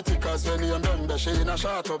 Over the tickers when you done there. She in a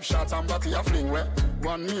shot up shots and body a fling where.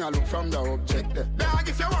 One me a look from the object there. Dog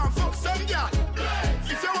if you want fuck some girl,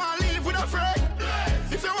 if you want live with a friend,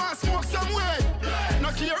 if you want smoke some way, no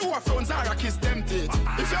care who a phones are a kiss them teeth.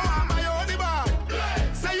 If you want my own the bar,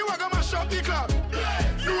 say you a go mash up the club.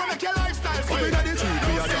 You wanna make your lifestyle free.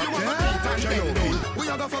 We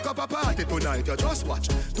are gonna fuck up a party tonight, you just watch.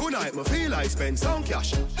 Tonight me feel I spend some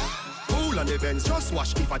cash. Cool on the Benz, just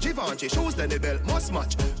watch. If a Givenchy shoes, then the belt must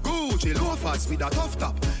match. Gucci loafers with a tough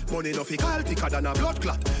top. Money no fi call thicker than a blood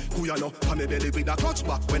clot. Who you know, pa me belly with a clutch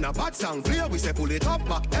back. When a bad sound clear, we say pull it up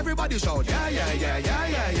back. Everybody shout, yeah, yeah, yeah, yeah,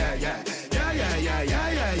 yeah, yeah, yeah. Yeah, yeah, yeah,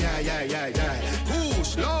 yeah, yeah, yeah, yeah, yeah, yeah.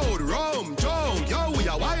 Push, load, rum, jump. Yo, we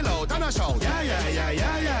a wild out and a shout. Yeah, yeah, yeah,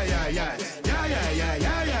 yeah, yeah, yeah, yeah. Yeah, yeah, yeah,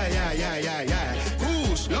 yeah, yeah, yeah, yeah, yeah, yeah.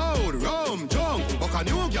 Push, load, rum, jump. Buck a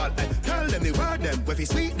new girl, tell them the word them, if we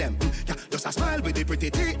sweet them. Yeah, just a smile with the pretty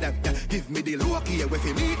teeth them. Yeah, give me the look here if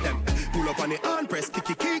we meet them. Pull up on the hand press,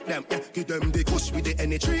 kick them. Yeah, give them the kush with the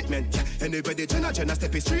any treatment. Yeah, anybody Jenna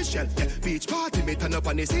step is street shell. Yeah, beach party me turn up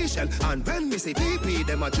on the station. And when we say PP,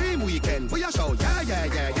 them a dream weekend. We a show, yeah, yeah,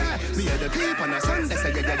 yeah, yeah. Me and the peep on a Sunday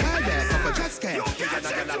say yeah, yeah, yeah, yeah. Couple jet ski, you gonna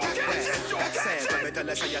get a back there. Back side, when me tell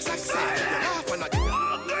her say you're sexy. You laugh when I give you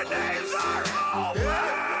all the names are all.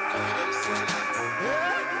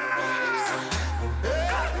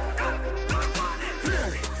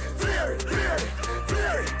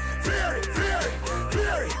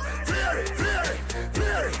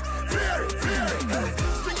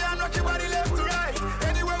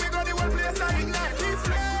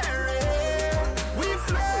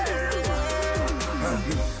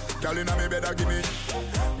 Girl inna me bed a give me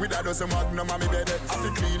with a dozen magnum on me bed. I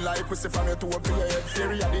feel clean like pussy from your toe up to your head.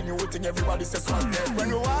 Theory of the new thing everybody says swag dead. When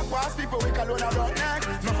we walk past people we call on our neck.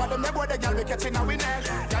 None of them they boy the girl we catching a we neck.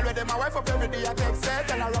 Girl with them my wife up every day I take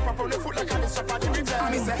set. And I wrap up on the foot like a this shop at the retail.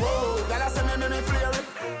 And me say whoa, girl I say me flare it.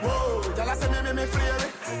 Whoa, girl I say me flare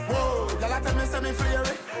it. Whoa, girl I tell me say me flare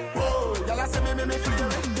it. Whoa, girl I say me flare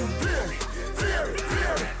it. Flare it,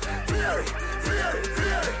 flare it, flare it, flare it,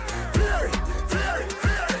 flare it, flare it, flare it,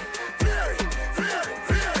 flare it,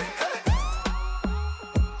 flare it.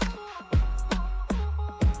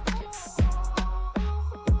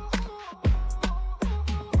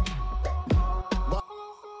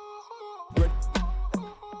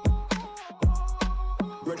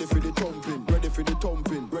 Ready for the thumping, ready for the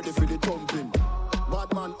thumping, ready for the thumping.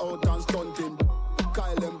 Bad man out and stunting.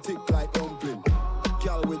 Kyle them thick like dumpling.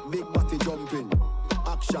 Girl with big body jumping.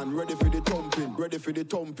 Action, ready for the thumping, ready for the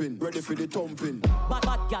thumping, ready for the thumping. Bad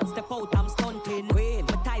girl step out, I'm stunting. Queen,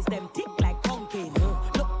 my ties them thick like pumpkin.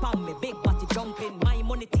 Look pon me, big body jumping. My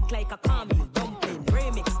money thick like a caramel dumpling.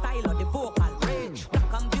 Remix style of the vocal range.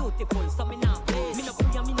 Black and beautiful, so me now play. Me no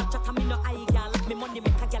puya, me no chatter, me no eye girl. Me money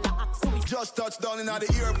make a girl act so. Just touched down in the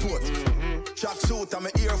airport. Track suit and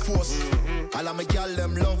my Air Force. All of my gal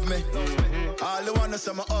them love me. All the wanna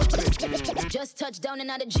say my ugly. Just touched down in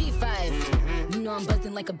the G5. You know I'm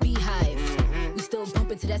buzzing like a beehive. We still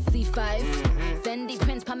bumping to that C5. Fendi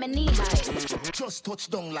prints pa my knee high. Just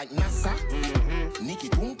touched down like NASA. Nikki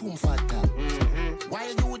pum pum fata.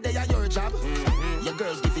 While you there at your job, your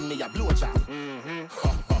girl's giving me a blowjob.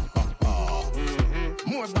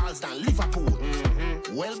 More balls than Liverpool.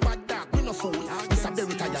 Well, bad dog, we no fool. It's a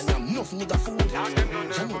berry tie and I'm enough nigga fool.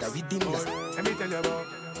 You need a redeem that. Let me tell you about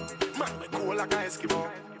man, we cool like a Eskimo.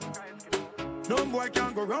 No boy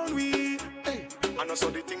can't go round we. Hey, I know so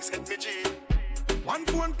the things hit me G. One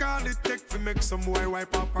phone call it take to make some boy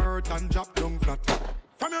wipe up her hurt and drop down flat.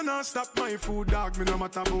 From you not stop my food dog, me no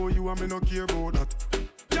matter about you and me no care about that.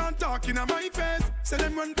 Can't talk in my face, say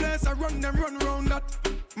them run place, I run them run round that.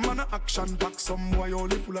 Man a action back, some boy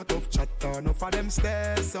only full of tough chatter. Enough of them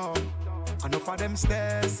stairs up, enough of them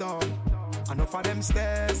stairs up, enough of them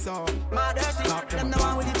stairs up. Mad dirty, them the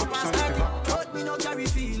one with the pop and dirty. But me no carry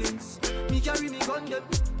feelings, me carry me gun them.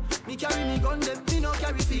 Me carry me gun them, me no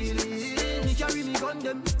carry feelings. Me carry me gun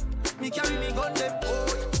them, me carry me gun them.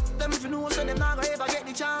 Oh, them if you know so them not gonna ever get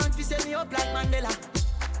the chance to set me up like Mandela.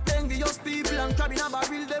 Envious people and crabbing a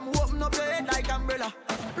barrel, them open up your head like umbrella.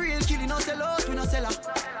 Real killing no sell out, we no sell her.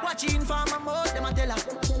 Watching for my mouth, them a tell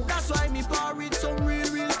her. That's why me par with some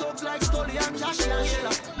real thugs like Stolly and Joshy and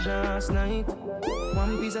Shella. Last night,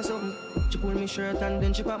 one piece of something. She pulled me shirt and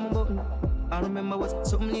then she popped my button. I remember was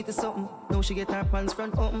something need to something. Now she get her pants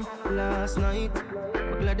front open. Last night,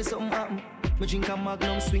 I'm glad there's something happened. Me drink a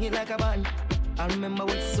Magnum, swing it like a button. I remember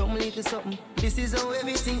with some little something. This is how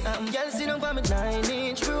everything happen. Girl, sit down by me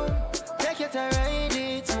 9-inch room. Take your time, ride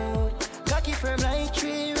it smooth. Cocky firm like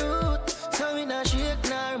tree root. So we not shake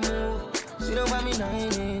nor move. Sit down by me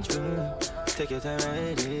 9-inch room. Take your time,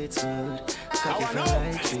 ride it smooth. Cocky firm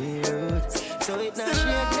like tree root. So it not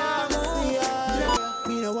shake nor move.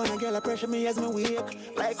 Me no wanna get a pressure me as me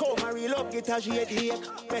wake. Like how my real love get a headache.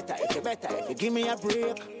 Better if you give me a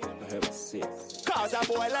break. For heaven's sake. Cause a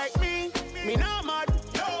boy like me not mad.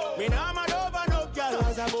 No. Me not mad over no girl.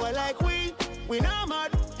 Cause a boy like we not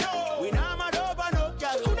mad. No. We not mad over no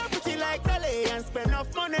girl. Coulda pretty like Dolly and spend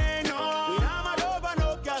enough money. No. We not mad over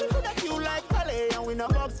no girl. Coulda cute like Dolly and we no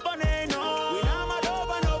Bugs Bunny. No. We not mad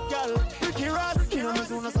over no girl. Ricky Ross, you know me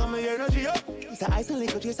soon as some energy up. It's a ice and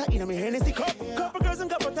liquor chaser in my Hennessy cup. Couple girls and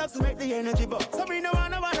couple taps to make the energy bub. So me no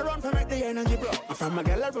wanna run for make the energy bro. I'm from a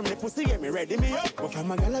gal from the pussy get me ready me up. But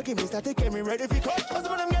from a gal give me static get me ready for cut. Cause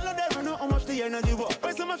some of them gal never know how much the energy was.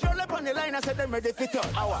 When so much roll up on the line I said them ready fit up.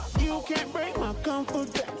 You can't break my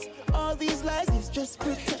confidence. All these lies is just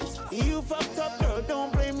pretense. You fucked up girl,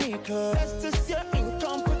 don't blame me cause that's just your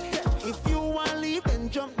incompetence. If you wanna leave then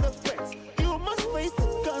jump the fence. You must face the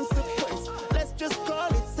consequence. Let's just call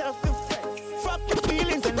it self-defense. Fuck your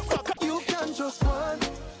feelings and fuck up. You can just one.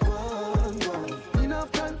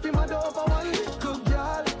 Enough time for my door for one little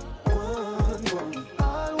girl. One.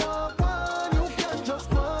 I'll walk one. You can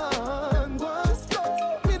just one. Just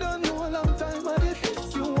go. We don't know a long time, but it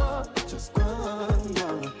is you want. Just one.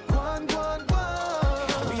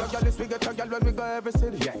 We are girl, we get a girl when we go every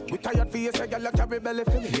city. Yeah. We tired for you, say girl, you carry belly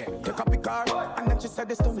for me. Yeah. Take up the car, and then she said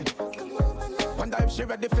this to me. Wonder if she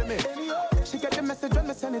ready for me. She get the message when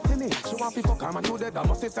me send it to me. She want people come and do that, I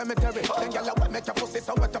must say cemetery. Then girl, I want make your pussy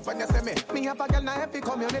so wet up when you see me. Me have a girl in a happy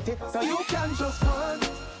community, so you can just one.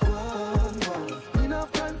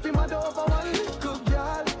 Enough time for my door for one little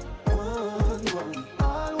girl. One.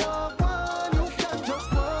 I'll walk one. You can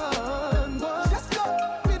just one. Just go.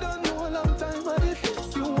 We don't know a long time, but it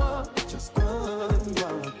is you want. Just one.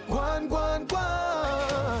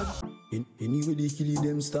 Anyway, they kill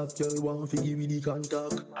them stop, girl, want to give me the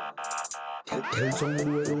contact. Tell some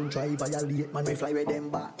boy don't try violate, man, we fly with them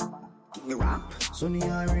back. Me rap, sunny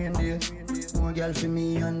and rain day. More girl for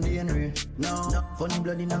me and DNA. No, funny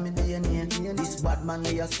blood in me DNA. This bad man,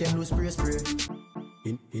 they ask him to spray.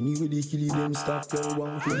 Anyway, they kill them stop, girl,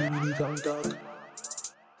 want to give me the contact.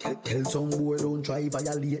 Tell some boy don't try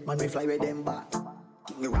violate, man, we fly with them back.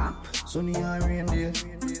 Me rap, sunny and rain day.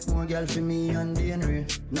 More girl for me and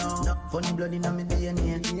DNA. No, funny blood in me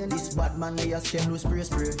DNA. This bad man, they ask him to spray.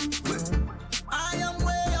 I am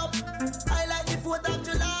way up. I like the 4th of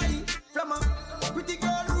July. From a pretty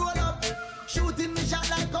girl roll up, shooting me shot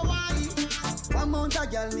like Hawaii. One mount a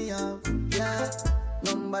girl me have, yeah.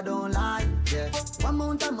 Number don't lie, yeah. One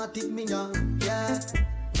mount a matic me have, yeah.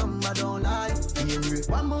 Number don't lie.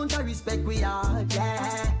 One mount a respect we are,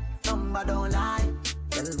 yeah. Number don't lie.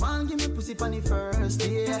 Girl, one give me pussy on the first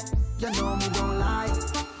day. You know me don't lie.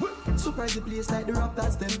 Surprise the place like the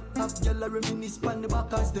Raptors them. Have girl a reminisce pan the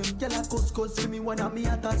backers them. Girl a cuss for me one of me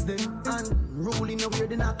attacks them. And rolling over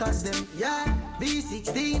the knockers them. Yeah,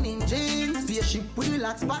 V16 in jeans. Spaceship with the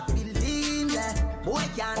lock spot building. Yeah, boy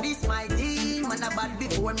can't diss my team. Man a bad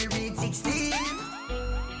before me read 16.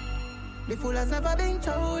 The fool has never been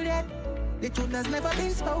told yet. The truth has never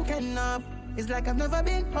been spoken of. It's like I've never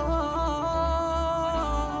been home.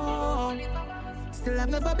 Still I've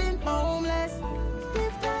never been homeless.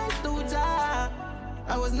 Give thanks to Jah,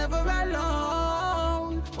 I was never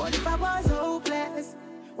alone. What if I was hopeless?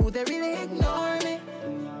 Would they really ignore me?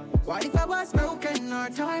 What if I was broken or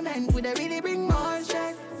torment? Would they really bring more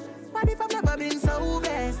stress? What if I've never been so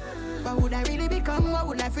blessed? What would I really become? What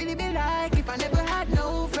would life really be like if I never had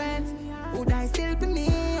no friends? Would I still be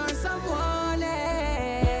me or someone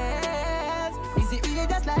else? Is it really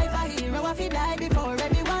just like a hero if he died before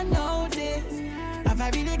everyone noticed? Have I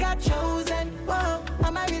really got chosen? Whoa,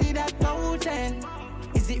 am I really that potent?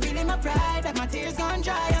 Is it really my pride that my tears gone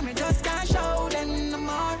dry and me just can't show them no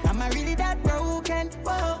more? Am I really that broken?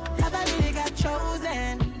 Whoa, have I really got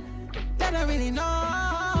chosen? They don't really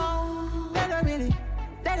know. They don't really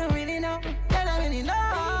know. They don't really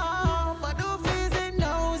know. But who feels it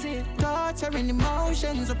knows it. Torturing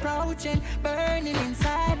emotions approaching, burning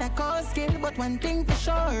inside like cold skin. But one thing for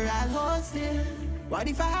sure, I'll hold still. What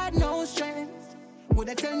if I had no strength? Would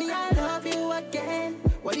they tell me I love you again?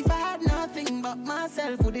 What if I had nothing but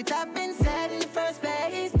myself? Would it have been said in the first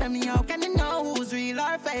place? Tell me how can you know who's real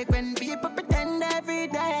or fake when people pretend every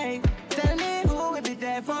day? Tell me who will be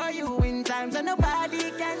there for you in times when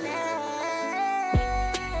nobody can help.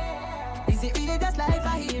 Is it really just like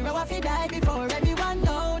a hero if he died before everyone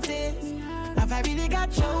noticed? Have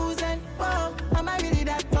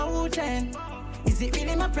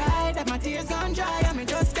pride that my tears gone dry, and me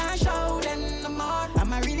just can't show them no more.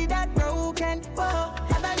 Am I really that broken? Whoa,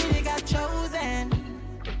 have I really got chosen?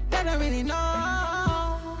 They don't really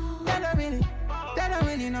know. They don't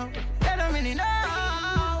really know. They don't really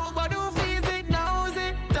know. But who feels it, knows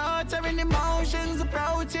it. Torturing emotions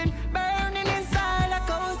approaching, burning inside like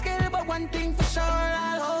cold skill. But one thing for sure,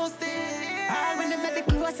 I'll host it. All when they met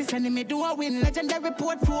the closest enemy do a win. Legendary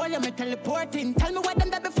portfolio, me teleporting. Tell me what them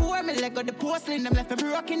that before me leg of the porcelain. Them left me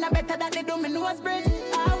broken, I better that they do me nose bridge.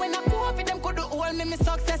 When I go for them could do all me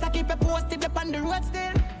success. I keep it posted up on the road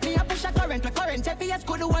still. Me a push a current, my current GPS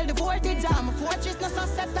could do all the voltage. I'm a fortress, no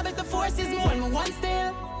susceptible to forces. More me one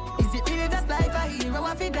still. Is it really just like a hero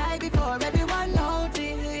if he die before everyone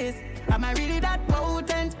notice? Am I really that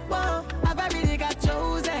potent? Whoa, have I really got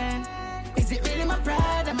chosen? Is it really my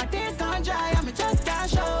pride and my tears gone dry? I just can't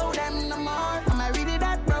show them no more. Am I really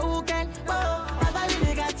that broken? Whoa, have I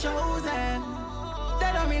really got chosen?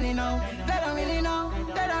 They don't really know. They don't really know.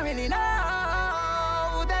 They don't really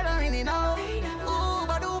know. They don't really know. Ooh,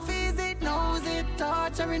 but who feels it, knows it.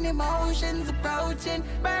 Torturing emotions approaching,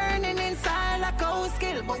 burning inside like cold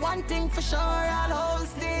skill. But one thing for sure, I'll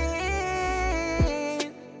host it.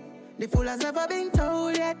 The fool has never been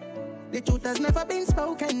told yet. The truth has never been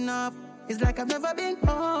spoken of. It's like I've never been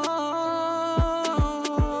home.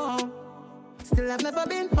 Still I've never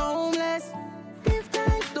been homeless. Give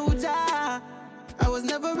thanks to Jah, I was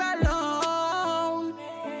never alone.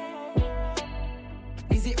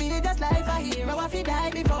 Is it really just like a hero if he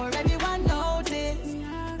died before everyone noticed?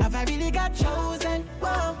 Have I really got chosen?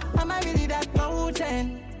 Whoa, am I really that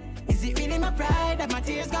potent? Is it really my pride that my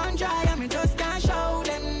tears gone dry? I just can't show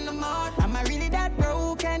them no more. Am I really that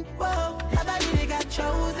broken? Whoa, have I really got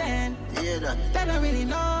chosen? Yeah, that. They don't really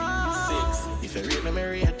know. 6. If you rate me, me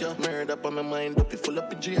rate you. Murder up on my mind, up you full up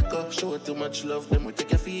with Draco. Show too much love, then we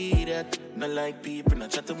take your feed at. Not like people,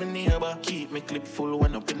 not chat to my neighbor. Keep me clip full,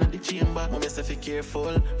 one up in the chamber. Mommy say be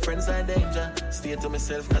careful, friends are danger. Stay to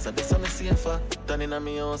myself, cause I be so me safer. Turn in on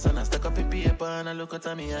me house and I stack up the paper. And I look at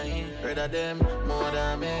me, I rather them more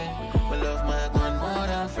than me. I love my gun more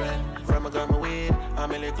than friend. From I got my weed,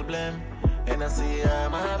 I'm a little blame. And I see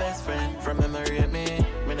I'm my best friend. From them I rate me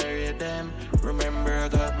not rate them. Remember I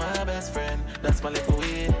got my best friend. That's my little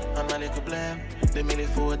weed, and my little blame. The milli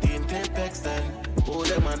 14 clip extend. Who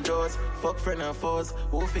them and doors, fuck friend and foes.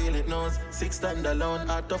 Who feel it knows, 6 stand alone.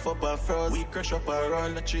 I tough up and froze. We crush up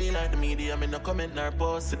around the tree like the media. Me no comment nor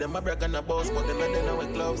post. See them a brag and a boss, but them not know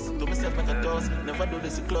with gloves. To myself make a toast, never do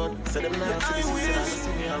this with cloud. Say them now, see this is I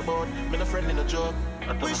see me all bout. Me no friend in a joke.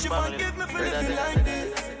 Wish you forgive me for living like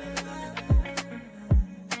this.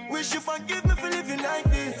 Wish you forgive me for living like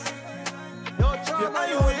this. Yeah,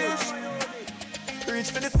 I wish.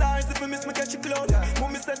 Reach for the stars if you miss me catch you cloud.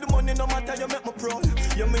 Mommy said the money no matter, you make me proud.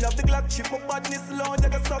 You me have the Glock chip, my badness loud. I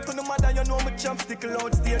got stuck on the mother, you know me chopstick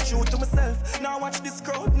loud. Stay true to myself. Now watch this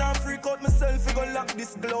crowd, now freak out myself. We gon' lock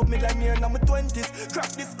this globe, me like me in my 20s.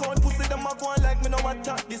 Crack this code, pussy them a go like me no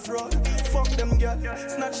attack this road. Fuck them girl,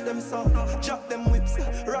 snatch them sound, drop them whips,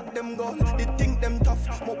 rock them gold. They think them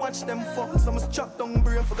tough, but watch them fall. So must chop down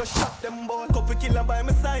brain for go shot them ball. Couple killer by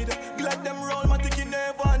my side, glad them roll. My ticky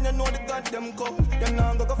never and you know the goddamn call. You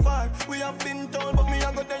know go far, we have been told, but me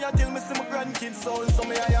I go there till me see my grandkids soul. So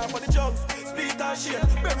me I have for the drugs, split and shit,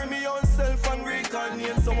 bury me own self and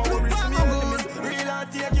reincarnate. Some of worries me enemies, real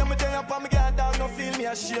and take you me there up and me get down, no feel me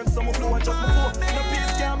ashamed. Some of flow and just my phone, no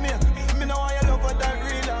peace can make. Me know I love her that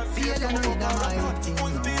real and feel. Some of flow and full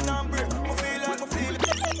speed and break, I feel like I feel it.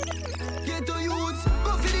 Get to youths,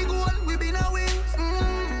 go for the goal, we been a win.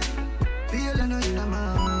 Feel and know you're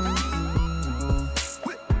man.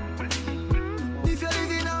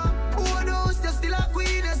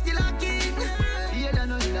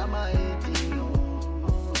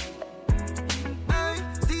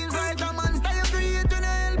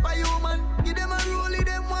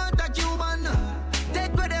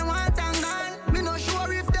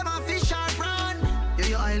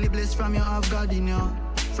 From your have God in you.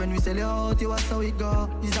 Friend, we sell you out, you are so it go.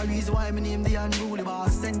 Is the reason why me name the unruly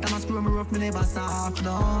boss. Send them a screw me rough, me never soft,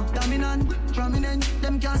 no. Dominant, prominent,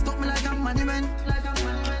 them can't stop me like a monument.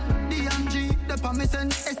 DMG, the permission,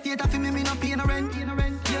 estate of me no pay no rent.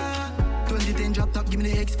 Yeah. 2010 drop top, give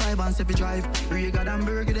me the X5 and 7 drive. Regal and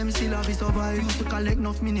burger, them still have to survive. Used to collect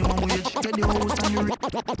enough minimum wage, get the house and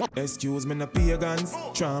the Excuse me, no pagans.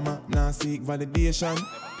 Trauma, now seek validation.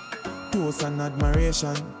 Toast and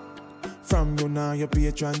admiration. From you now your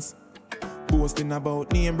patrons. Boasting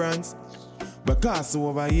about name brands. But cost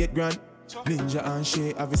over 8 grand. Ninja and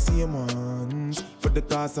Shay have the same ones. For the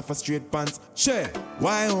toss of a straight pants. Shay,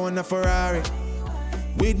 why own a Ferrari?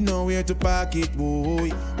 with nowhere to park it, boy.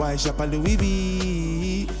 Why shop a Louis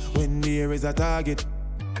V when there is a target?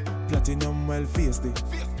 Platinum well faced it.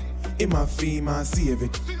 Him a fee man save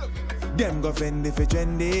it. Them go fend for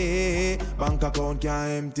trendy. Bank account can't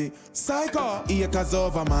empty. Psycho, acres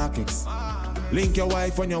over markets. Link your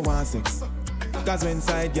wife when you want sex. Cause when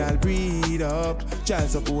side girl breed up, child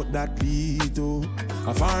support that lead to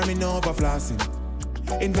a farming over flossing,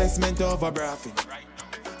 investment over braffing,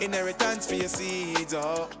 inheritance for your seeds.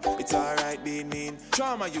 Oh, it's alright being mean.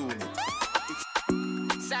 Trauma unit.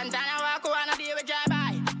 Santana walk on a day with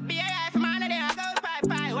drive-by. B.A.I. for man a day I go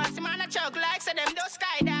pie. Once the man a choke like say them do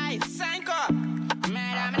skydive. Sign up.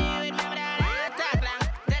 Man, I'm here with me, but I talk long.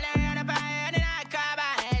 Tell her the pie and then I call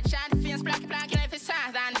by. Head shot, fins, placky, if it's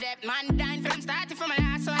sound and depth. Man dying from starting from my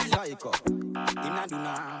last one. Psycho, him not do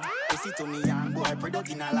nah. You see to me young boy, product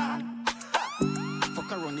in a land.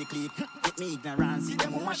 Fuck around the clip, get me ignorant. See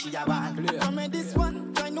them woman she a bad. Come in this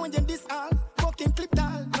one, try knowing them this all. Fucking clip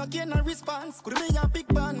tall, not gain no response. Could be a big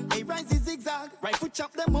band, they rise is zigzag. Right foot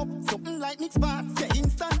chop them up, something like Nick Sparks. Get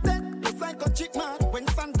instant dead, it's like a chick man. When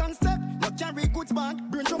Santan step, not carry goods back.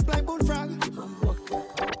 Brain jump like bullfrog.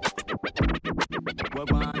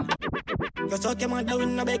 You talk him a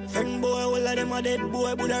down a big friend boy. All of them a dead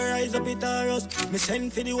boy, Buddha rise up it or us. Me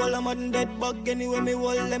send for the whole of mud dead bug. Anyway me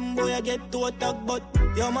hold them boy I get to attack. But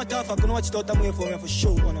yo my tough I can watch it out of me for me for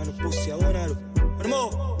show. One of the pussy I wanna do. But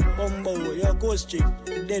more Bumbo, your ghost chick,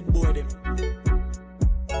 dead boy them.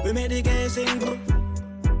 We made the guy sing bro.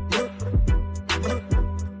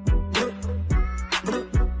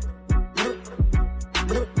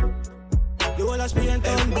 You all speak and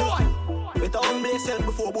tell me boy. Better humble yourself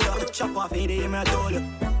before Buddha to chop off any day, I told you.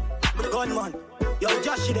 Gunman, yo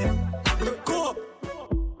Josh them. Go up.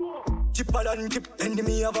 Chipper than chip,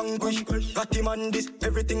 enemy have vanquish. Got him on this,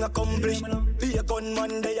 everything accomplished. Be a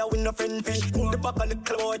gunman, they a win a friend fish. The back of the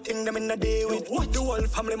cloud, thing them in a day with. The whole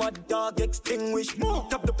family mad dog extinguish.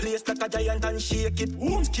 Tap the place like a giant and shake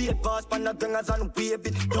it. Skate past pan the gangers and wave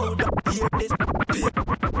it. Yo, hear this.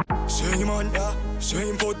 Swing him on, yeah,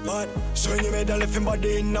 swing foot bad. Swing him head and left him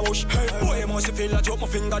body in the bush. Hey, boy, must feel like drop my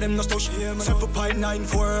finger, them no stush.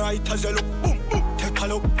 7.94 right as they look. Boom, boom. Take a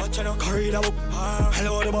look, watch out, carry the book.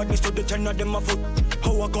 Hello, the badness to the 10 of them a foot.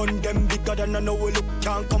 How I gun them bigger than I know we look.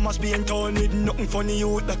 Can't come as being torn with nothing funny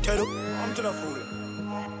you that tell up. I'm to the fool.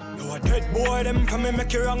 You a dead boy, them come and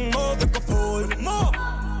make you wrong move, like a fool. Move!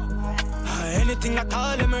 Anything I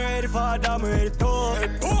call them ready for, them ready to talk. Hey,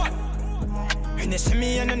 boy! And they see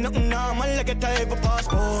me and nothing normal like a type of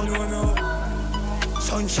passport. No.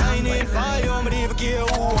 Sunshine and fire, I'm never care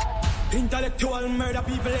who. Intellectual murder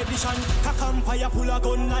people edition. A campfire full of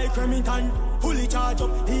gun like Remington. Fully charged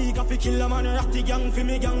up, he got to kill a man. Rock the gang for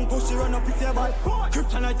me gang, pussy run up if you bad.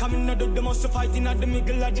 Kryptonite coming out of the muscle fighting at the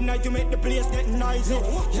middle of the night to make the place get noisy.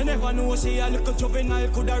 You never know, say a little juvenile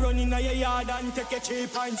coulda run in your yard and take a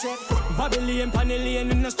cheap and say Babylon,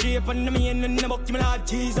 Panellian in the street and the main and the buck to me Lord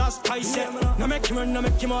Jesus Christ. No make him run, no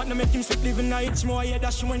make him out, no make him sleep living nights more. Yeah,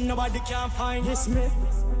 that's when nobody can find. Yes, me,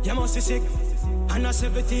 you must be sick. And a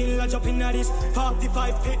 17, I jump in at this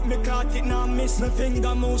 45 feet, me caught it, now miss. Me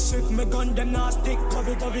finger move swift, me gun them now stick.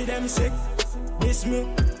 Cover them sick. This me,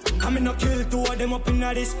 I'm in a kill two of them up in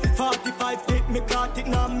at this 45 feet, me caught it,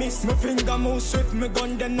 now miss. Me finger move swift, me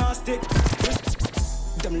gun them now stick.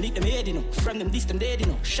 Them leak them head, you know. From them this, them dead, you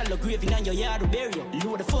know. Shallow grave in your yard or burial.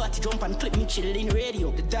 Load the 40, jump and clip me chill in the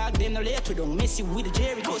radio. The dog, them no later, don't mess you with the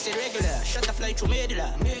Jerry. Go say regular, shut the fly through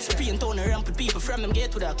medulla. Spray and tone around with people from them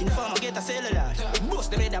get to that. Inform get a cellular.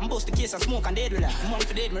 Bust the red and bust the case and smoke and dead with that. Money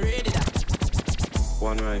for dead, me ready that.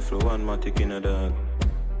 One rifle, one matic in a dog.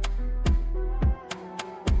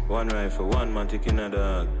 One rifle, one matic in a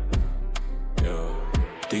dog. Yo.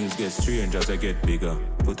 Things get strange as I get bigger.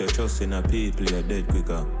 Put a trust in a people, you're dead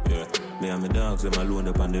quicker. Yeah. Me and my dogs, them alone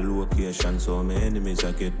up on the location, so my enemies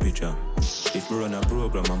I get picture. If we run a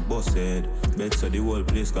program, I'm boss head. Bet so the whole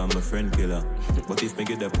place call my friend killer. But if me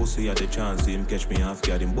get that pussy at the chance, him catch me half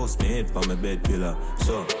guard, him bust me head for my bed pillar.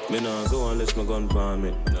 So, me nah go unless my gun palm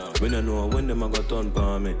me. No. We don't know when them I got turn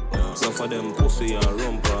palm me. No. So for them pussy and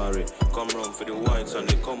rum party. Come round for the whites and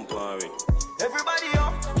the compare. Everybody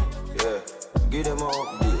up. Yeah. Give them all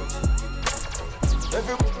updates.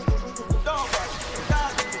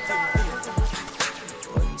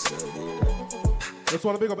 Just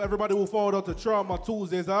want to big up everybody who followed up to Trauma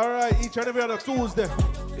Tuesdays. Alright, each and every other Tuesday.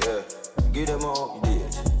 Yeah, give them all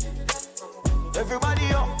updates. Everybody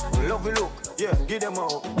up, love you look. Yeah, give them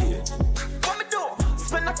all updates. What me do?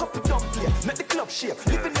 Spend a couple dump here, make the club shake.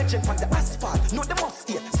 Living legend on the asphalt, know the must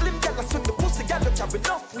here. Slim gal a swim the pussy, gal don't have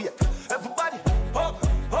enough weight. Everybody up,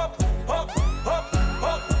 up, up, up, up,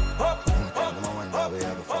 up, up.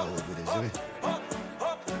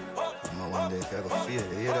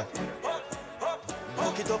 Yeah.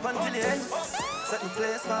 Fuck it up until the end. Set the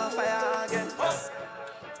place on fire again.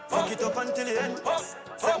 Fuck it up until the end.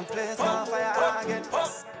 Set the place on fire again.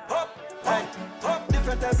 Hey,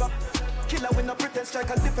 different type of killer with no pretend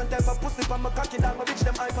striker. Different type of pussy from my cocky down, my bitch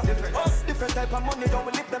them hyper. Different type of money, don't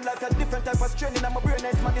we live them like a different type of straining. I'm a brain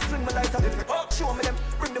nice man, they swing me like a different. Show me them,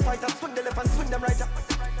 bring the fighter, swing the left and swing them right.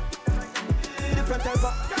 Different type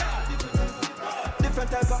of,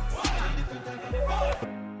 different type of.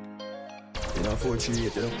 You know,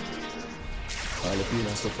 438, you know. All the pain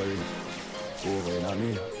and suffering over, you know what I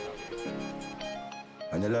mean?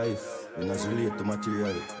 And your life, you not relate to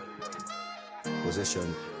material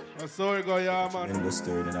possession. That's so we go, yeah,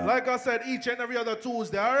 man. Like I said, each and every other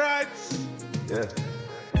Tuesday, alright? Yeah.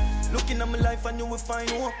 Looking at my life and you will find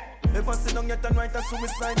hope. Never sit down yet and write a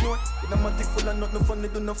suicide note. In a matic full of nothing funny,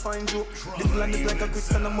 do not find joke. This land is like a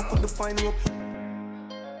quicksand and I could find rope.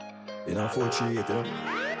 You know, 438, you know.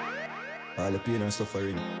 All the pain and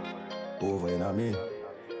suffering over, you know what I mean?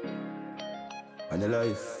 And your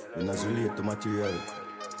life, you not relate to material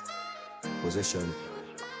possession.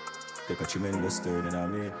 Take a tremendous turn, you know what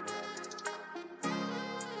I mean?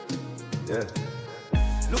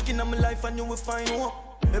 Yeah. Looking at my life and you will find hope.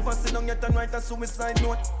 Never sit down yet and write a suicide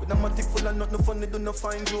note. With a matic full of nothing funny, do not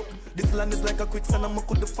find joke. This land is like a quicksand and I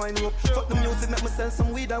could find rope. Fuck the music, make me sell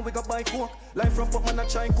some weed and we got buy coke. Life rough up, man, I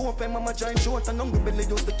try and cope. And mama giant short and hungry belly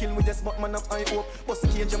used to kill with this, but man, I hope. Bust the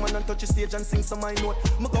cage, man, and touch the stage and sing some my note.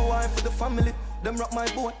 Me go wife for the family, them rock my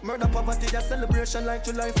boat. Murder poverty, that celebration like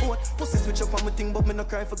July 4th. Pussy switch up on me thing, but me no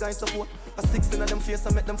cry for guy support. A 16 of them face,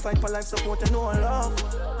 I make them fight for life support. And no one love.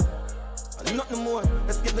 And nothing more.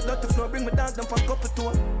 Let's get the dirty floor, bring me down, them pack up a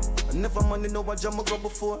tour. I never money, know what jam I go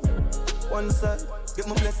before. One side, get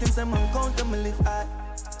my blessings and my count and me live high.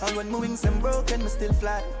 And when my wings them broken, me still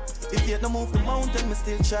fly. If you no move the mountain, me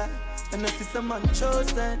still try. And if it's a man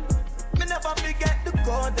chosen, me never forget the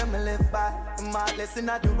code them me live by. My lesson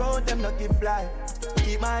at the road, them not give fly.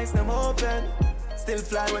 Keep my eyes them open, still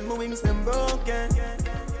fly when my wings them broken.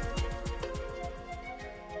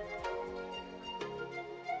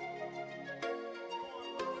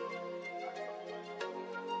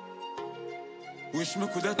 Wish me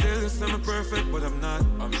coulda tell you I'm perfect, but I'm not.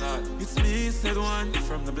 It's me, said one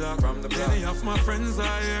from the block. Many of my friends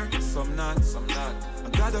are here, some not. I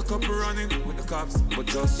got a couple running with the cops, but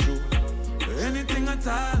just you. Anything at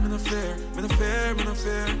all, me no fear.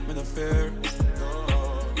 No.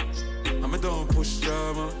 And me don't push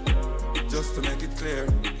drama, just to make it clear.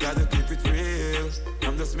 Gotta keep it real.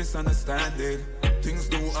 I'm just misunderstanding. Things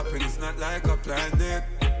do happen, it's not like I planned it.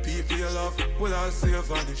 People you love will all see you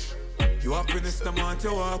vanish. You happiness the month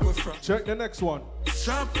you walk with from. Check the next one.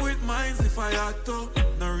 Sharp with minds if I had to.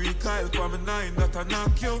 No recoil from a 9 that I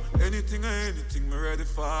knock you. Anything me ready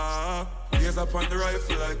for. Gaze up on the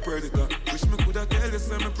rifle like Predator. Wish me coulda tell you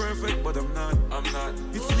I'm perfect, but I'm not.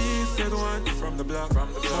 It's me, said one from the block.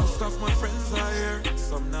 Most of my friends are here,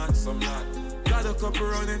 some not. Got a couple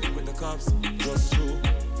running with the cops, just true.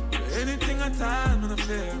 Anything at all, me no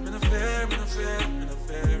fear.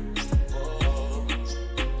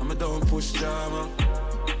 I don't push drama,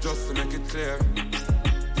 just to make it clear.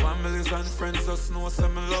 Families and friends just know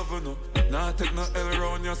some love you know. Nah take no L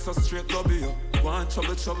around you, so straight lobby you. Go on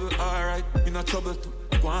trouble, alright, in a trouble too.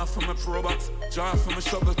 Go on for my pro box, draw for my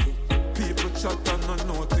shovel too. People chat and don't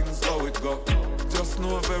know things how it go. Just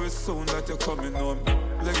know very soon that you're coming home.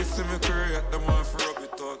 Legacy me career, them want for rub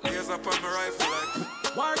it out. Gaze up on my rifle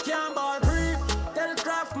like Work your ball free. Tell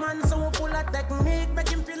Craftman so we pull a technique. Make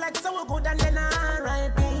him feel like so good and then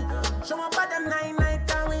alright. Show up at them 9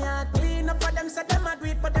 night and we are clean up for them. Say them a do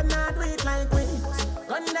it, but them not do it like we.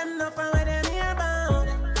 Gun them up and where them here bound.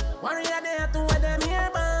 Warrior there to where them here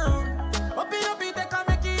bound. Up it, they can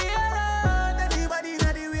make it here out. Everybody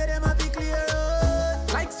know the way them a be clear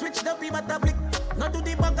out. Like switch the people but a blick. Not do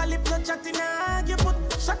the bug a lip, no chat in a argue. Put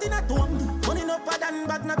shot in a dome. Money no for than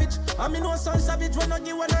bag na bitch. I mean no son savage when no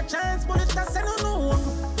give one a chance. Bullet that say no.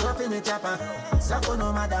 Nothing me chopper, Sako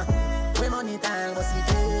no matter. We money time, go see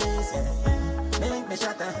this. Me link me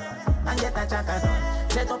shatter and get a chaka.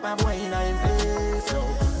 Set up a boy in a place.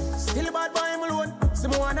 Still a bad boy, me alone. See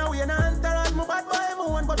me wanna win and entourage, me bad boy,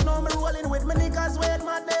 me one. But now me rolling with me niggas, wait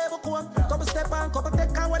my day, we come. Couple step on, couple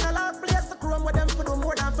take on when I lock place the chrome. With them for do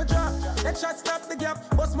more than for drop. That shot stop the gap.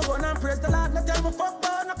 Bust me gun and praise the Lord. Not tell me fuck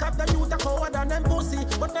boy, no cap the youth a coward and them pussy.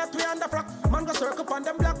 But not we on the frock. Man go circle on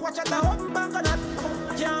them black, watch at the open bank on that.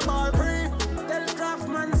 Can't ball free. Tell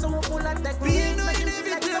Craftman so we pull a technique. Make him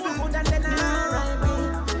feel like so good and then alright.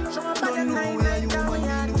 Show up at them 9 night and we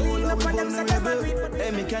are clean up on them say them a read. But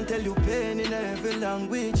hey, me can tell you pain in every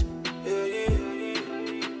language.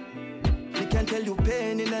 Me can tell you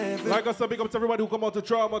pain in heaven. Like I said, big up to everybody who come out to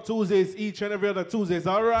Trauma Tuesdays each and every other Tuesdays,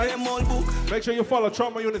 alright? Make sure you follow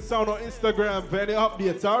Trauma Unit Sound on Instagram for any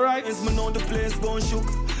updates, alright? Me know the place gon' shook.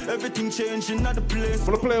 Everything changing at the place. I'm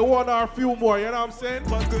gonna play one or a few more, you know what I'm saying?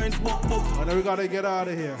 And then we gotta get out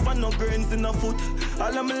of here. Find no grains in a foot.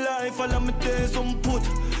 All of my life, all of my days,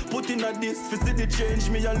 put in a this, for see the change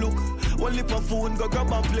me a look. One lip of food, go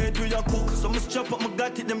grab a plate with your cook. So me strap up my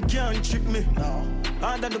got it, them can't trick me.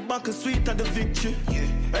 Hard at the back and sweet at the victory.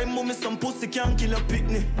 Hey mommy, some pussy can't kill a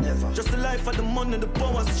picnic. Just the life of the money, the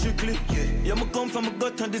power strictly. Yeah, me come from a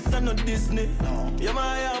gut and this and not Disney. Yeah, my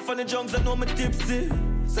eye off on the junks, I know me tipsy.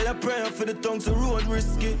 Say a prayer for the tongues, the road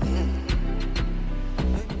risky.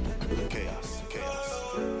 Chaos.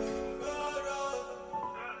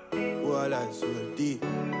 Well, I'm so deep.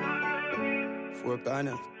 4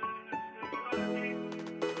 corners.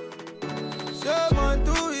 Someone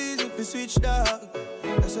too easy for switch dog.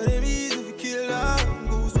 That's what they easy for kill dog.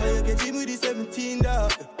 Goose why you get him with the 17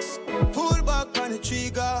 dog. Pull back on the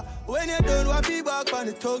trigger. When you're done, what be back on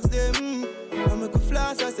the thugs them. I make a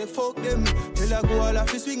flash, I say fuck them. Till I go all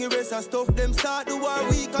off the swing race and stuff them. Start the war,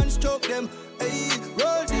 we construct them. Hey,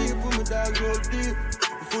 roll deep, put my dog roll deep.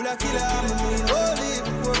 Full of killer, I'm a mean holy.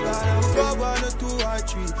 Before God, I'm go 1 or 2 or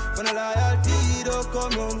 3. For the loyalty, don't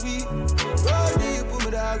come on we. Roll deep, put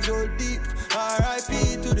my dog roll deep. R.I.P.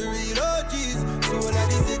 to the real OGs. So when I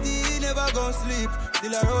the city, never gon' sleep.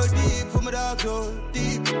 Still I roll deep, put my dog roll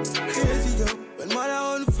deep. Crazy yo, when man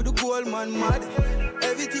I on for the gold man mad.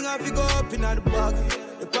 Everything I figure up in the bag.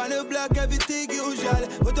 The panel black, everything usual.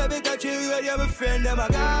 But I better chill with you, my friend, them a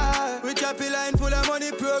guy. We chop a line full of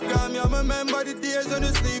money program. You remember the days when you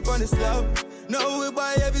sleep on the slab. Now we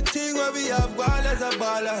buy everything where we have, gone as a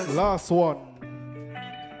balance. Last one.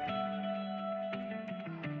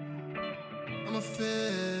 I'm a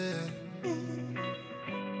fan.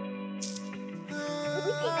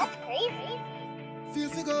 That's crazy. Feel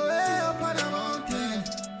to go way up on a mountain.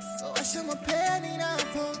 So I show my pain in a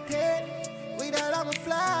fountain. With all of my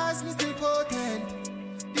flaws, me still potent.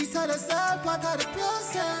 These are the sad part of the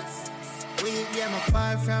process. We get my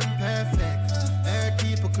far from perfect. Hurt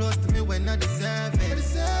people close to me when I deserve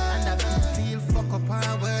it. And I can feel fuck up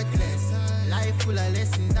and worthless. Life full of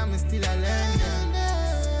lessons, I'm still a learner.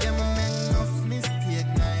 Yeah, my make enough mistake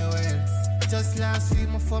now, well. Just last week,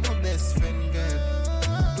 my for my best friend, girl.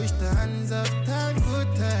 Wish the hands of time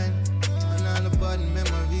could turn. And all the bad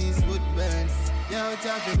memories would burn. Yo,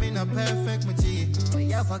 Javi, me not perfect, my G. But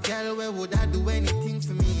you have a girl, where would I do anything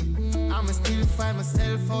for me? I'ma still find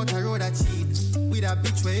myself out a road I cheat. With a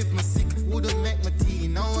bitch where if me sick, wouldn't make my tea.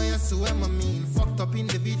 Now I see what I mean. Fucked up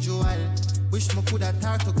individual. Wish me coulda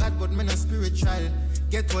talk to God, but me not spiritual.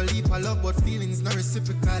 Get one leap of love, but feelings not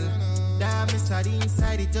reciprocal. Damn, it's the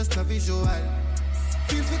inside, it just a visual.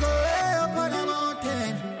 Feel to go way up on a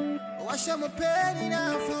mountain. Wash out my pain in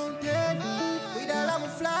a fountain. With all of my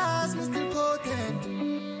flaws, me still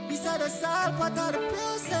potent. These are the sad part of the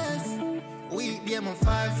process. We them I'm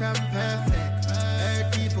far from perfect.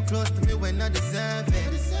 Hurt people close to me when I deserve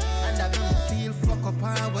it. And I don't feel fuck up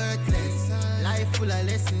and worthless. Life full of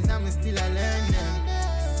lessons, I'm still a learner.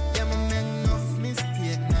 Yeah, I make enough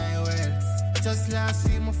mistake now, well. Just last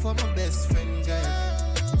week, my for my best friend, girl.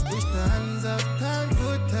 Wish the hands of time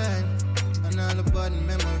could turn. And all the bad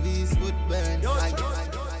memories would burn. Yo,